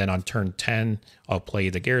 and then on turn 10, I'll play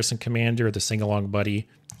the Garrison Commander, the Sing Along Buddy,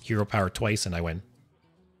 Hero Power twice, and I win.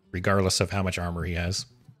 Regardless of how much armor he has.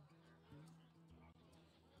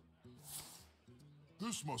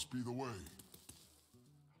 This must be the way.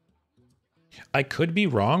 I could be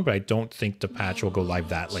wrong, but I don't think the patch will go live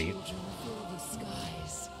that late.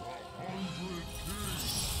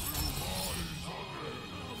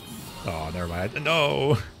 Oh, never mind.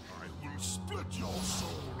 No! I will split your soul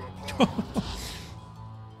apart.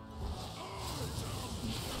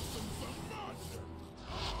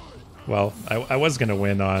 Well, I was going to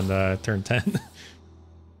win on turn 10.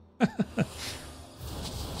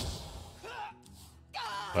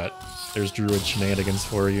 But there's Druid shenanigans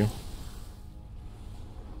for you.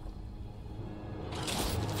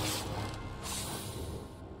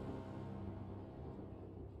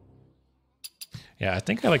 Yeah, I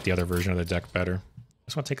think I like the other version of the deck better. I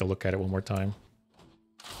just want to take a look at it one more time.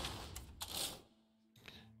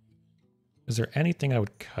 Is there anything I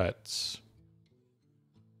would cut?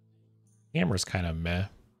 Hammer's kind of meh.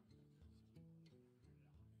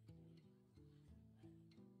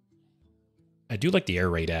 I do like the air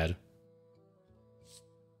raid ad.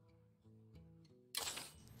 I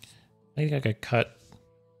think I could cut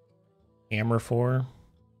Hammer for.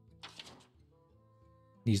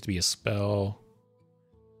 Needs to be a spell.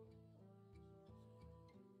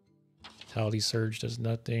 Vitality Surge does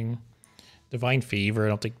nothing. Divine Favor I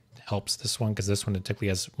don't think helps this one because this one typically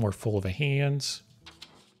has more full of a hand.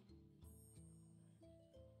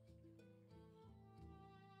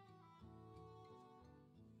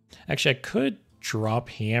 Actually, I could drop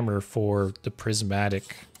Hammer for the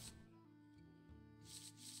Prismatic.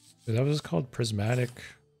 Is that what it's called? Prismatic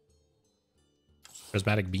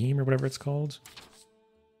Beam or whatever it's called?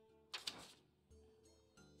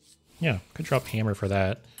 Yeah, could drop Hammer for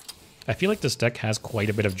that. I feel like this deck has quite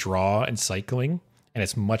a bit of draw and cycling, and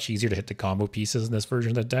it's much easier to hit the combo pieces in this version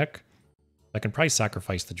of the deck. I can probably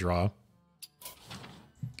sacrifice the draw.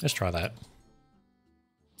 Let's try that.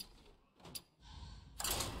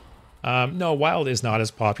 No, Wild is not as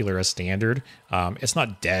popular as Standard. It's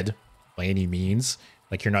not dead by any means.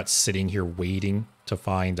 Like, you're not sitting here waiting to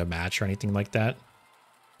find a match or anything like that.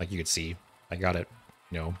 Like you could see, I got it,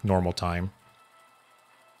 you know, normal time.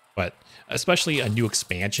 But especially a new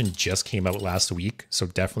expansion just came out last week, so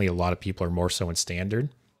definitely a lot of people are more so in Standard.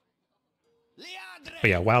 But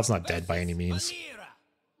yeah, Wild's not dead by any means.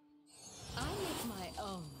 I make my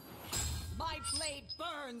own. My blade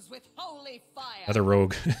burns with holy fire. Another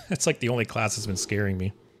rogue. That's like the only class that's been scaring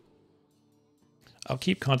me. I'll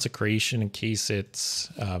keep Consecration in case it's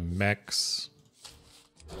mechs.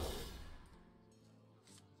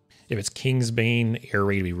 If it's Kingsbane, Air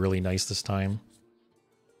Raid would be really nice this time.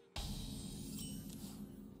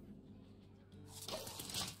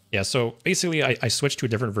 Yeah, so basically I switched to a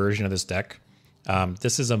different version of this deck.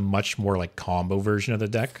 This is a much more like combo version of the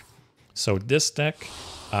deck. So this deck,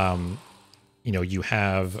 you know, you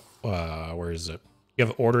have, where is it? You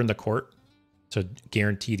have Order in the Court to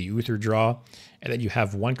guarantee the Uther draw. And then you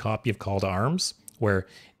have one copy of Call to Arms, where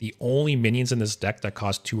the only minions in this deck that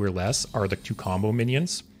cost 2 or less are the 2 combo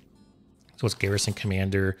minions. So it's Garrison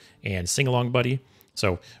Commander and Sing Along Buddy.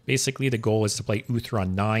 So basically the goal is to play Uther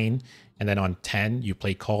on 9, and then on 10, you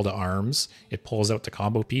play Call to Arms. It pulls out the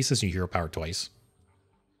combo pieces, and you hero power twice.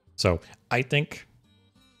 So I think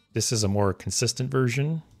this is a more consistent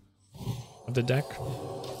version of the deck.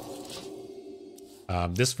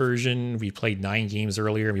 This version, we played 9 games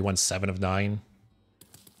earlier, and we won 7 of 9.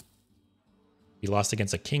 We lost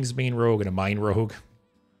against a Kingsbane rogue and a Mine rogue.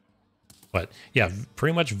 But yeah,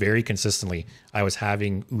 pretty much very consistently, I was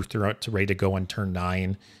having Uther out to ready to go on turn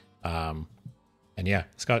 9. And yeah,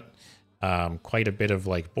 it's got quite a bit of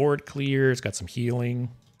like board clear. It's got some healing.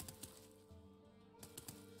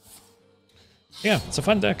 Yeah, it's a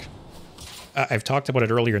fun deck. I've talked about it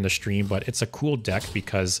earlier in the stream, but it's a cool deck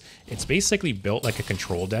because it's basically built like a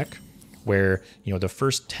control deck where, you know, the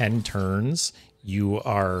first 10 turns, you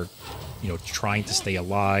are, you know, trying to stay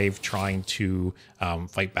alive, trying to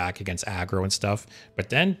fight back against aggro and stuff. But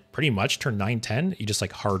then pretty much turn 9-10, you just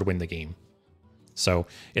like hard win the game. So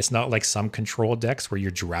it's not like some control decks where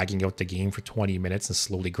you're dragging out the game for 20 minutes and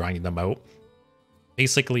slowly grinding them out.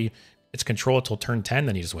 Basically, it's control until turn 10,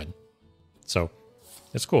 then you just win. So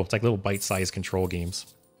it's cool. It's like little bite-sized control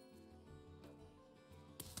games.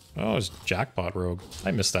 Oh, it's Jackpot Rogue.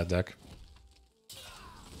 I missed that deck.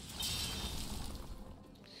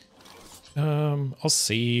 I'll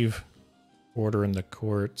save Order in the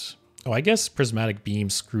Court. Oh, I guess Prismatic Beam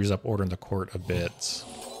screws up Order in the Court a bit.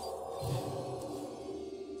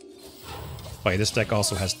 But this deck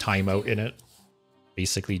also has Timeout in it.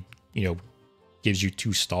 Basically, you know, gives you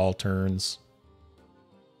 2 stall turns.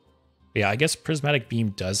 But yeah, I guess Prismatic Beam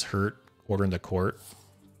does hurt Order in the Court.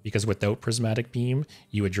 Because without Prismatic Beam,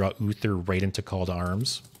 you would draw Uther right into Call to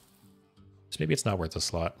Arms. So maybe it's not worth a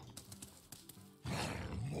slot.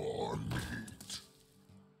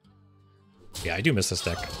 Yeah, I do miss this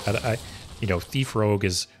deck. You know, Thief Rogue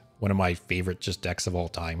is one of my favorite just decks of all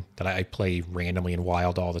time that I play randomly in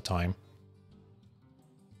Wild all the time.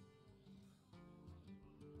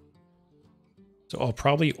 So I'll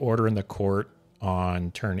probably Order in the Court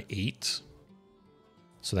on turn 8.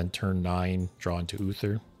 So then turn 9, draw into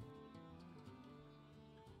Uther.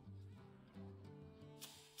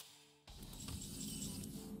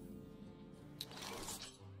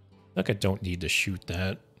 Like I don't need to shoot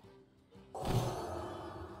that.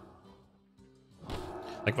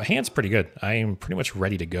 Like my hand's pretty good. I am pretty much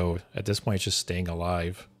ready to go. At this point, it's just staying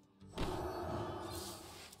alive.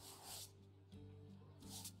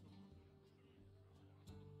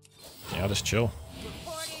 Yeah, I'll just chill.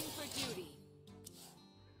 Reporting for duty.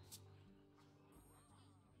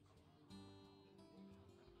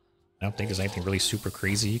 I don't think there's anything really super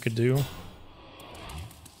crazy you could do.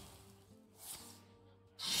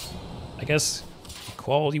 I guess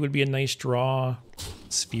Equality would be a nice draw.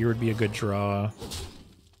 Sphere would be a good draw.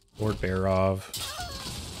 Lord Barov.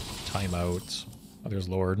 Timeout. Oh, there's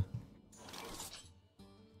Lord.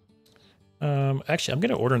 Actually, I'm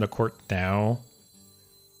going to Order in the Court now.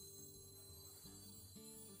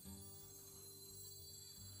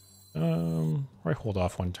 Or I hold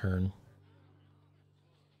off one turn.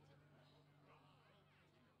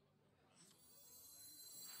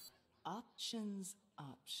 Options.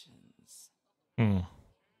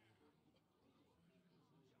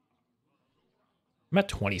 I'm at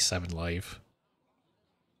 27 life.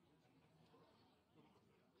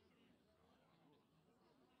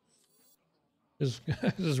 This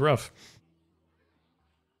is rough.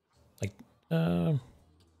 Like,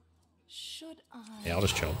 Should I? yeah, I'll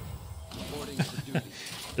just chill.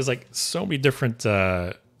 There's like so many different.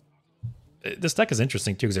 This deck is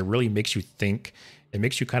interesting too because it really makes you think. It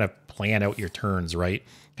makes you kind of plan out your turns, right?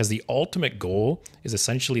 Because the ultimate goal is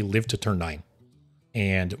essentially live to turn 9.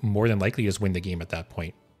 And more than likely just win the game at that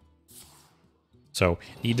point. So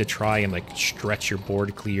you need to try and like stretch your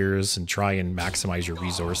board clears and try and maximize your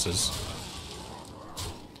resources.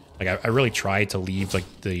 Like I really tried to leave like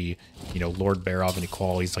the, you know, Lord Barov and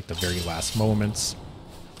Equalities like the very last moments.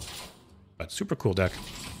 But super cool deck.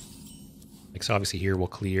 Like so obviously here we'll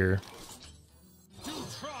clear. Do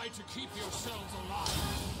try to keep yourselves alive.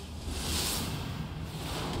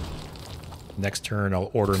 Next turn,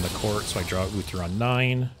 I'll Order in the Court, so I draw Uther on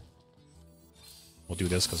 9. We'll do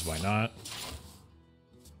this because why not?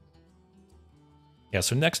 Yeah,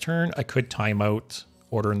 so next turn, I could time out,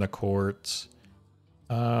 Order in the Court.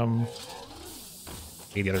 Maybe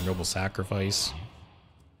the other Noble Sacrifice.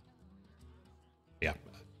 Yeah,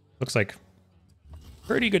 looks like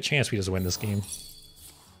pretty good chance we just win this game.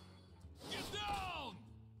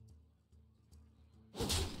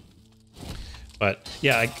 But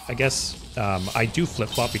yeah, I guess I do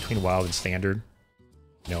flip-flop between Wild and Standard.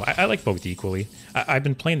 You know, I like both equally. I've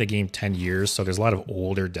been playing the game 10 years, so there's a lot of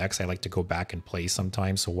older decks I like to go back and play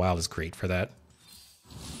sometimes, so Wild is great for that.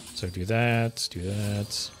 So do that, do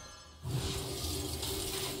that.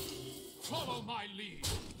 Follow my lead.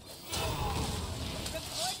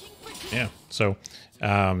 Yeah, so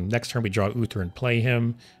next turn we draw Uther and play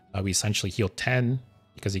him. We essentially heal 10.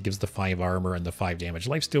 Because he gives the 5 armor and the 5 damage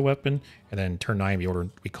lifesteal weapon, and then turn 9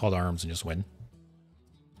 we call to arms and just win.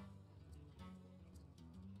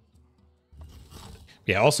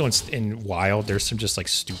 Yeah, also in Wild, there's some just like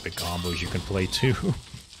stupid combos you can play too.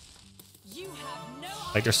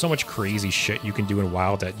 Like there's so much crazy shit you can do in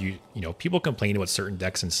Wild that you know people complain about certain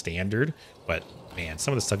decks in Standard, but man,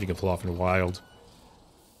 some of the stuff you can pull off in Wild.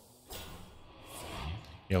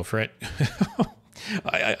 You know, for it,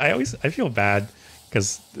 I feel bad.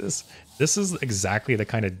 because this is exactly the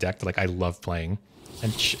kind of deck that like I love playing,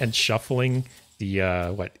 and shuffling the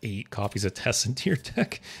what 8 copies of Tess into your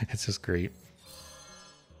deck. It's just great.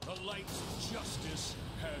 The light's justice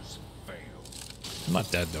has failed. I'm not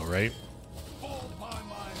dead though, right? Fall by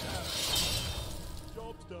my hand.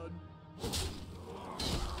 Job's done.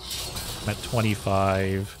 I'm at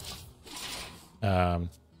 25,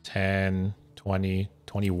 10, 20,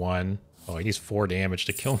 21. Oh, he needs 4 damage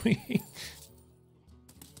to kill me.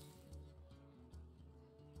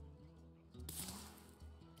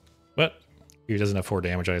 But he doesn't have 4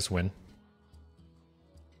 damage, I just win.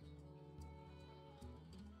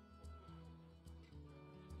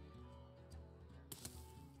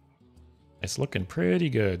 It's looking pretty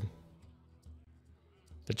good.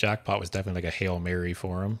 The jackpot was definitely like a Hail Mary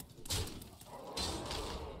for him.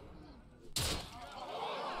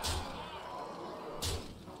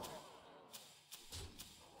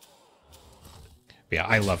 But yeah,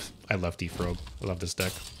 I love Thief Rogue. I love this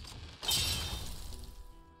deck.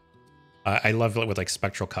 I love it with like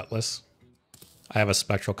Spectral Cutlass. I have a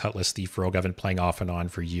Spectral Cutlass Thief Rogue I've been playing off and on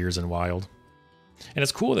for years in Wild. And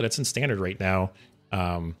it's cool that it's in Standard right now.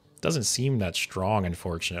 Doesn't seem that strong,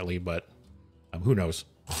 unfortunately, but who knows?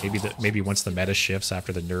 Maybe once the meta shifts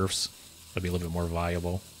after the nerfs, it'll be a little bit more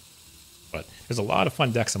viable. But there's a lot of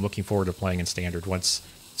fun decks I'm looking forward to playing in Standard once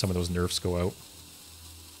some of those nerfs go out.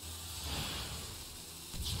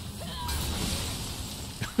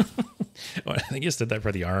 Oh, I think I just did that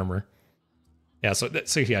for the armor. Yeah, so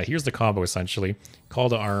yeah, here's the combo essentially. Call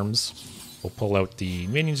to Arms. We'll pull out the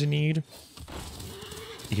minions you need.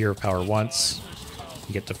 The Hero Power once.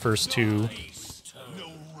 You get the first 2. For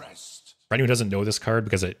anyone who doesn't know this card,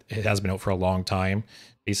 because it has been out for a long time,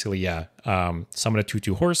 basically, yeah, summon a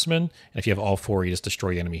 2/2 Horseman, and if you have all 4, you just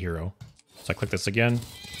destroy the enemy hero. So I click this again.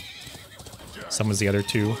 Summons the other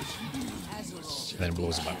 2, and then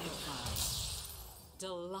blows them up.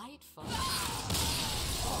 Delightful.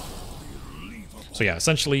 So yeah,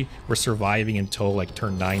 essentially, we're surviving until like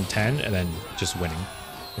turn 9, 10, and then just winning.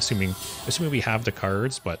 Assuming we have the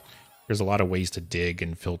cards, but there's a lot of ways to dig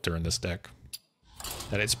and filter in this deck.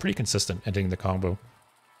 That it's pretty consistent ending the combo.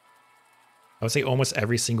 I would say almost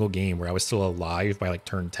every single game where I was still alive by like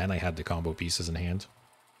turn 10, I had the combo pieces in hand.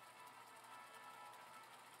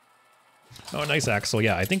 Oh, nice Axel.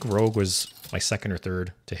 Yeah, I think Rogue was my 2nd or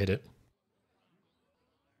 3rd to hit it.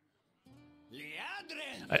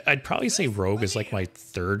 I'd probably say Rogue is like my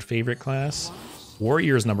 3rd favorite class.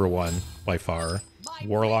 Warrior is number 1 by far.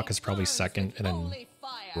 Warlock is probably 2nd, and then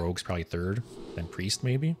Rogue's probably 3rd. Then Priest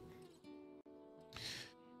maybe.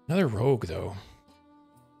 Another Rogue though.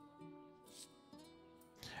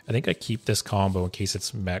 I think I keep this combo in case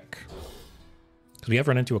it's mech. Because we have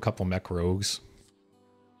run into a couple mech rogues.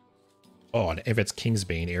 Oh, and if it's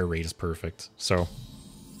Kingsbane, Air Raid is perfect. So,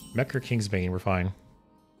 mech or Kingsbane, we're fine.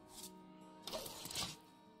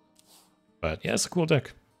 But yeah, it's a cool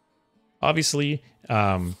deck. Obviously,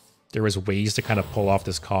 there was ways to kind of pull off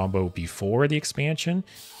this combo before the expansion,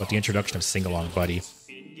 but the introduction of Sing Along Buddy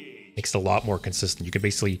makes it a lot more consistent. You can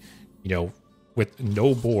basically, you know, with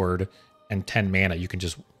no board and 10 mana, you can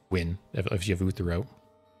just win if you have Uther out.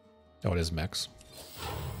 Oh, it is mechs.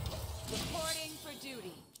 Reporting for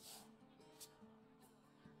duty.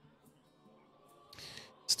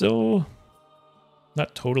 Still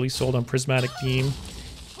not totally sold on Prismatic Beam.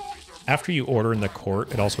 After you order in the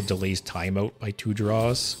court, it also delays timeout by 2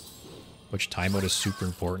 draws, which timeout is super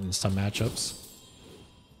important in some matchups.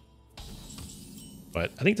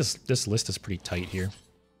 But I think this list is pretty tight here.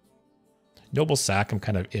 Noble Sack I'm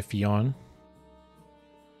kind of iffy on.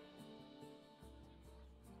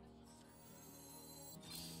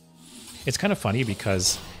 It's kind of funny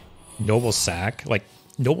because Noble Sack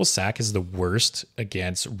is the worst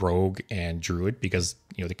against Rogue and Druid because,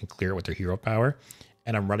 you know, they can clear it with their hero power.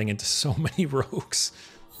 And I'm running into so many rogues.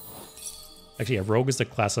 Actually, yeah, Rogue is the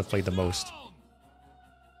class I've played the most.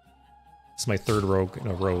 It's my 3rd Rogue in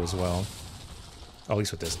a row as well. At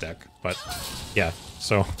least with this deck. But, yeah,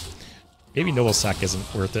 so maybe Noble Sack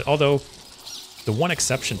isn't worth it. Although, the one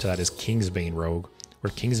exception to that is Kingsbane Rogue.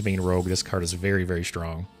 Where Kingsbane Rogue, this card is very, very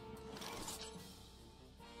strong.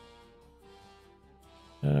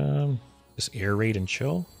 Just Air Raid and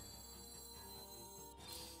chill.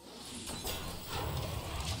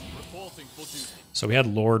 So we had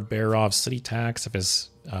Lord Barov's City Tax if his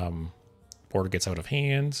board gets out of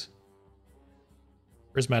hand.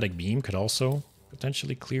 Prismatic Beam could also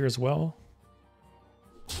potentially clear as well.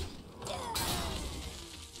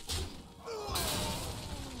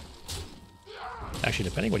 Actually,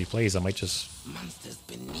 depending what he plays, I might just... Monsters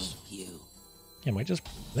beneath you. Yeah, I might just...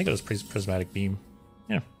 I think it was Prismatic Beam.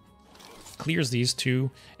 Yeah. clears these two,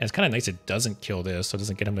 and it's kind of nice it doesn't kill this, so it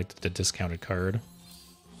doesn't get him like the discounted card.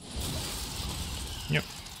 Yep.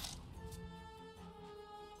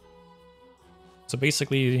 So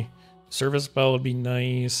basically, service bell would be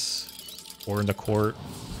nice, or in the court,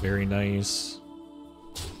 very nice.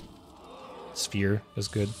 Sphere is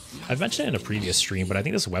good. I've mentioned it in a previous stream, but I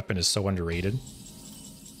think this weapon is so underrated.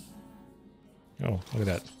 Oh, look at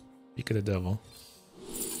that. Beak of the Devil.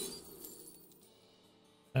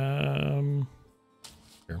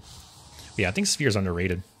 Here. Yeah, I think Sphere is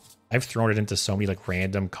underrated. I've thrown it into so many like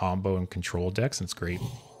random combo and control decks, and it's great.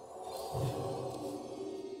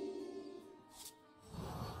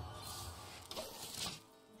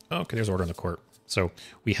 Okay, there's Order on the Court. So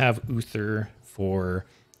we have Uther for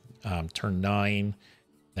turn 9.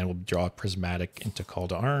 Then we'll draw Prismatic into Call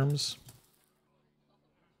to Arms.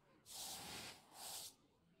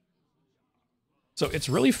 So it's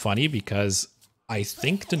really funny because I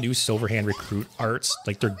think the new Silverhand Recruit arts,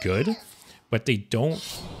 like they're good, but they don't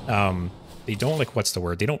like, what's the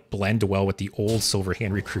word? They don't blend well with the old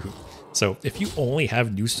Silverhand Recruit. So if you only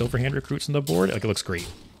have new Silverhand Recruits on the board, like it looks great.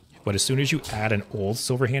 But as soon as you add an old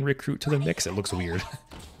Silverhand Recruit to the mix, it looks weird.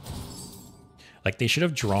 Like they should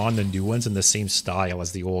have drawn the new ones in the same style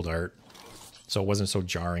as the old art, so it wasn't so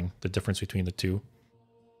jarring, the difference between the two.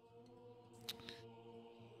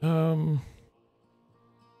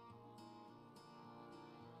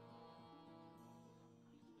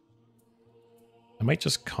 I might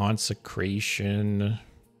just Consecration.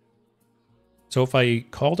 So if I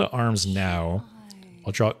Call to Arms now,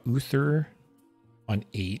 I'll draw Uther on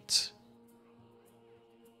 8,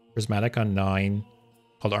 Prismatic on 9,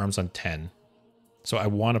 Call to Arms on 10. So I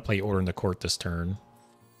want to play Order in the Court this turn.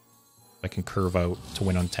 I can curve out to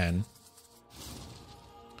win on 10.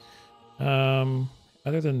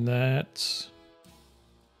 Other than that,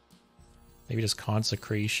 maybe just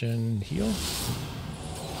Consecration, heal.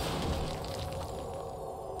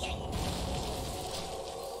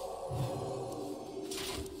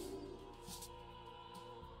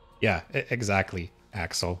 Yeah, exactly,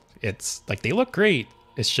 Axel. It's like they look great.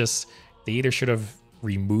 It's just they either should have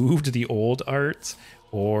removed the old art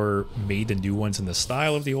or made the new ones in the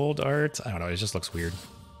style of the old art. I don't know, it just looks weird.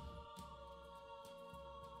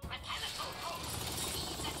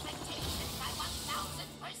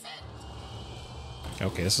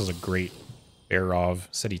 Okay, this is a great Barov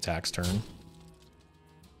City Tax turn.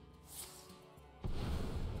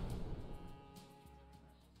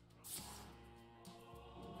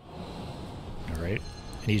 Alright,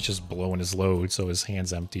 and he's just blowing his load, so his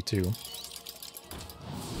hand's empty too.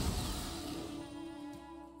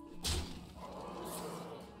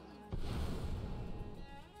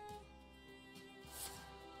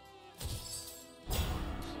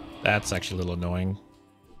 That's actually a little annoying.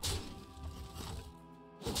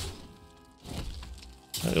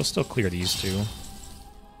 It'll still clear these two.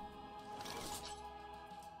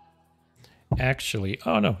 Actually,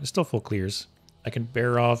 oh no, it still full clears. I can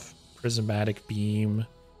bear off Prismatic Beam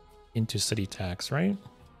into City Tax, right?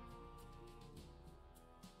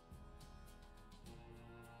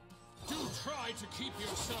 Do try to keep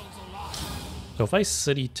yourselves alive. So if I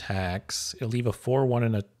City Tax, it'll leave a 4-1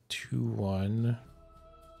 and a 2-1.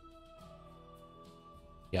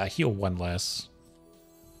 Yeah, I heal 1 less.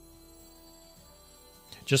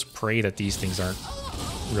 Just pray that these things aren't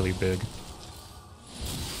really big.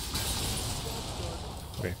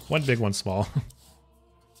 Okay, 1 big, 1 small.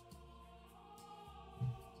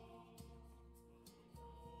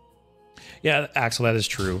 Yeah, Axel, that is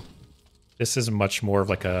true. This is much more of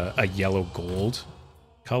like a yellow gold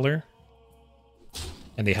color.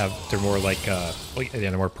 And they're more like, well, yeah,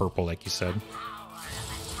 they're more purple, like you said.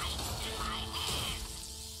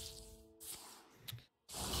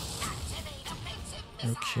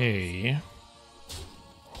 Okay.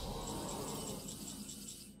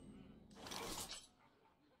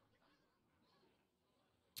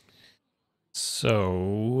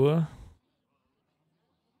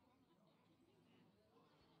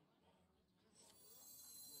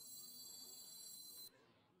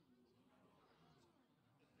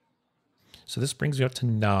 So this brings me up to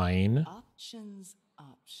 9. Options.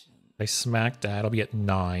 If I smack that, I'll be at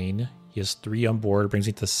 9. He has 3 on board, brings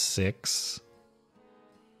me to 6.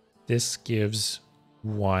 This gives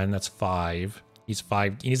 1, that's 5. He's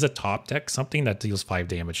 5. He needs a top deck, something that deals 5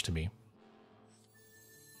 damage to me.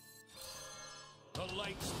 The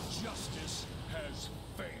light's justice has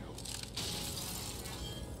failed.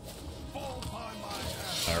 Fall by my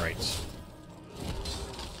hand. All right.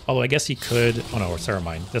 Although I guess he could... Oh no, sorry,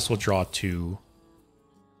 mind. This will draw 2.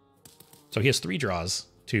 So he has 3 draws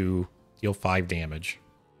to deal 5 damage.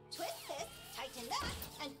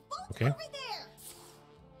 Okay.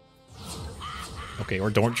 Okay, or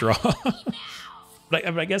don't draw. But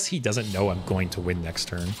I guess he doesn't know I'm going to win next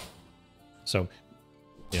turn. So,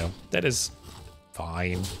 you know, that is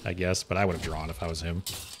fine, I guess. But I would have drawn if I was him.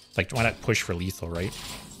 Like, why not push for lethal, right?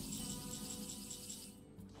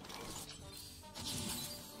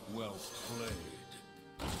 Well played.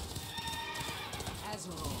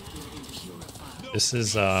 This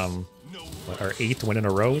is what, our 8th win in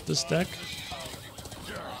a row with this deck.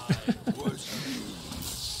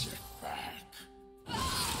 Sit back.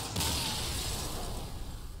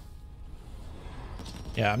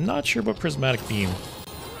 Yeah, I'm not sure about Prismatic Beam.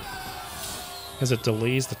 Because it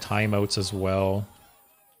delays the timeouts as well.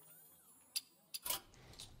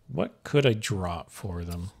 What could I drop for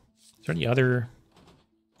them? Is there any other...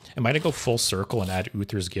 Am I going to go full circle and add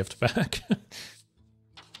Uther's Gift back?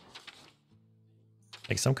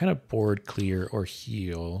 Like some kind of board clear or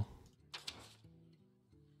heal.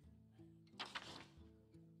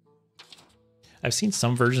 I've seen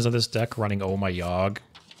some versions of this deck running Oh My Yogg.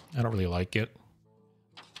 I don't really like it.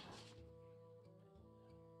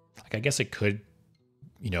 Like I guess it could,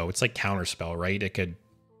 you know, it's like Counterspell, right? It could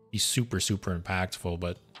be super, super impactful,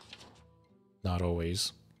 but not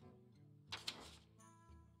always.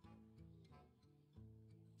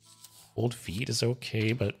 Old Feet is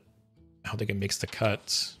okay, but I don't think it makes the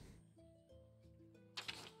cut.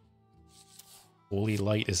 Holy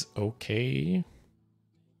Light is okay.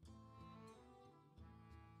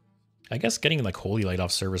 I guess getting like Holy Light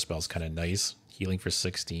off Service Bell is kind of nice. Healing for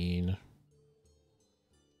 16.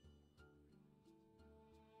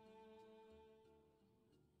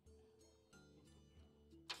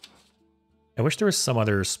 I wish there was some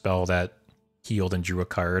other spell that healed and drew a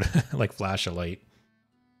card, like Flash of Light.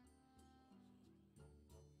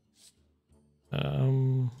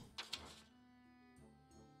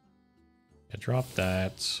 Yeah, drop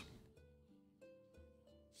that.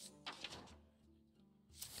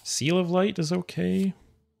 Seal of Light is okay.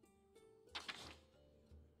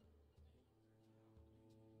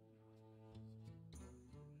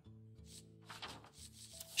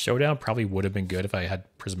 Showdown probably would have been good if I had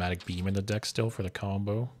Prismatic Beam in the deck still for the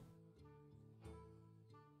combo.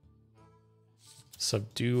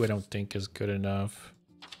 Subdue I don't think is good enough.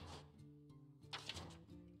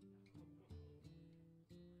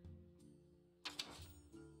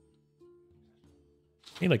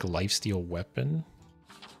 Maybe like Lifesteal Weapon.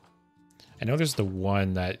 I know there's the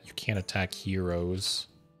one that you can't attack heroes.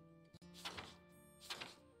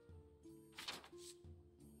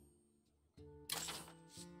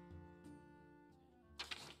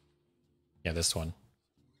 Yeah, this one.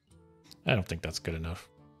 I don't think that's good enough.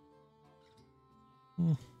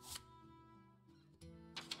 All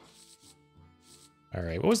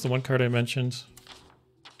right, what was the one card I mentioned?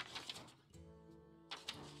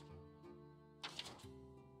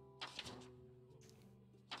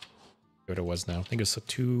 What it was now. I think it's a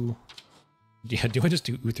 2. Yeah, do I just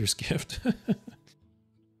do Uther's Gift?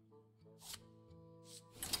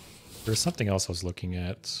 There's something else I was looking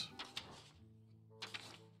at.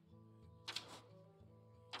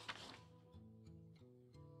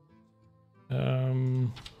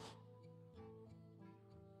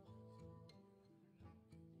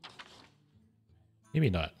 Maybe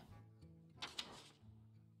not.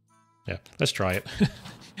 Yeah, let's try it.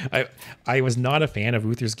 I was not a fan of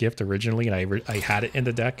Uther's Gift originally, and I had it in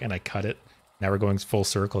the deck, and I cut it. Now we're going full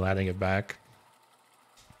circle and adding it back.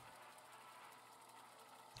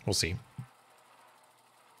 We'll see.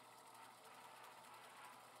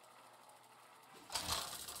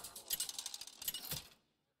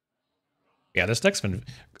 Yeah, this deck's been...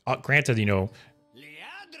 granted, you know,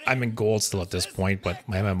 I'm in gold still at this point, but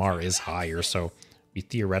my MMR is higher, so we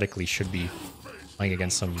theoretically should be playing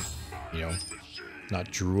against some, you know, not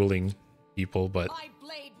drooling people, but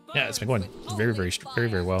yeah, it's been going very,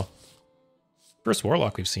 very well. First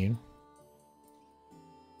Warlock we've seen.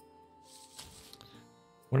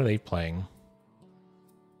 What are they playing?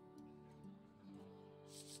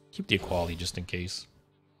 Keep the equality just in case.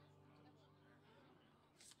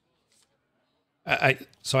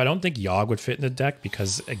 So I don't think Yogg would fit in the deck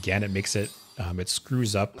because again it makes it it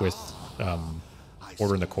screws up with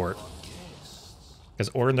Order in the Court. Because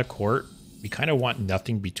Order in the Court, we kind of want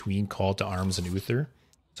nothing between Call to Arms and Uther.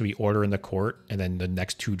 So we Order in the Court and then the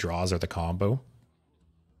next 2 draws are the combo.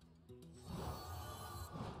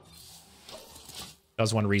 That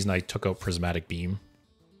was one reason I took out Prismatic Beam.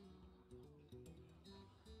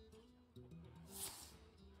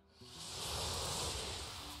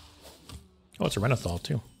 Oh, it's a Renathal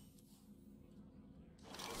too.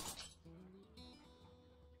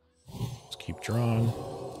 Let's keep drawing.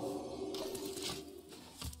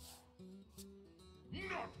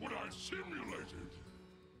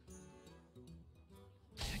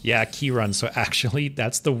 Yeah, key run. So actually,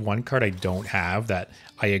 that's the one card I don't have that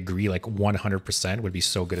I agree like 100% would be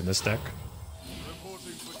so good in this deck.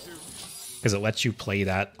 Because it lets you play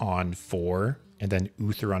that on 4 and then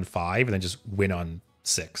Uther on 5 and then just win on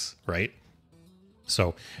 6, right?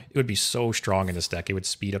 So it would be so strong in this deck. It would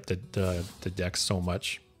speed up the deck so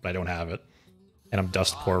much, but I don't have it. And I'm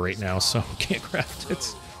dust poor right now, so can't craft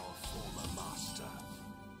it.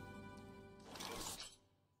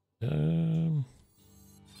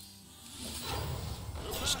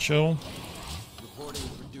 Just chill.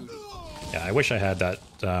 Yeah, I wish I had that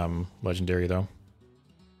legendary though.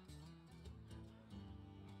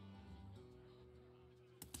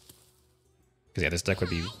 Because yeah, this deck would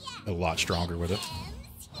be a lot stronger with it.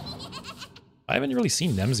 I haven't really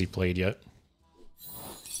seen Nemsy played yet.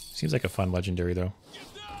 Seems like a fun legendary though.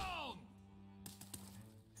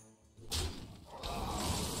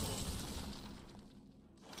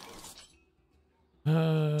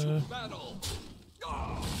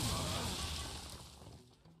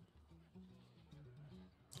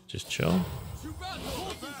 Just chill.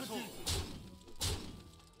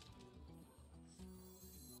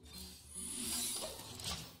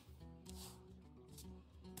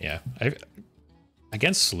 Yeah,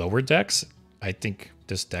 against slower decks, I think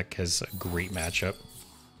this deck has a great matchup.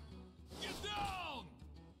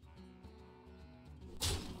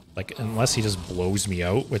 Like, unless he just blows me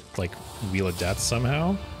out with, like, Wheel of Death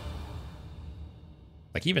somehow.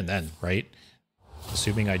 Like, even then, right?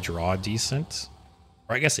 Assuming I draw decent.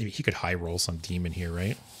 Or I guess he could high roll some demon here,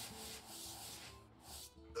 right?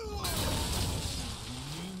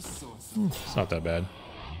 It's not that bad.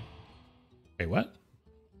 Wait, what?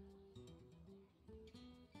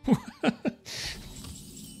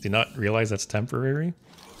 Do not realize that's temporary?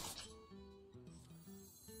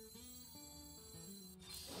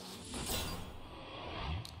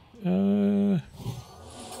 Yeah,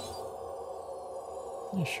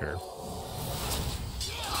 sure.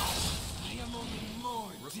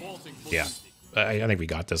 Yeah, I think we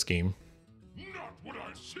got this game. Not what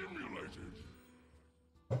I simulated.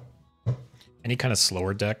 Any kind of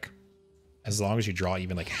slower deck, as long as you draw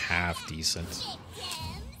even like half decent,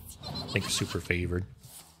 I think super favored.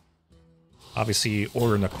 Obviously,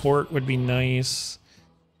 Order in the Court would be nice.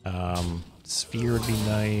 Sphere would be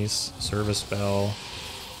nice. Service Bell.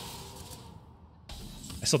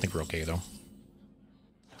 I still think we're okay though.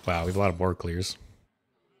 Wow, we have a lot of board clears.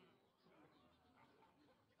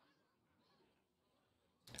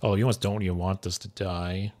 Oh, you almost don't even want this to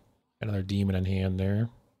die. Another demon in hand there.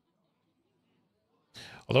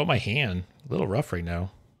 Although my hand, a little rough right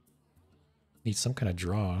now. Needs some kind of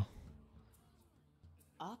draw.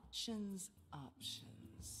 Options.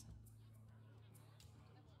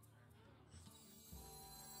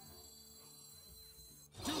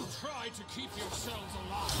 Do try to keep yourselves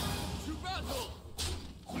alive. To battle!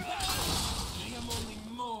 I am only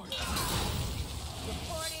more.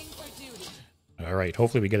 Reporting for duty. All right,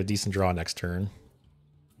 hopefully we get a decent draw next turn.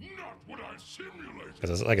 Not what I simulated.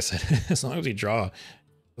 Because like I said, as long as we draw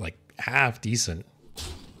like half decent, I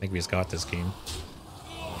think we just got this game.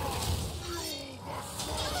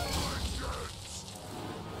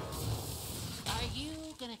 Are you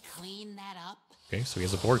gonna clean that up? Okay, so he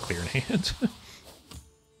has a board clear in hand.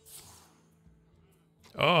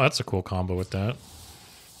 Oh, that's a cool combo with that.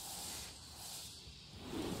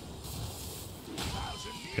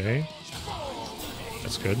 Okay.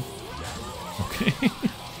 That's good. Okay.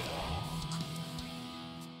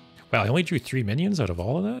 Wow, I only drew 3 minions out of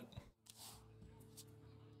all of that?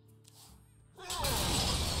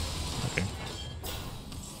 Okay.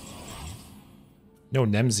 No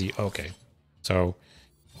Nemsy. Okay. So,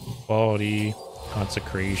 quality,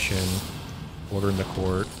 consecration, Order in the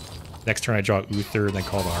Court. Next turn I draw Uther, then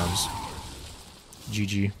Call to Arms.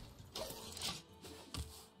 GG.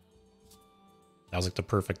 That was like the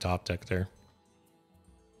perfect top deck there.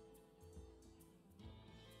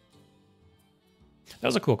 That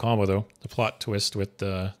was a cool combo though. The plot twist with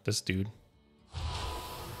this dude.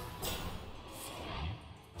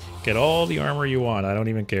 Get all the armor you want. I don't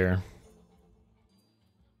even care.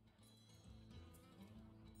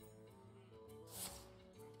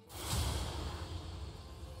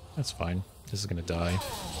 That's fine. This is gonna die.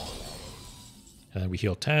 And then we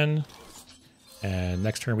heal 10. And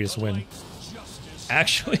next turn we just win.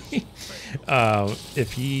 Actually,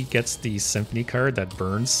 if he gets the Symphony card that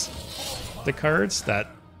burns the cards,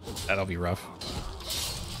 that'll be rough.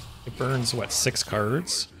 It burns, what, 6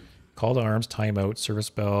 cards? Call to Arms, Timeout,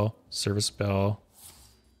 Service Bell,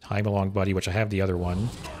 Time Along Buddy, which I have the other one.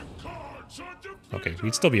 Okay,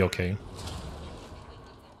 we'd still be okay.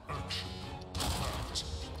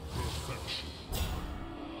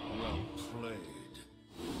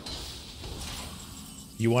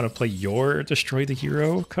 You want to play your Destroy the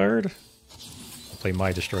Hero card? I'll play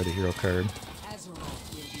my Destroy the Hero card. Azeroth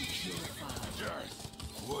will be purified.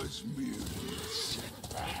 Death was merely a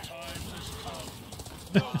setback. Time has come.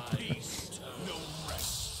 No peace, no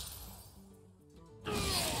rest.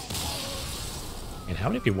 And how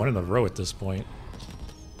many have you won in a row at this point?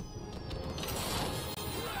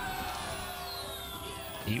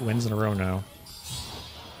 8 wins in a row now.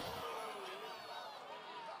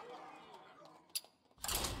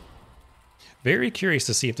 Very curious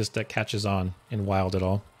to see if this deck catches on in Wild at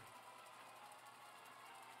all.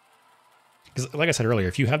 Because, like I said earlier,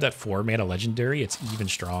 if you have that 4-mana legendary, it's even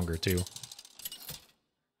stronger too.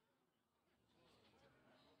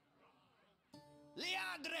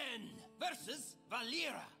 Liadren versus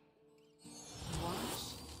Valera.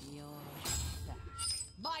 Watch your back.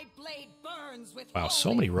 My blade burns with Wow, so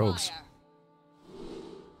holy many rogues. fire.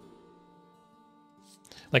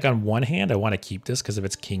 Like, on one hand, I want to keep this because if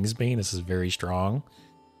it's Kingsbane, this is very strong.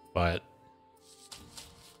 But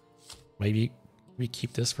maybe we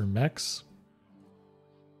keep this for mechs.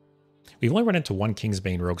 We've only run into one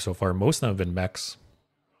Kingsbane rogue so far. Most of them have been mechs.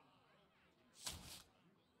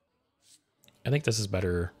 I think this is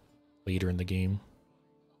better later in the game.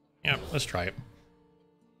 Yeah, let's try it.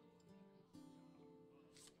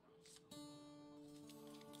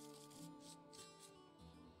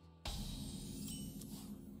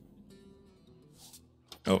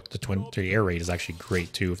 Oh, the air raid is actually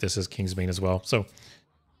great too if this is Kingsbane as well. So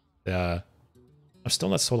I'm still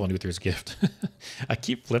not sold on Uther's Gift. I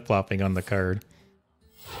keep flip-flopping on the card.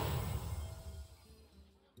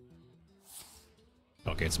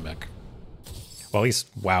 Okay, it's mech. Well, at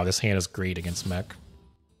least, wow, this hand is great against mech.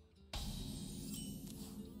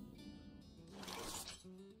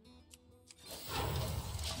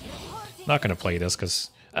 Not going to play this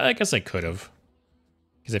because I guess I could have.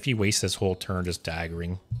 Because if he wastes this whole turn just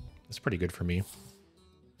daggering, it's pretty good for me.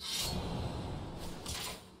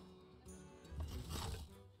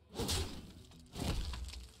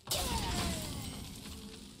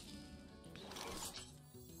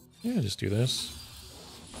 Yeah, just do this.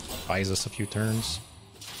 Buys us a few turns.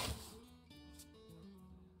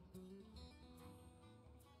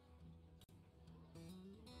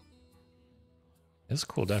 It's a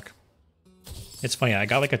cool deck. It's funny, I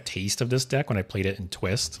got like a taste of this deck when I played it in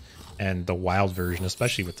Twist, and the Wild version,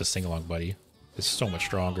 especially with the Sing-Along Buddy, is so much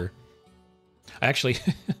stronger. Actually,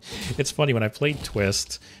 it's funny, when I played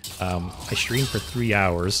Twist, I streamed for 3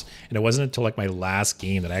 hours, and it wasn't until like my last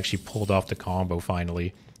game that I actually pulled off the combo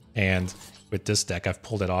finally. And with this deck, I've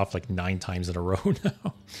pulled it off like 9 times in a row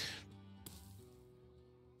now.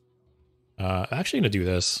 I'm actually going to do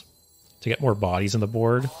this to get more bodies on the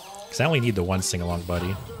board, because I only need the one Sing-Along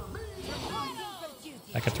Buddy.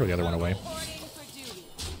 I can throw the other one away.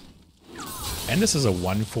 And this is a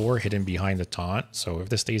 1/4 hidden behind the taunt, so if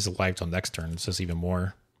this stays alive till next turn, it's just even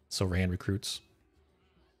more Silverhand Recruits.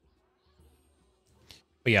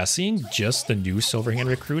 But yeah, seeing just the new Silverhand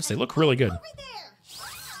Recruits, they look really good.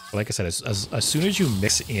 But like I said, as soon as you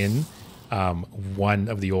mix in one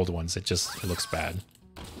of the old ones, it looks bad.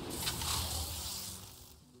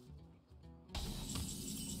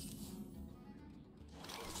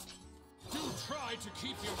 To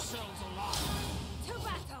keep yourselves alive. To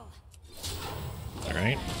battle. All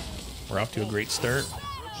right, we're off to a great start.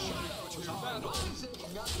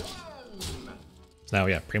 So now,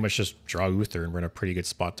 yeah, pretty much just draw Uther and we're in a pretty good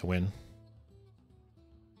spot to win.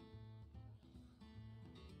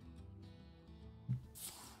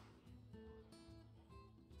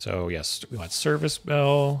 So yes, we want Service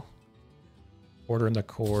Bell, Order in the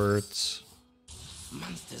Court.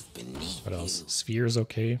 Monsters beneath What else? Sphere is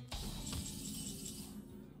okay.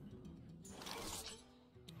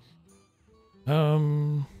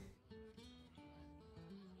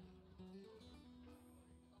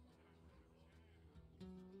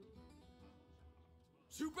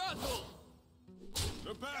 To battle!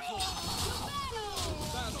 The battle!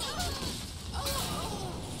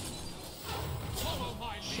 Follow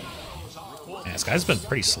my lead. Man, this guy's been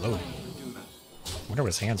pretty slow. I wonder what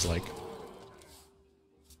his hand's like.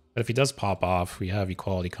 But if he does pop off, we have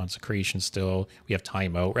Equality Consecration still. We have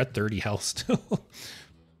Timeout. We're at 30 health still.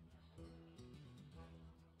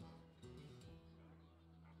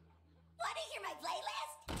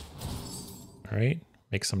 All right,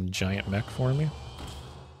 make some giant mech for me.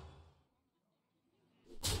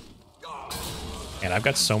 And I've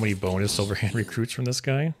got so many bonus Silverhand Recruits from this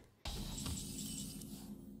guy.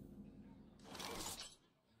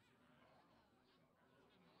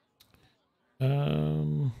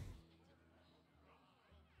 To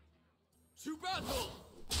battle!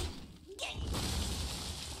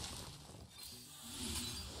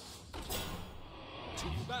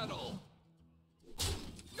 battle.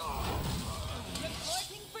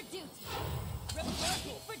 Reporting for duty.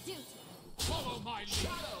 Reporting for duty. Follow my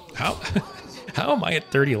lead. How how am I at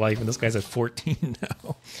 30 life and this guy's at 14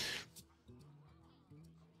 now?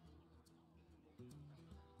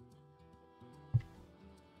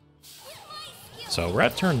 So we're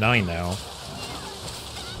at turn 9 now.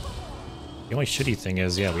 The only shitty thing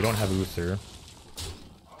is, yeah, we don't have Uther.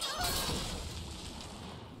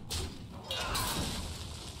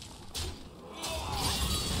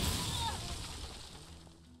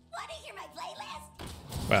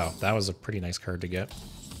 Wow, that was a pretty nice card to get.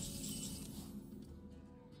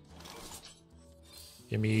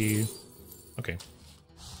 Give me... Okay.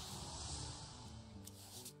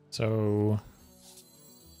 So...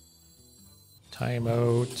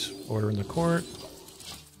 Timeout, order in the court.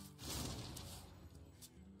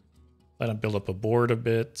 Let him build up a board a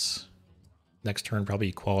bit. Next turn, probably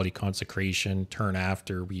Equality Consecration. Turn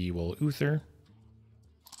after, we will Uther.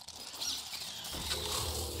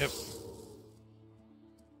 Yep.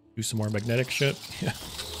 Do some more magnetic shit. Yeah.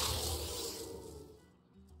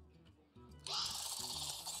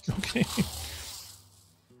 Okay.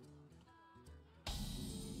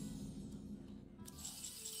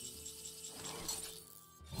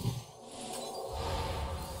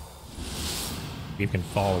 We can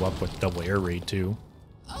follow up with double air raid too.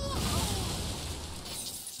 Oh,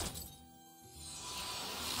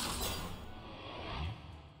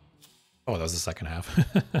 that was the second half.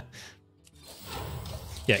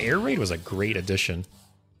 Yeah, air raid was a great addition.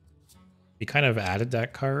 We kind of added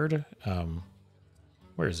that card.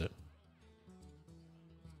 Where is it?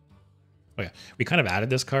 Oh yeah, we kind of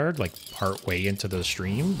added this card like part way into the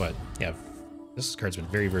stream, but yeah, this card's been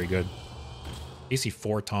very, very good. AC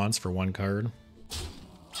 4 taunts for one card.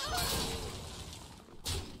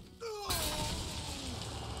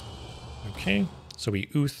 Okay, so we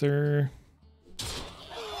Uther.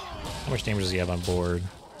 How much damage does he have on board?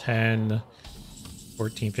 10,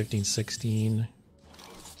 14, 15, 16.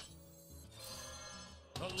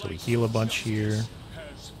 So we heal a bunch here.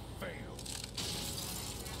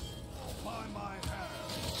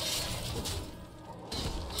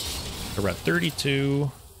 So we're at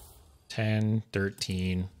 32, 10,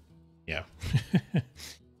 13. Yeah.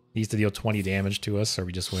 Needs to deal 20 damage to us or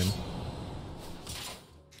we just win.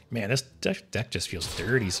 Man, this deck just feels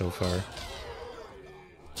dirty so far.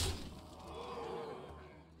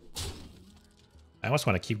 I almost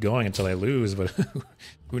want to keep going until I lose, but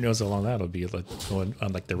who knows how long that'll be, like, going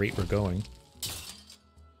on like the rate we're going.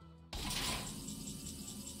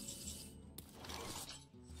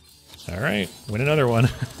 All right, win another one.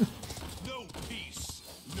 No peace,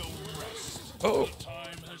 no rest. Oh, The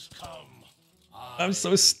time has come. I'm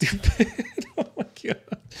so stupid. Oh my god.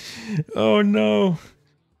 Oh no.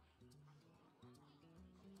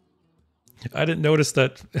 I didn't notice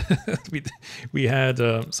that we had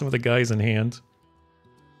some of the guys in hand.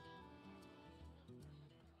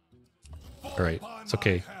 All right, it's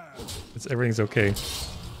okay. Everything's okay.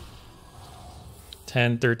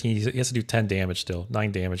 10, 13. He has to do 10 damage still.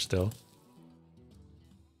 9 damage still.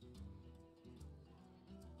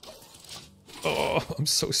 Oh, I'm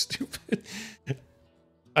so stupid.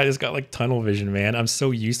 I just got like tunnel vision, man. I'm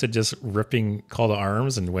so used to just ripping Call to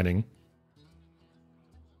Arms and winning.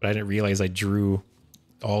 But I didn't realize I drew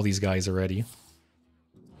all these guys already.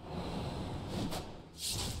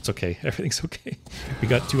 It's okay. Everything's okay. We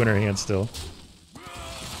got 2 in our hands still.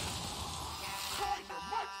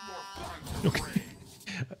 Okay.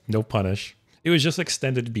 No punish. It was just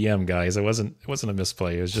extended BM, guys. It wasn't a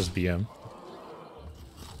misplay. It was just BM.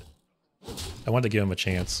 I wanted to give him a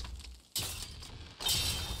chance.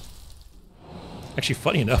 Actually,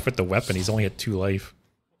 funny enough, with the weapon, he's only at 2 life.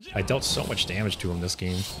 I dealt so much damage to him this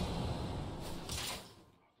game.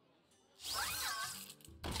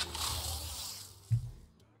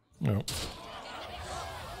 No.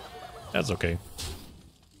 That's okay.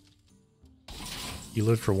 You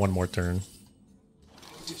lived for one more turn.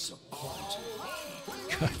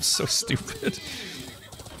 God, I'm so stupid.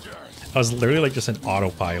 I was literally like just an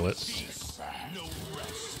autopilot.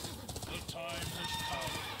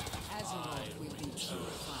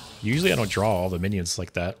 Usually I don't draw all the minions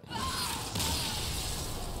like that.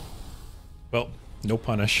 Well, no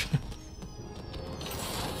punish.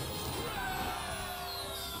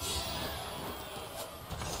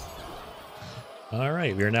 All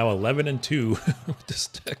right, we are now 11-2 with this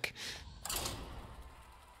deck.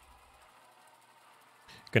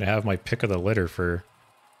 Gonna have my pick of the litter for,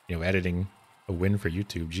 you know, editing a win for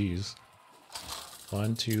YouTube. Jeez.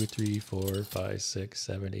 1, 2, 3, 4, 5, 6,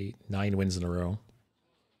 7, 8, 9 wins in a row.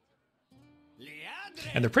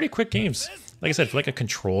 And they're pretty quick games. Like I said, for like a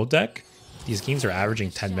control deck, these games are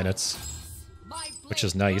averaging 10 minutes, which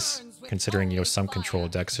is nice, considering, you know, some control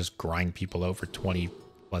decks just grind people out for 20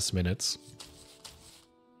 plus minutes.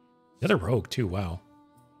 The other rogue too, wow.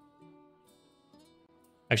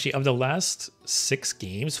 Actually, of the last 6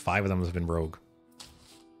 games, 5 of them have been rogue.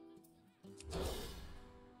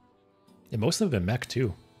 And most of them have been mech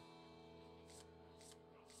too.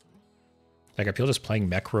 Like, are people just playing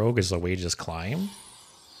mech rogue as a way to just climb?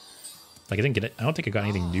 Like, I didn't get it. I don't think I got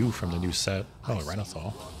anything new from the new set. Oh,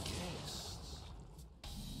 Renathal.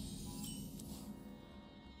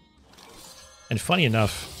 And funny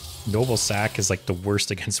enough, Noble Sack is like the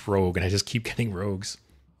worst against rogue, and I just keep getting rogues.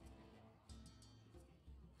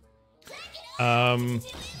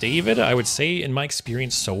 David, I would say in my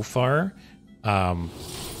experience so far,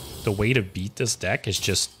 the way to beat this deck is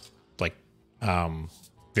just like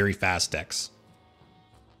very fast decks.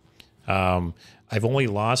 I've only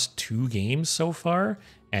lost 2 games so far,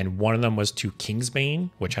 and one of them was to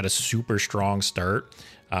Kingsbane, which had a super strong start.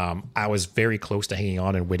 I was very close to hanging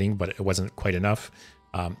on and winning, but it wasn't quite enough.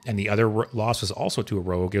 And the other loss was also to a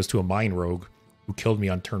rogue. It was to a mine rogue who killed me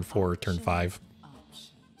on turn 4 or turn 5.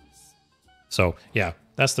 So yeah,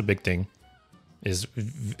 that's the big thing, is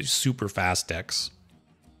super fast decks.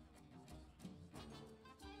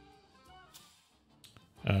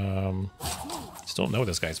 Still don't know what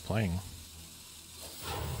this guy's playing.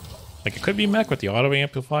 Like, it could be mech with the auto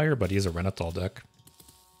amplifier, but he's a Renathal deck.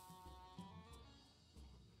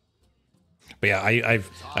 But yeah,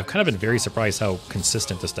 I've kind of been very surprised how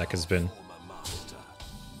consistent this deck has been.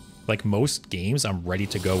 Like, most games, I'm ready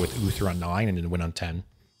to go with Uther on 9 and then win on 10.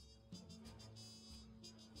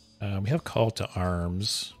 We have Call to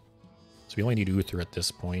Arms, so we only need Uther at this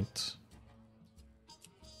point.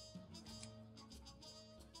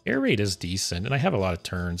 Air raid is decent, and I have a lot of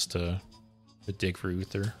turns to dig for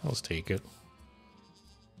Uther. I'll just take it.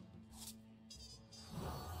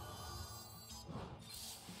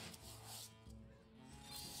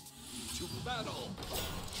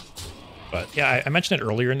 But yeah, I mentioned it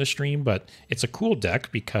earlier in the stream, but it's a cool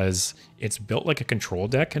deck because it's built like a control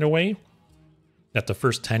deck in a way. That the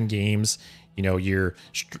first 10 games, you know, you're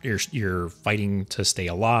fighting to stay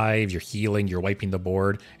alive, you're healing, you're wiping the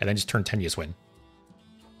board, and then just turn 10 you just win.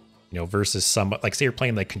 You know, versus some, like, say you're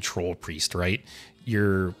playing like Control Priest, right?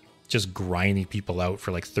 You're just grinding people out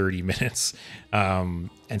for like 30 minutes. And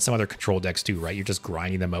some other control decks too, right? You're just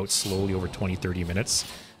grinding them out slowly over 20, 30 minutes.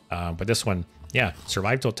 But this one, yeah,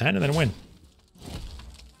 survive till 10 and then win.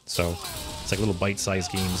 So it's like little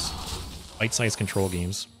bite-sized games, bite-sized control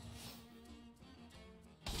games.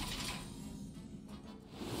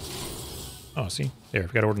 Oh, see? There, we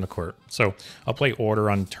got Order in the Court. So I'll play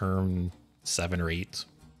Order on turn 7 or 8.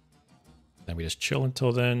 Then we just chill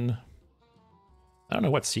until then. I don't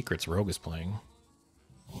know what secrets Rogue is playing.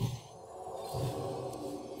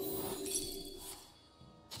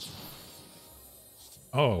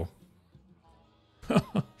 Oh.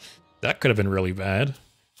 That could have been really bad.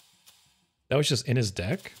 That was just in his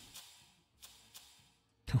deck?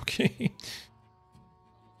 Okay.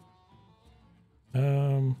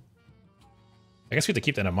 I guess we have to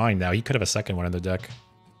keep that in mind now. He could have a second one in the deck.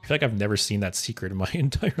 I feel like I've never seen that secret in my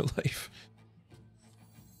entire life.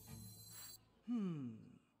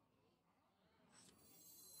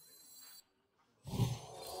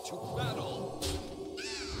 To battle.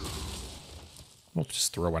 We'll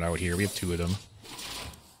just throw one out here. We have 2 of them.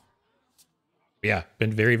 But yeah,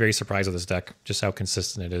 been very, very surprised with this deck. Just how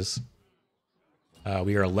consistent it is.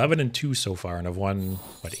 We are 11-2 so far, and have won,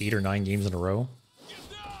 what, 8 or 9 games in a row?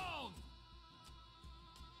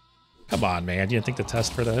 Come on, man. You didn't think to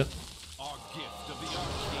test for that? Our gift of the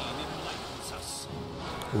arcane enlightens us.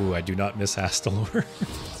 Ooh, I do not miss Astalor.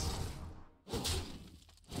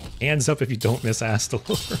 Hands up if you don't miss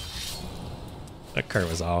Astalor. That card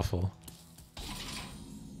was awful.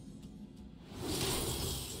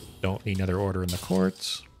 Don't need another Order in the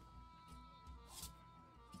Court.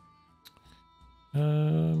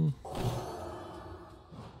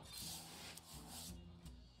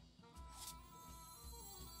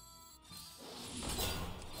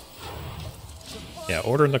 Yeah,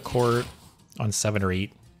 Order in the Court on 7 or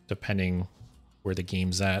 8, depending where the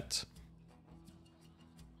game's at.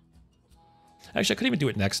 Actually, I could even do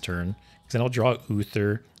it next turn, because then I'll draw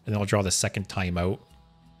Uther, and then I'll draw the second time out,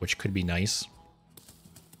 which could be nice.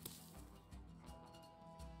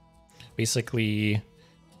 Basically,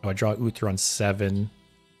 I draw Uther on 7,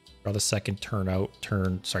 draw the second time out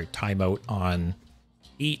on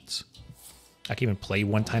 8. I can even play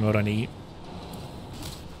one timeout on 8.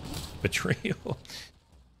 Betrayal.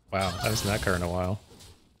 Wow, I haven't seen that card in a while.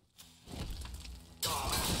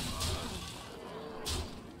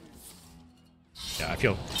 Yeah, I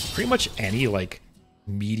feel pretty much any like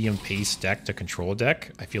medium pace deck to control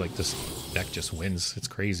deck, I feel like this deck just wins. It's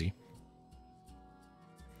crazy.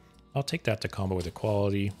 I'll take that to combo with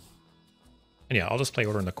Equality. And yeah, I'll just play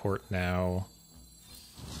Order in the Court now.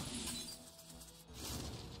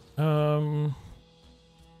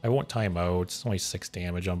 I won't time out. It's only 6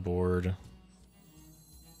 damage on board.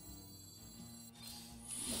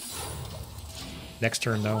 Next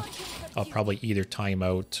turn, though, I'll probably either time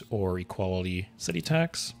out or Equality City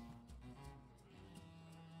Tax.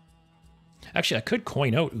 Actually, I could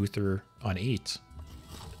coin out Uther on 8.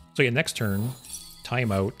 So yeah, next turn,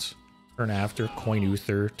 time out. Turn after, coin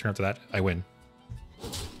Uther. Turn after that, I win.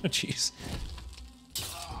 Oh, jeez.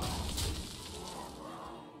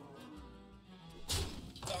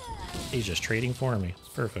 He's just trading for me. It's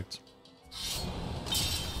perfect.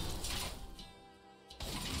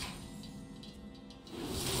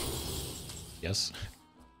 Yes.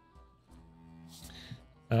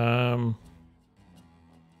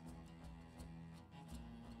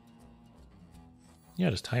 Yeah,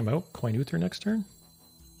 just time out. Coin Uther next turn.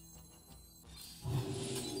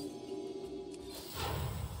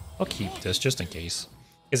 I'll keep this just in case.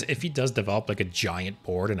 Because if he does develop like a giant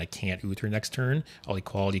board and I can't Uther next turn, I'll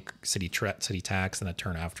Equality City Tax, and a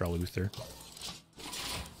turn after I'll Uther.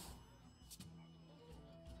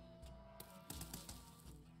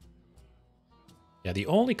 Yeah, the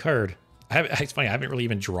only card... it's funny, I haven't really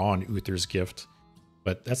even drawn Uther's Gift,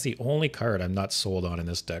 but that's the only card I'm not sold on in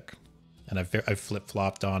this deck. And I've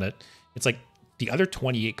flip-flopped on it. It's like the other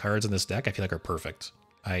 28 cards in this deck I feel like are perfect.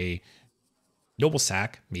 Noble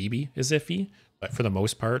Sack maybe is iffy, but for the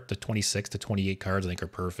most part, the 26 to 28 cards I think are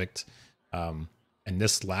perfect. And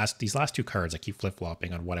these last 2 cards I keep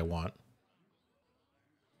flip-flopping on what I want.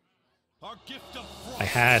 I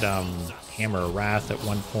had Hammer of Wrath at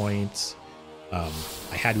one point. I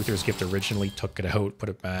had Uther's Gift originally, took it out, put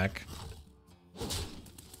it back.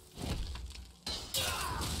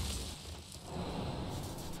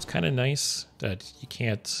 It's kind of nice that you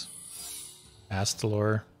can't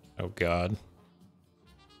Astalor. Oh god.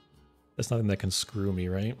 That's nothing that can screw me,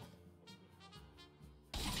 right?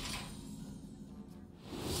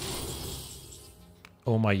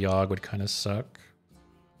 Oh, my Yogg would kind of suck.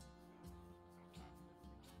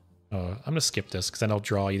 I'm going to skip this, because then I'll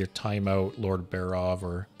draw either Timeout, Lord Barov,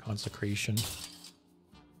 or Consecration.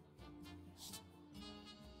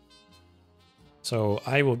 So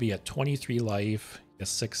I will be at 23 life, a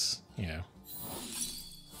 6, yeah.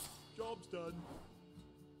 Job's done.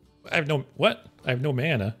 I have no, what? I have no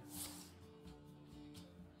mana.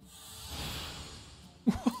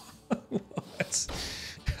 What?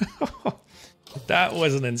 That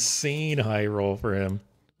was an insane high roll for him.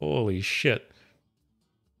 Holy shit.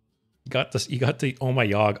 You got the Oh My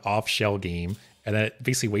Yogg off shell game, and then it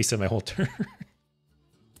basically wasted my whole turn.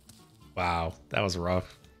 Wow, that was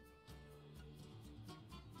rough.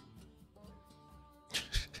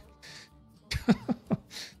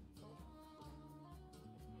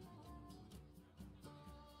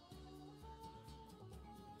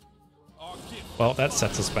 Well, that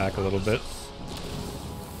sets us back a little bit.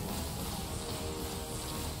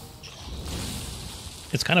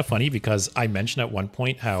 It's kind of funny because I mentioned at one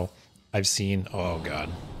point how I've seen, oh god,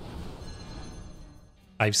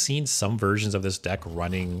 I've seen some versions of this deck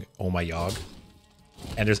running Oh My Yogg,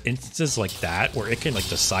 and there's instances like that where it can like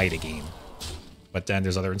decide a game, but then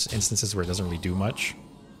there's other instances where it doesn't really do much.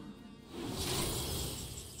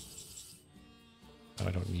 Oh,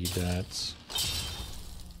 I don't need that.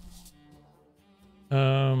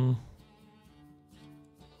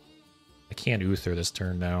 I can't Uther this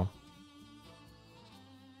turn now.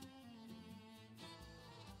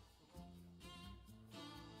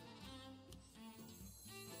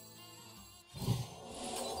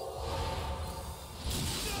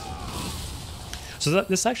 So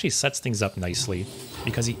this actually sets things up nicely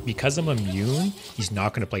because I'm immune, he's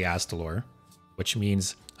not going to play Astalor, which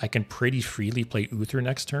means I can pretty freely play Uther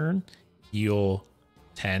next turn, heal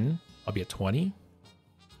 10, I'll be at 20.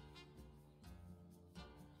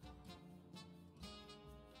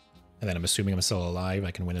 And then I'm assuming I'm still alive,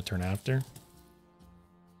 I can win a turn after.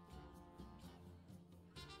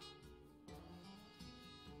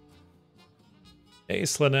 Hey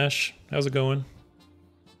Slanesh, how's it going?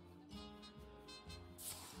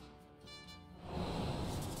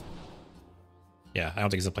 Yeah, I don't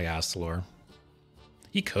think he's gonna play Astalor.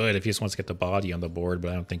 He could if he just wants to get the body on the board,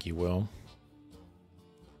 but I don't think he will.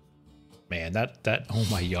 Man, that Oh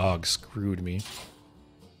My Yogg screwed me.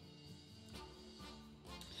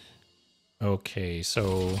 Okay,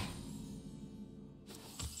 so...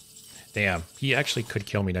 Damn, he actually could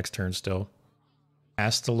kill me next turn still.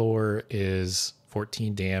 Astalor is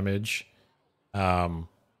 14 damage.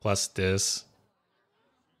 Plus this.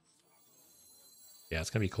 Yeah, it's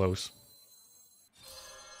gonna be close.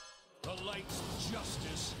 The light's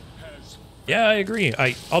justice has Yeah, I agree.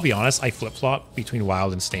 I'll be honest, I flip-flop between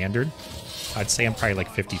Wild and Standard. I'd say I'm probably like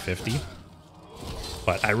 50-50.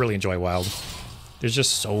 But I really enjoy Wild. There's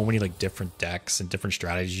just so many like different decks and different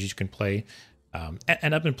strategies you can play.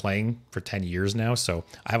 And I've been playing for 10 years now, so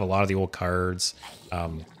I have a lot of the old cards.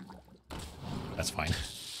 That's fine.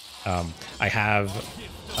 I have...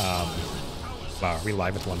 wow, are we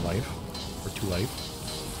live with 1 life? Or 2 life?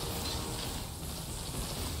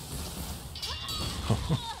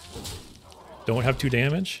 Don't have 2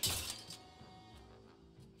 damage?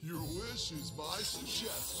 Your wish is my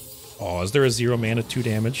suggestion. Oh, is there a 0 mana 2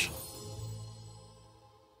 damage?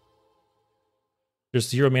 There's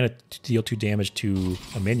 0 mana to deal 2 damage to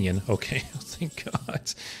a minion. Okay, thank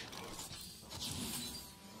God.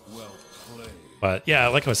 well played. But yeah,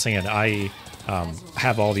 like I was saying, I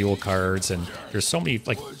have all the old cards, and there's so many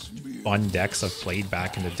like fun decks I've played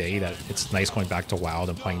back in the day that it's nice going back to Wild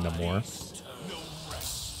and playing them more.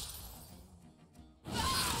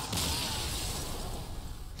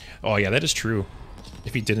 Oh yeah, that is true.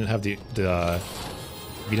 If he didn't have if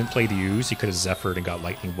he didn't play the Ooze, he could have Zephyred and got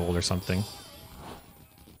Lightning Bolt or something.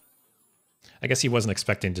 I guess he wasn't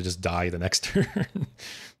expecting to just die the next turn.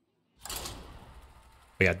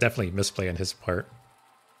 But yeah, definitely misplay on his part.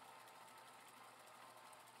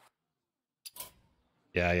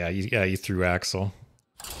 Yeah, you threw Axel.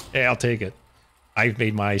 Hey, I'll take it. I've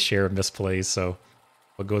made my share of misplays, so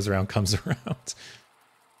what goes around comes around.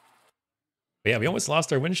 But yeah, we almost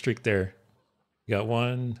lost our win streak there. We got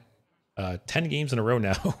 10 games in a row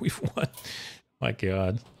now. We've won. My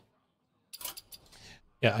God.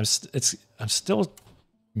 Yeah, I'm still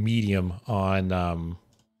medium on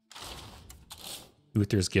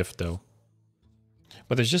Uther's Gift though.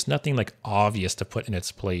 But there's just nothing like obvious to put in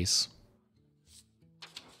its place.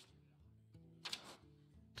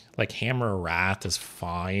 Like Hammer Wrath is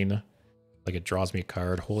fine. Like it draws me a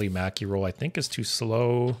card. Holy Mackerel I think is too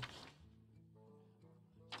slow.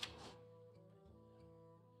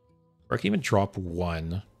 Or I can even drop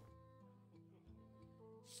 1.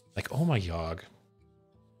 Like, oh my Yogg.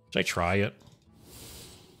 Should I try it?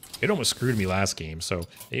 It almost screwed me last game, so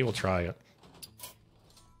maybe we'll try it.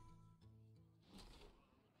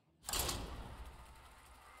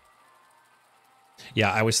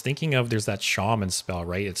 Yeah, I was thinking of there's that Shaman spell,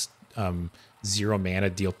 right? It's 0 mana,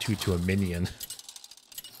 deal 2 to a minion.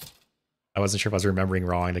 I wasn't sure if I was remembering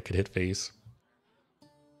wrong and it could hit face.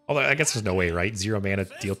 Although I guess there's no way, right? 0 mana,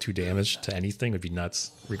 deal 2 damage to anything would be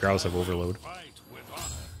nuts, regardless of overload. Fight with honor.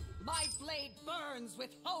 My blade burns with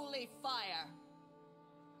holy fire.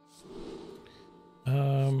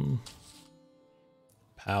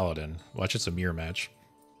 Paladin. Watch, it's a mirror match.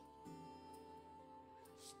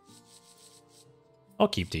 I'll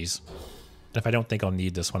keep these. And if I don't think I'll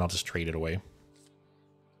need this one, I'll just trade it away.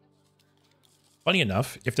 Funny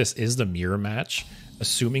enough, if this is the mirror match,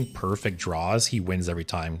 assuming perfect draws, he wins every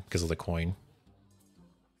time because of the coin.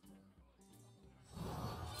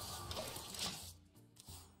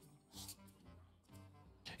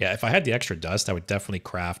 Yeah, if I had the extra dust, I would definitely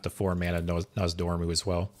craft the 4 mana Nozdormu as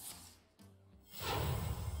well.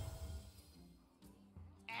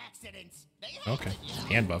 Accidents. Okay,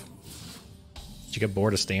 hand buff. Did you get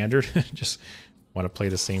bored of Standard? Just want to play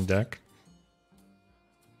the same deck?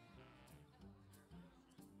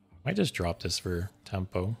 Might just drop this for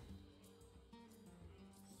tempo.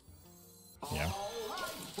 Yeah.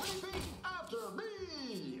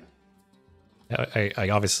 I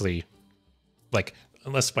obviously, like,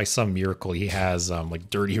 unless by some miracle he has like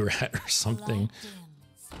Dirty Rat or something.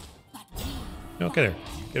 Okay, there.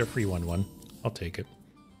 Get a free 1/1. I'll take it.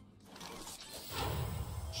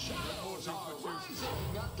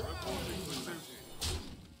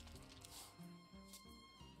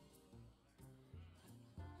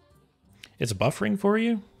 It's buffering for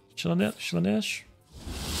you, Shlanish?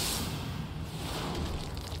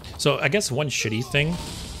 So I guess one shitty thing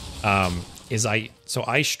is I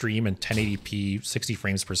stream in 1080p 60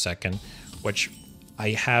 frames per second, which I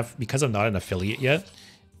have because I'm not an affiliate yet.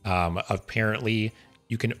 Apparently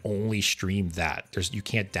you can only stream that. You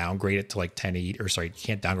can't downgrade it to like 1080 or sorry, you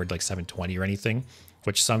can't downgrade to like 720 or anything,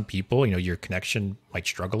 which some people, you know, your connection might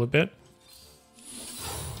struggle a bit.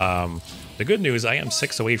 The good news, I am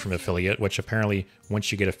 6 away from affiliate, which apparently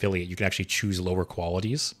once you get affiliate, you can actually choose lower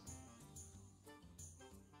qualities.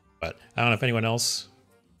 But I don't know if anyone else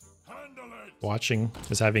watching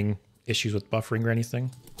is having issues with buffering or anything.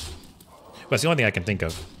 But it's the only thing I can think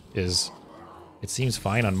of is it seems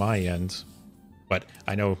fine on my end. But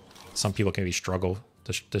I know some people can maybe struggle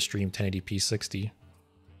to stream 1080p 60.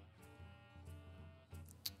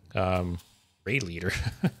 Raid leader.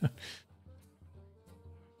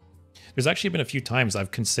 There's actually been a few times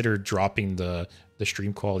I've considered dropping the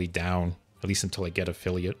stream quality down, at least until I get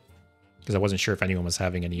affiliate, because I wasn't sure if anyone was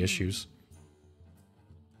having any issues.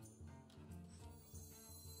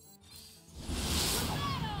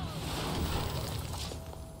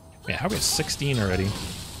 Man, how are we at 16 already?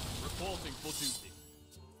 Reporting for duty.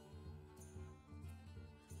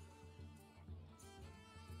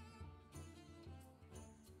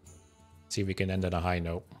 See if we can end on a high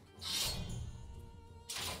note.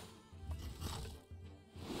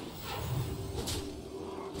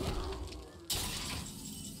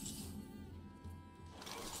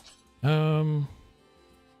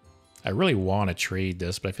 I really want to trade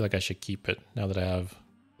this, but I feel like I should keep it now that I have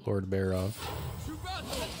Lord Barov. To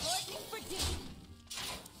battle!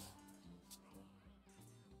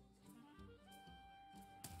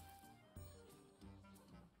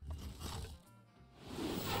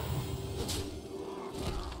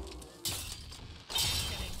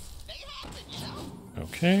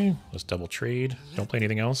 Okay, let's double trade. Don't play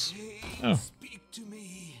anything else. Oh. Speak to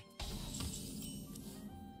me.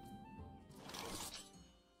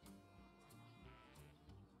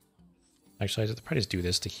 Actually, I'd probably just do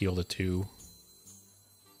this to heal the 2.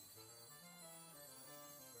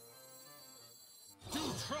 Do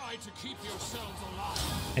try to keep yourselves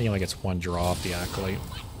alive. And he only gets 1 draw off the Acolyte.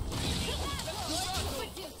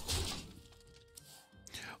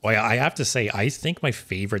 Oh yeah, I have to say, I think my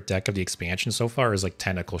favorite deck of the expansion so far is like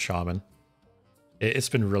Tentacle Shaman. It's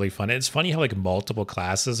been really fun. It's funny how like multiple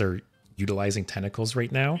classes are utilizing tentacles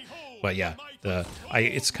right now. But yeah,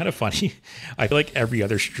 it's kind of funny. I feel like every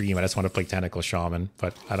other stream I just want to play Tentacle Shaman,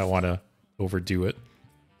 but I don't want to overdo it.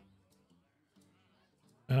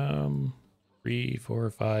 3, 4,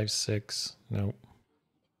 5, 6. Nope.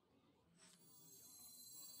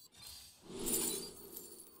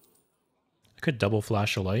 I could double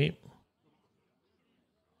flash a light.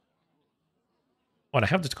 Oh, and I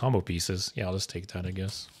have the combo pieces. Yeah, I'll just take that, I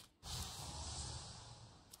guess.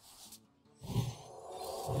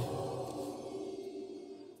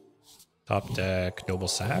 Top deck, Noble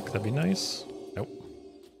Sack. That'd be nice. Nope.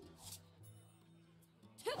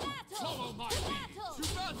 Follow my lead. To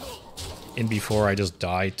battle! In before I just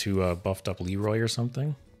die to a buffed up Leroy or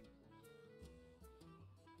something.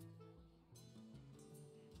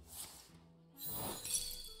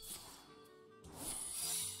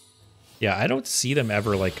 Yeah, I don't see them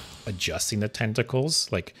ever like adjusting the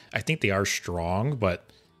tentacles. Like, I think they are strong, but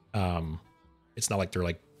it's not like they're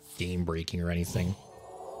like game breaking or anything.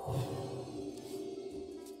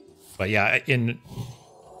 But yeah, okay, I'm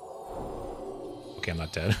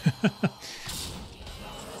not dead.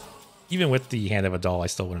 Even with the Hand of a Doll, I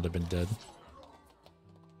still wouldn't have been dead.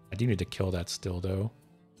 I do need to kill that still, though.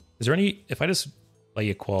 Is there any... If I just play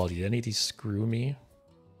equality, did any of these screw me?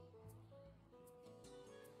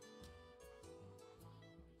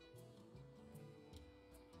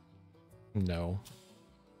 No.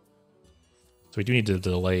 So we do need to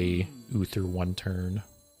delay Uther 1 turn.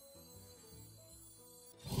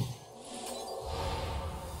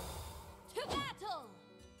 To battle!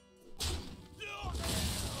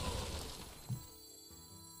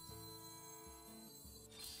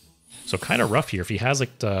 So kind of rough here. If he has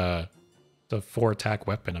like the 4 attack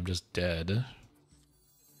weapon, I'm just dead.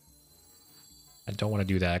 I don't want to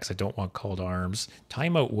do that because I don't want Called Arms.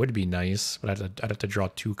 Timeout would be nice, but I'd have to draw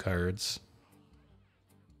 2 cards.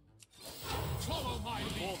 Follow my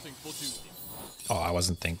lead. For duty. Oh, I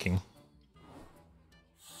wasn't thinking.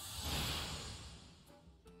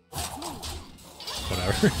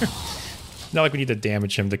 Whatever. Not like we need to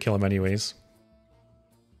damage him to kill him anyways.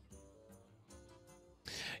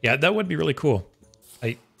 Yeah, that would be really cool.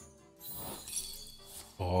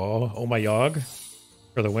 Oh my Yogg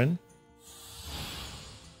for the win.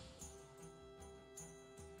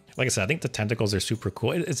 Like I said, I think the tentacles are super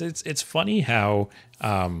cool. It's funny how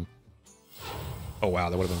oh wow,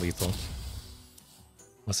 that would have been lethal.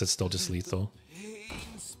 Unless it's still just lethal.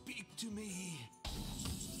 Pain, speak to me.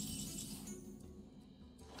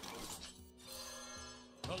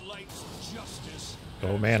 The light's justice.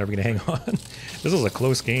 Oh man, are we gonna hang on? This was a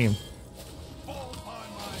close game. Fall by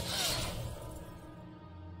my hand.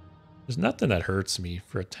 There's nothing that hurts me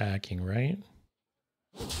for attacking, right?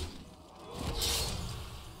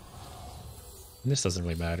 And this doesn't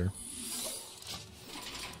really matter.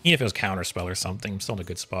 Even if it was Counterspell or something, I'm still in a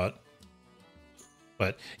good spot.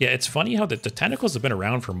 But yeah, it's funny how the tentacles have been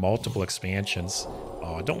around for multiple expansions.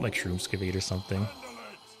 Oh, I don't like Shroomskavate or something.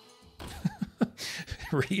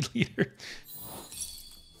 Raid leader.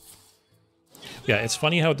 Yeah, it's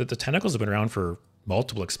funny how the tentacles have been around for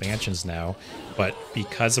multiple expansions now, but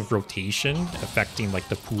because of rotation affecting like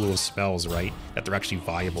the pool of spells, right, that they're actually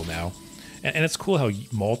viable now. And it's cool how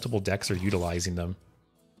multiple decks are utilizing them.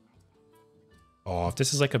 Oh, if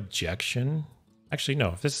this is like objection, actually no,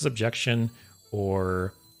 if this is objection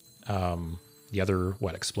or the other,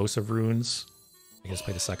 what, explosive runes, I guess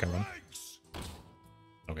play the second one.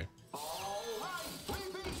 Okay.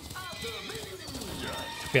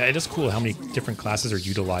 Yeah, it is cool how many different classes are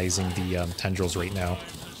utilizing the tendrils right now.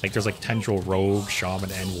 Like there's like tendril rogue, shaman,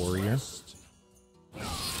 and warrior.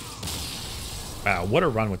 Wow, what a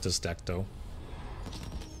run with this deck though.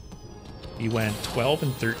 We went 12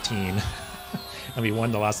 and 13, and we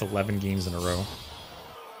won the last 11 games in a row.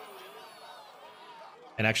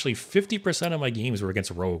 And actually 50% of my games were against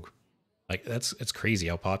rogue. Like it's crazy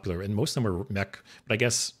how popular, and most of them are mech, but I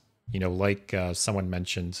guess, you know, like someone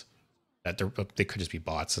mentioned, that they could just be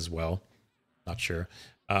bots as well. Not sure.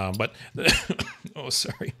 But, oh,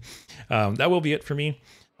 sorry. That will be it for me.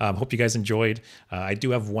 Hope you guys enjoyed. I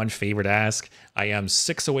do have one favor to ask. I am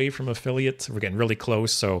 6 away from affiliate. We're getting really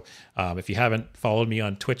close. So if you haven't followed me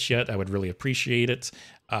on Twitch yet, I would really appreciate it.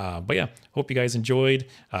 But yeah, hope you guys enjoyed.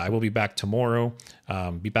 I will be back tomorrow.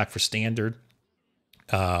 Be back for standard.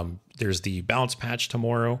 There's the balance patch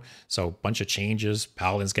tomorrow, so a bunch of changes.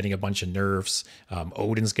 Paladin's getting a bunch of nerfs.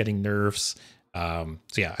 Odin's getting nerfs. So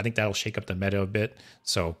yeah, I think that'll shake up the meta a bit.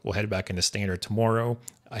 So we'll head back into standard tomorrow.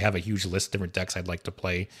 I have a huge list of different decks I'd like to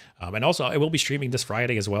play. And also, I will be streaming this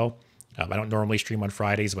Friday as well. I don't normally stream on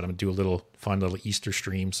Fridays, but I'm going to do a little fun little Easter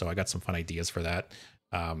stream, so I got some fun ideas for that.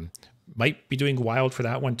 Might be doing Wild for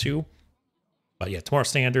that one too. But yeah, tomorrow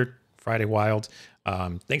standard, Friday Wild.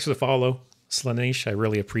 Thanks for the follow, Slanesh. I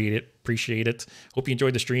really appreciate it. Hope you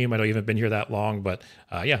enjoyed the stream. I know you haven't been here that long, but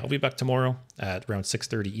yeah, I'll be back tomorrow at around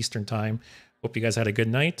 6:30 Eastern time. Hope you guys had a good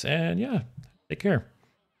night, and yeah, take care.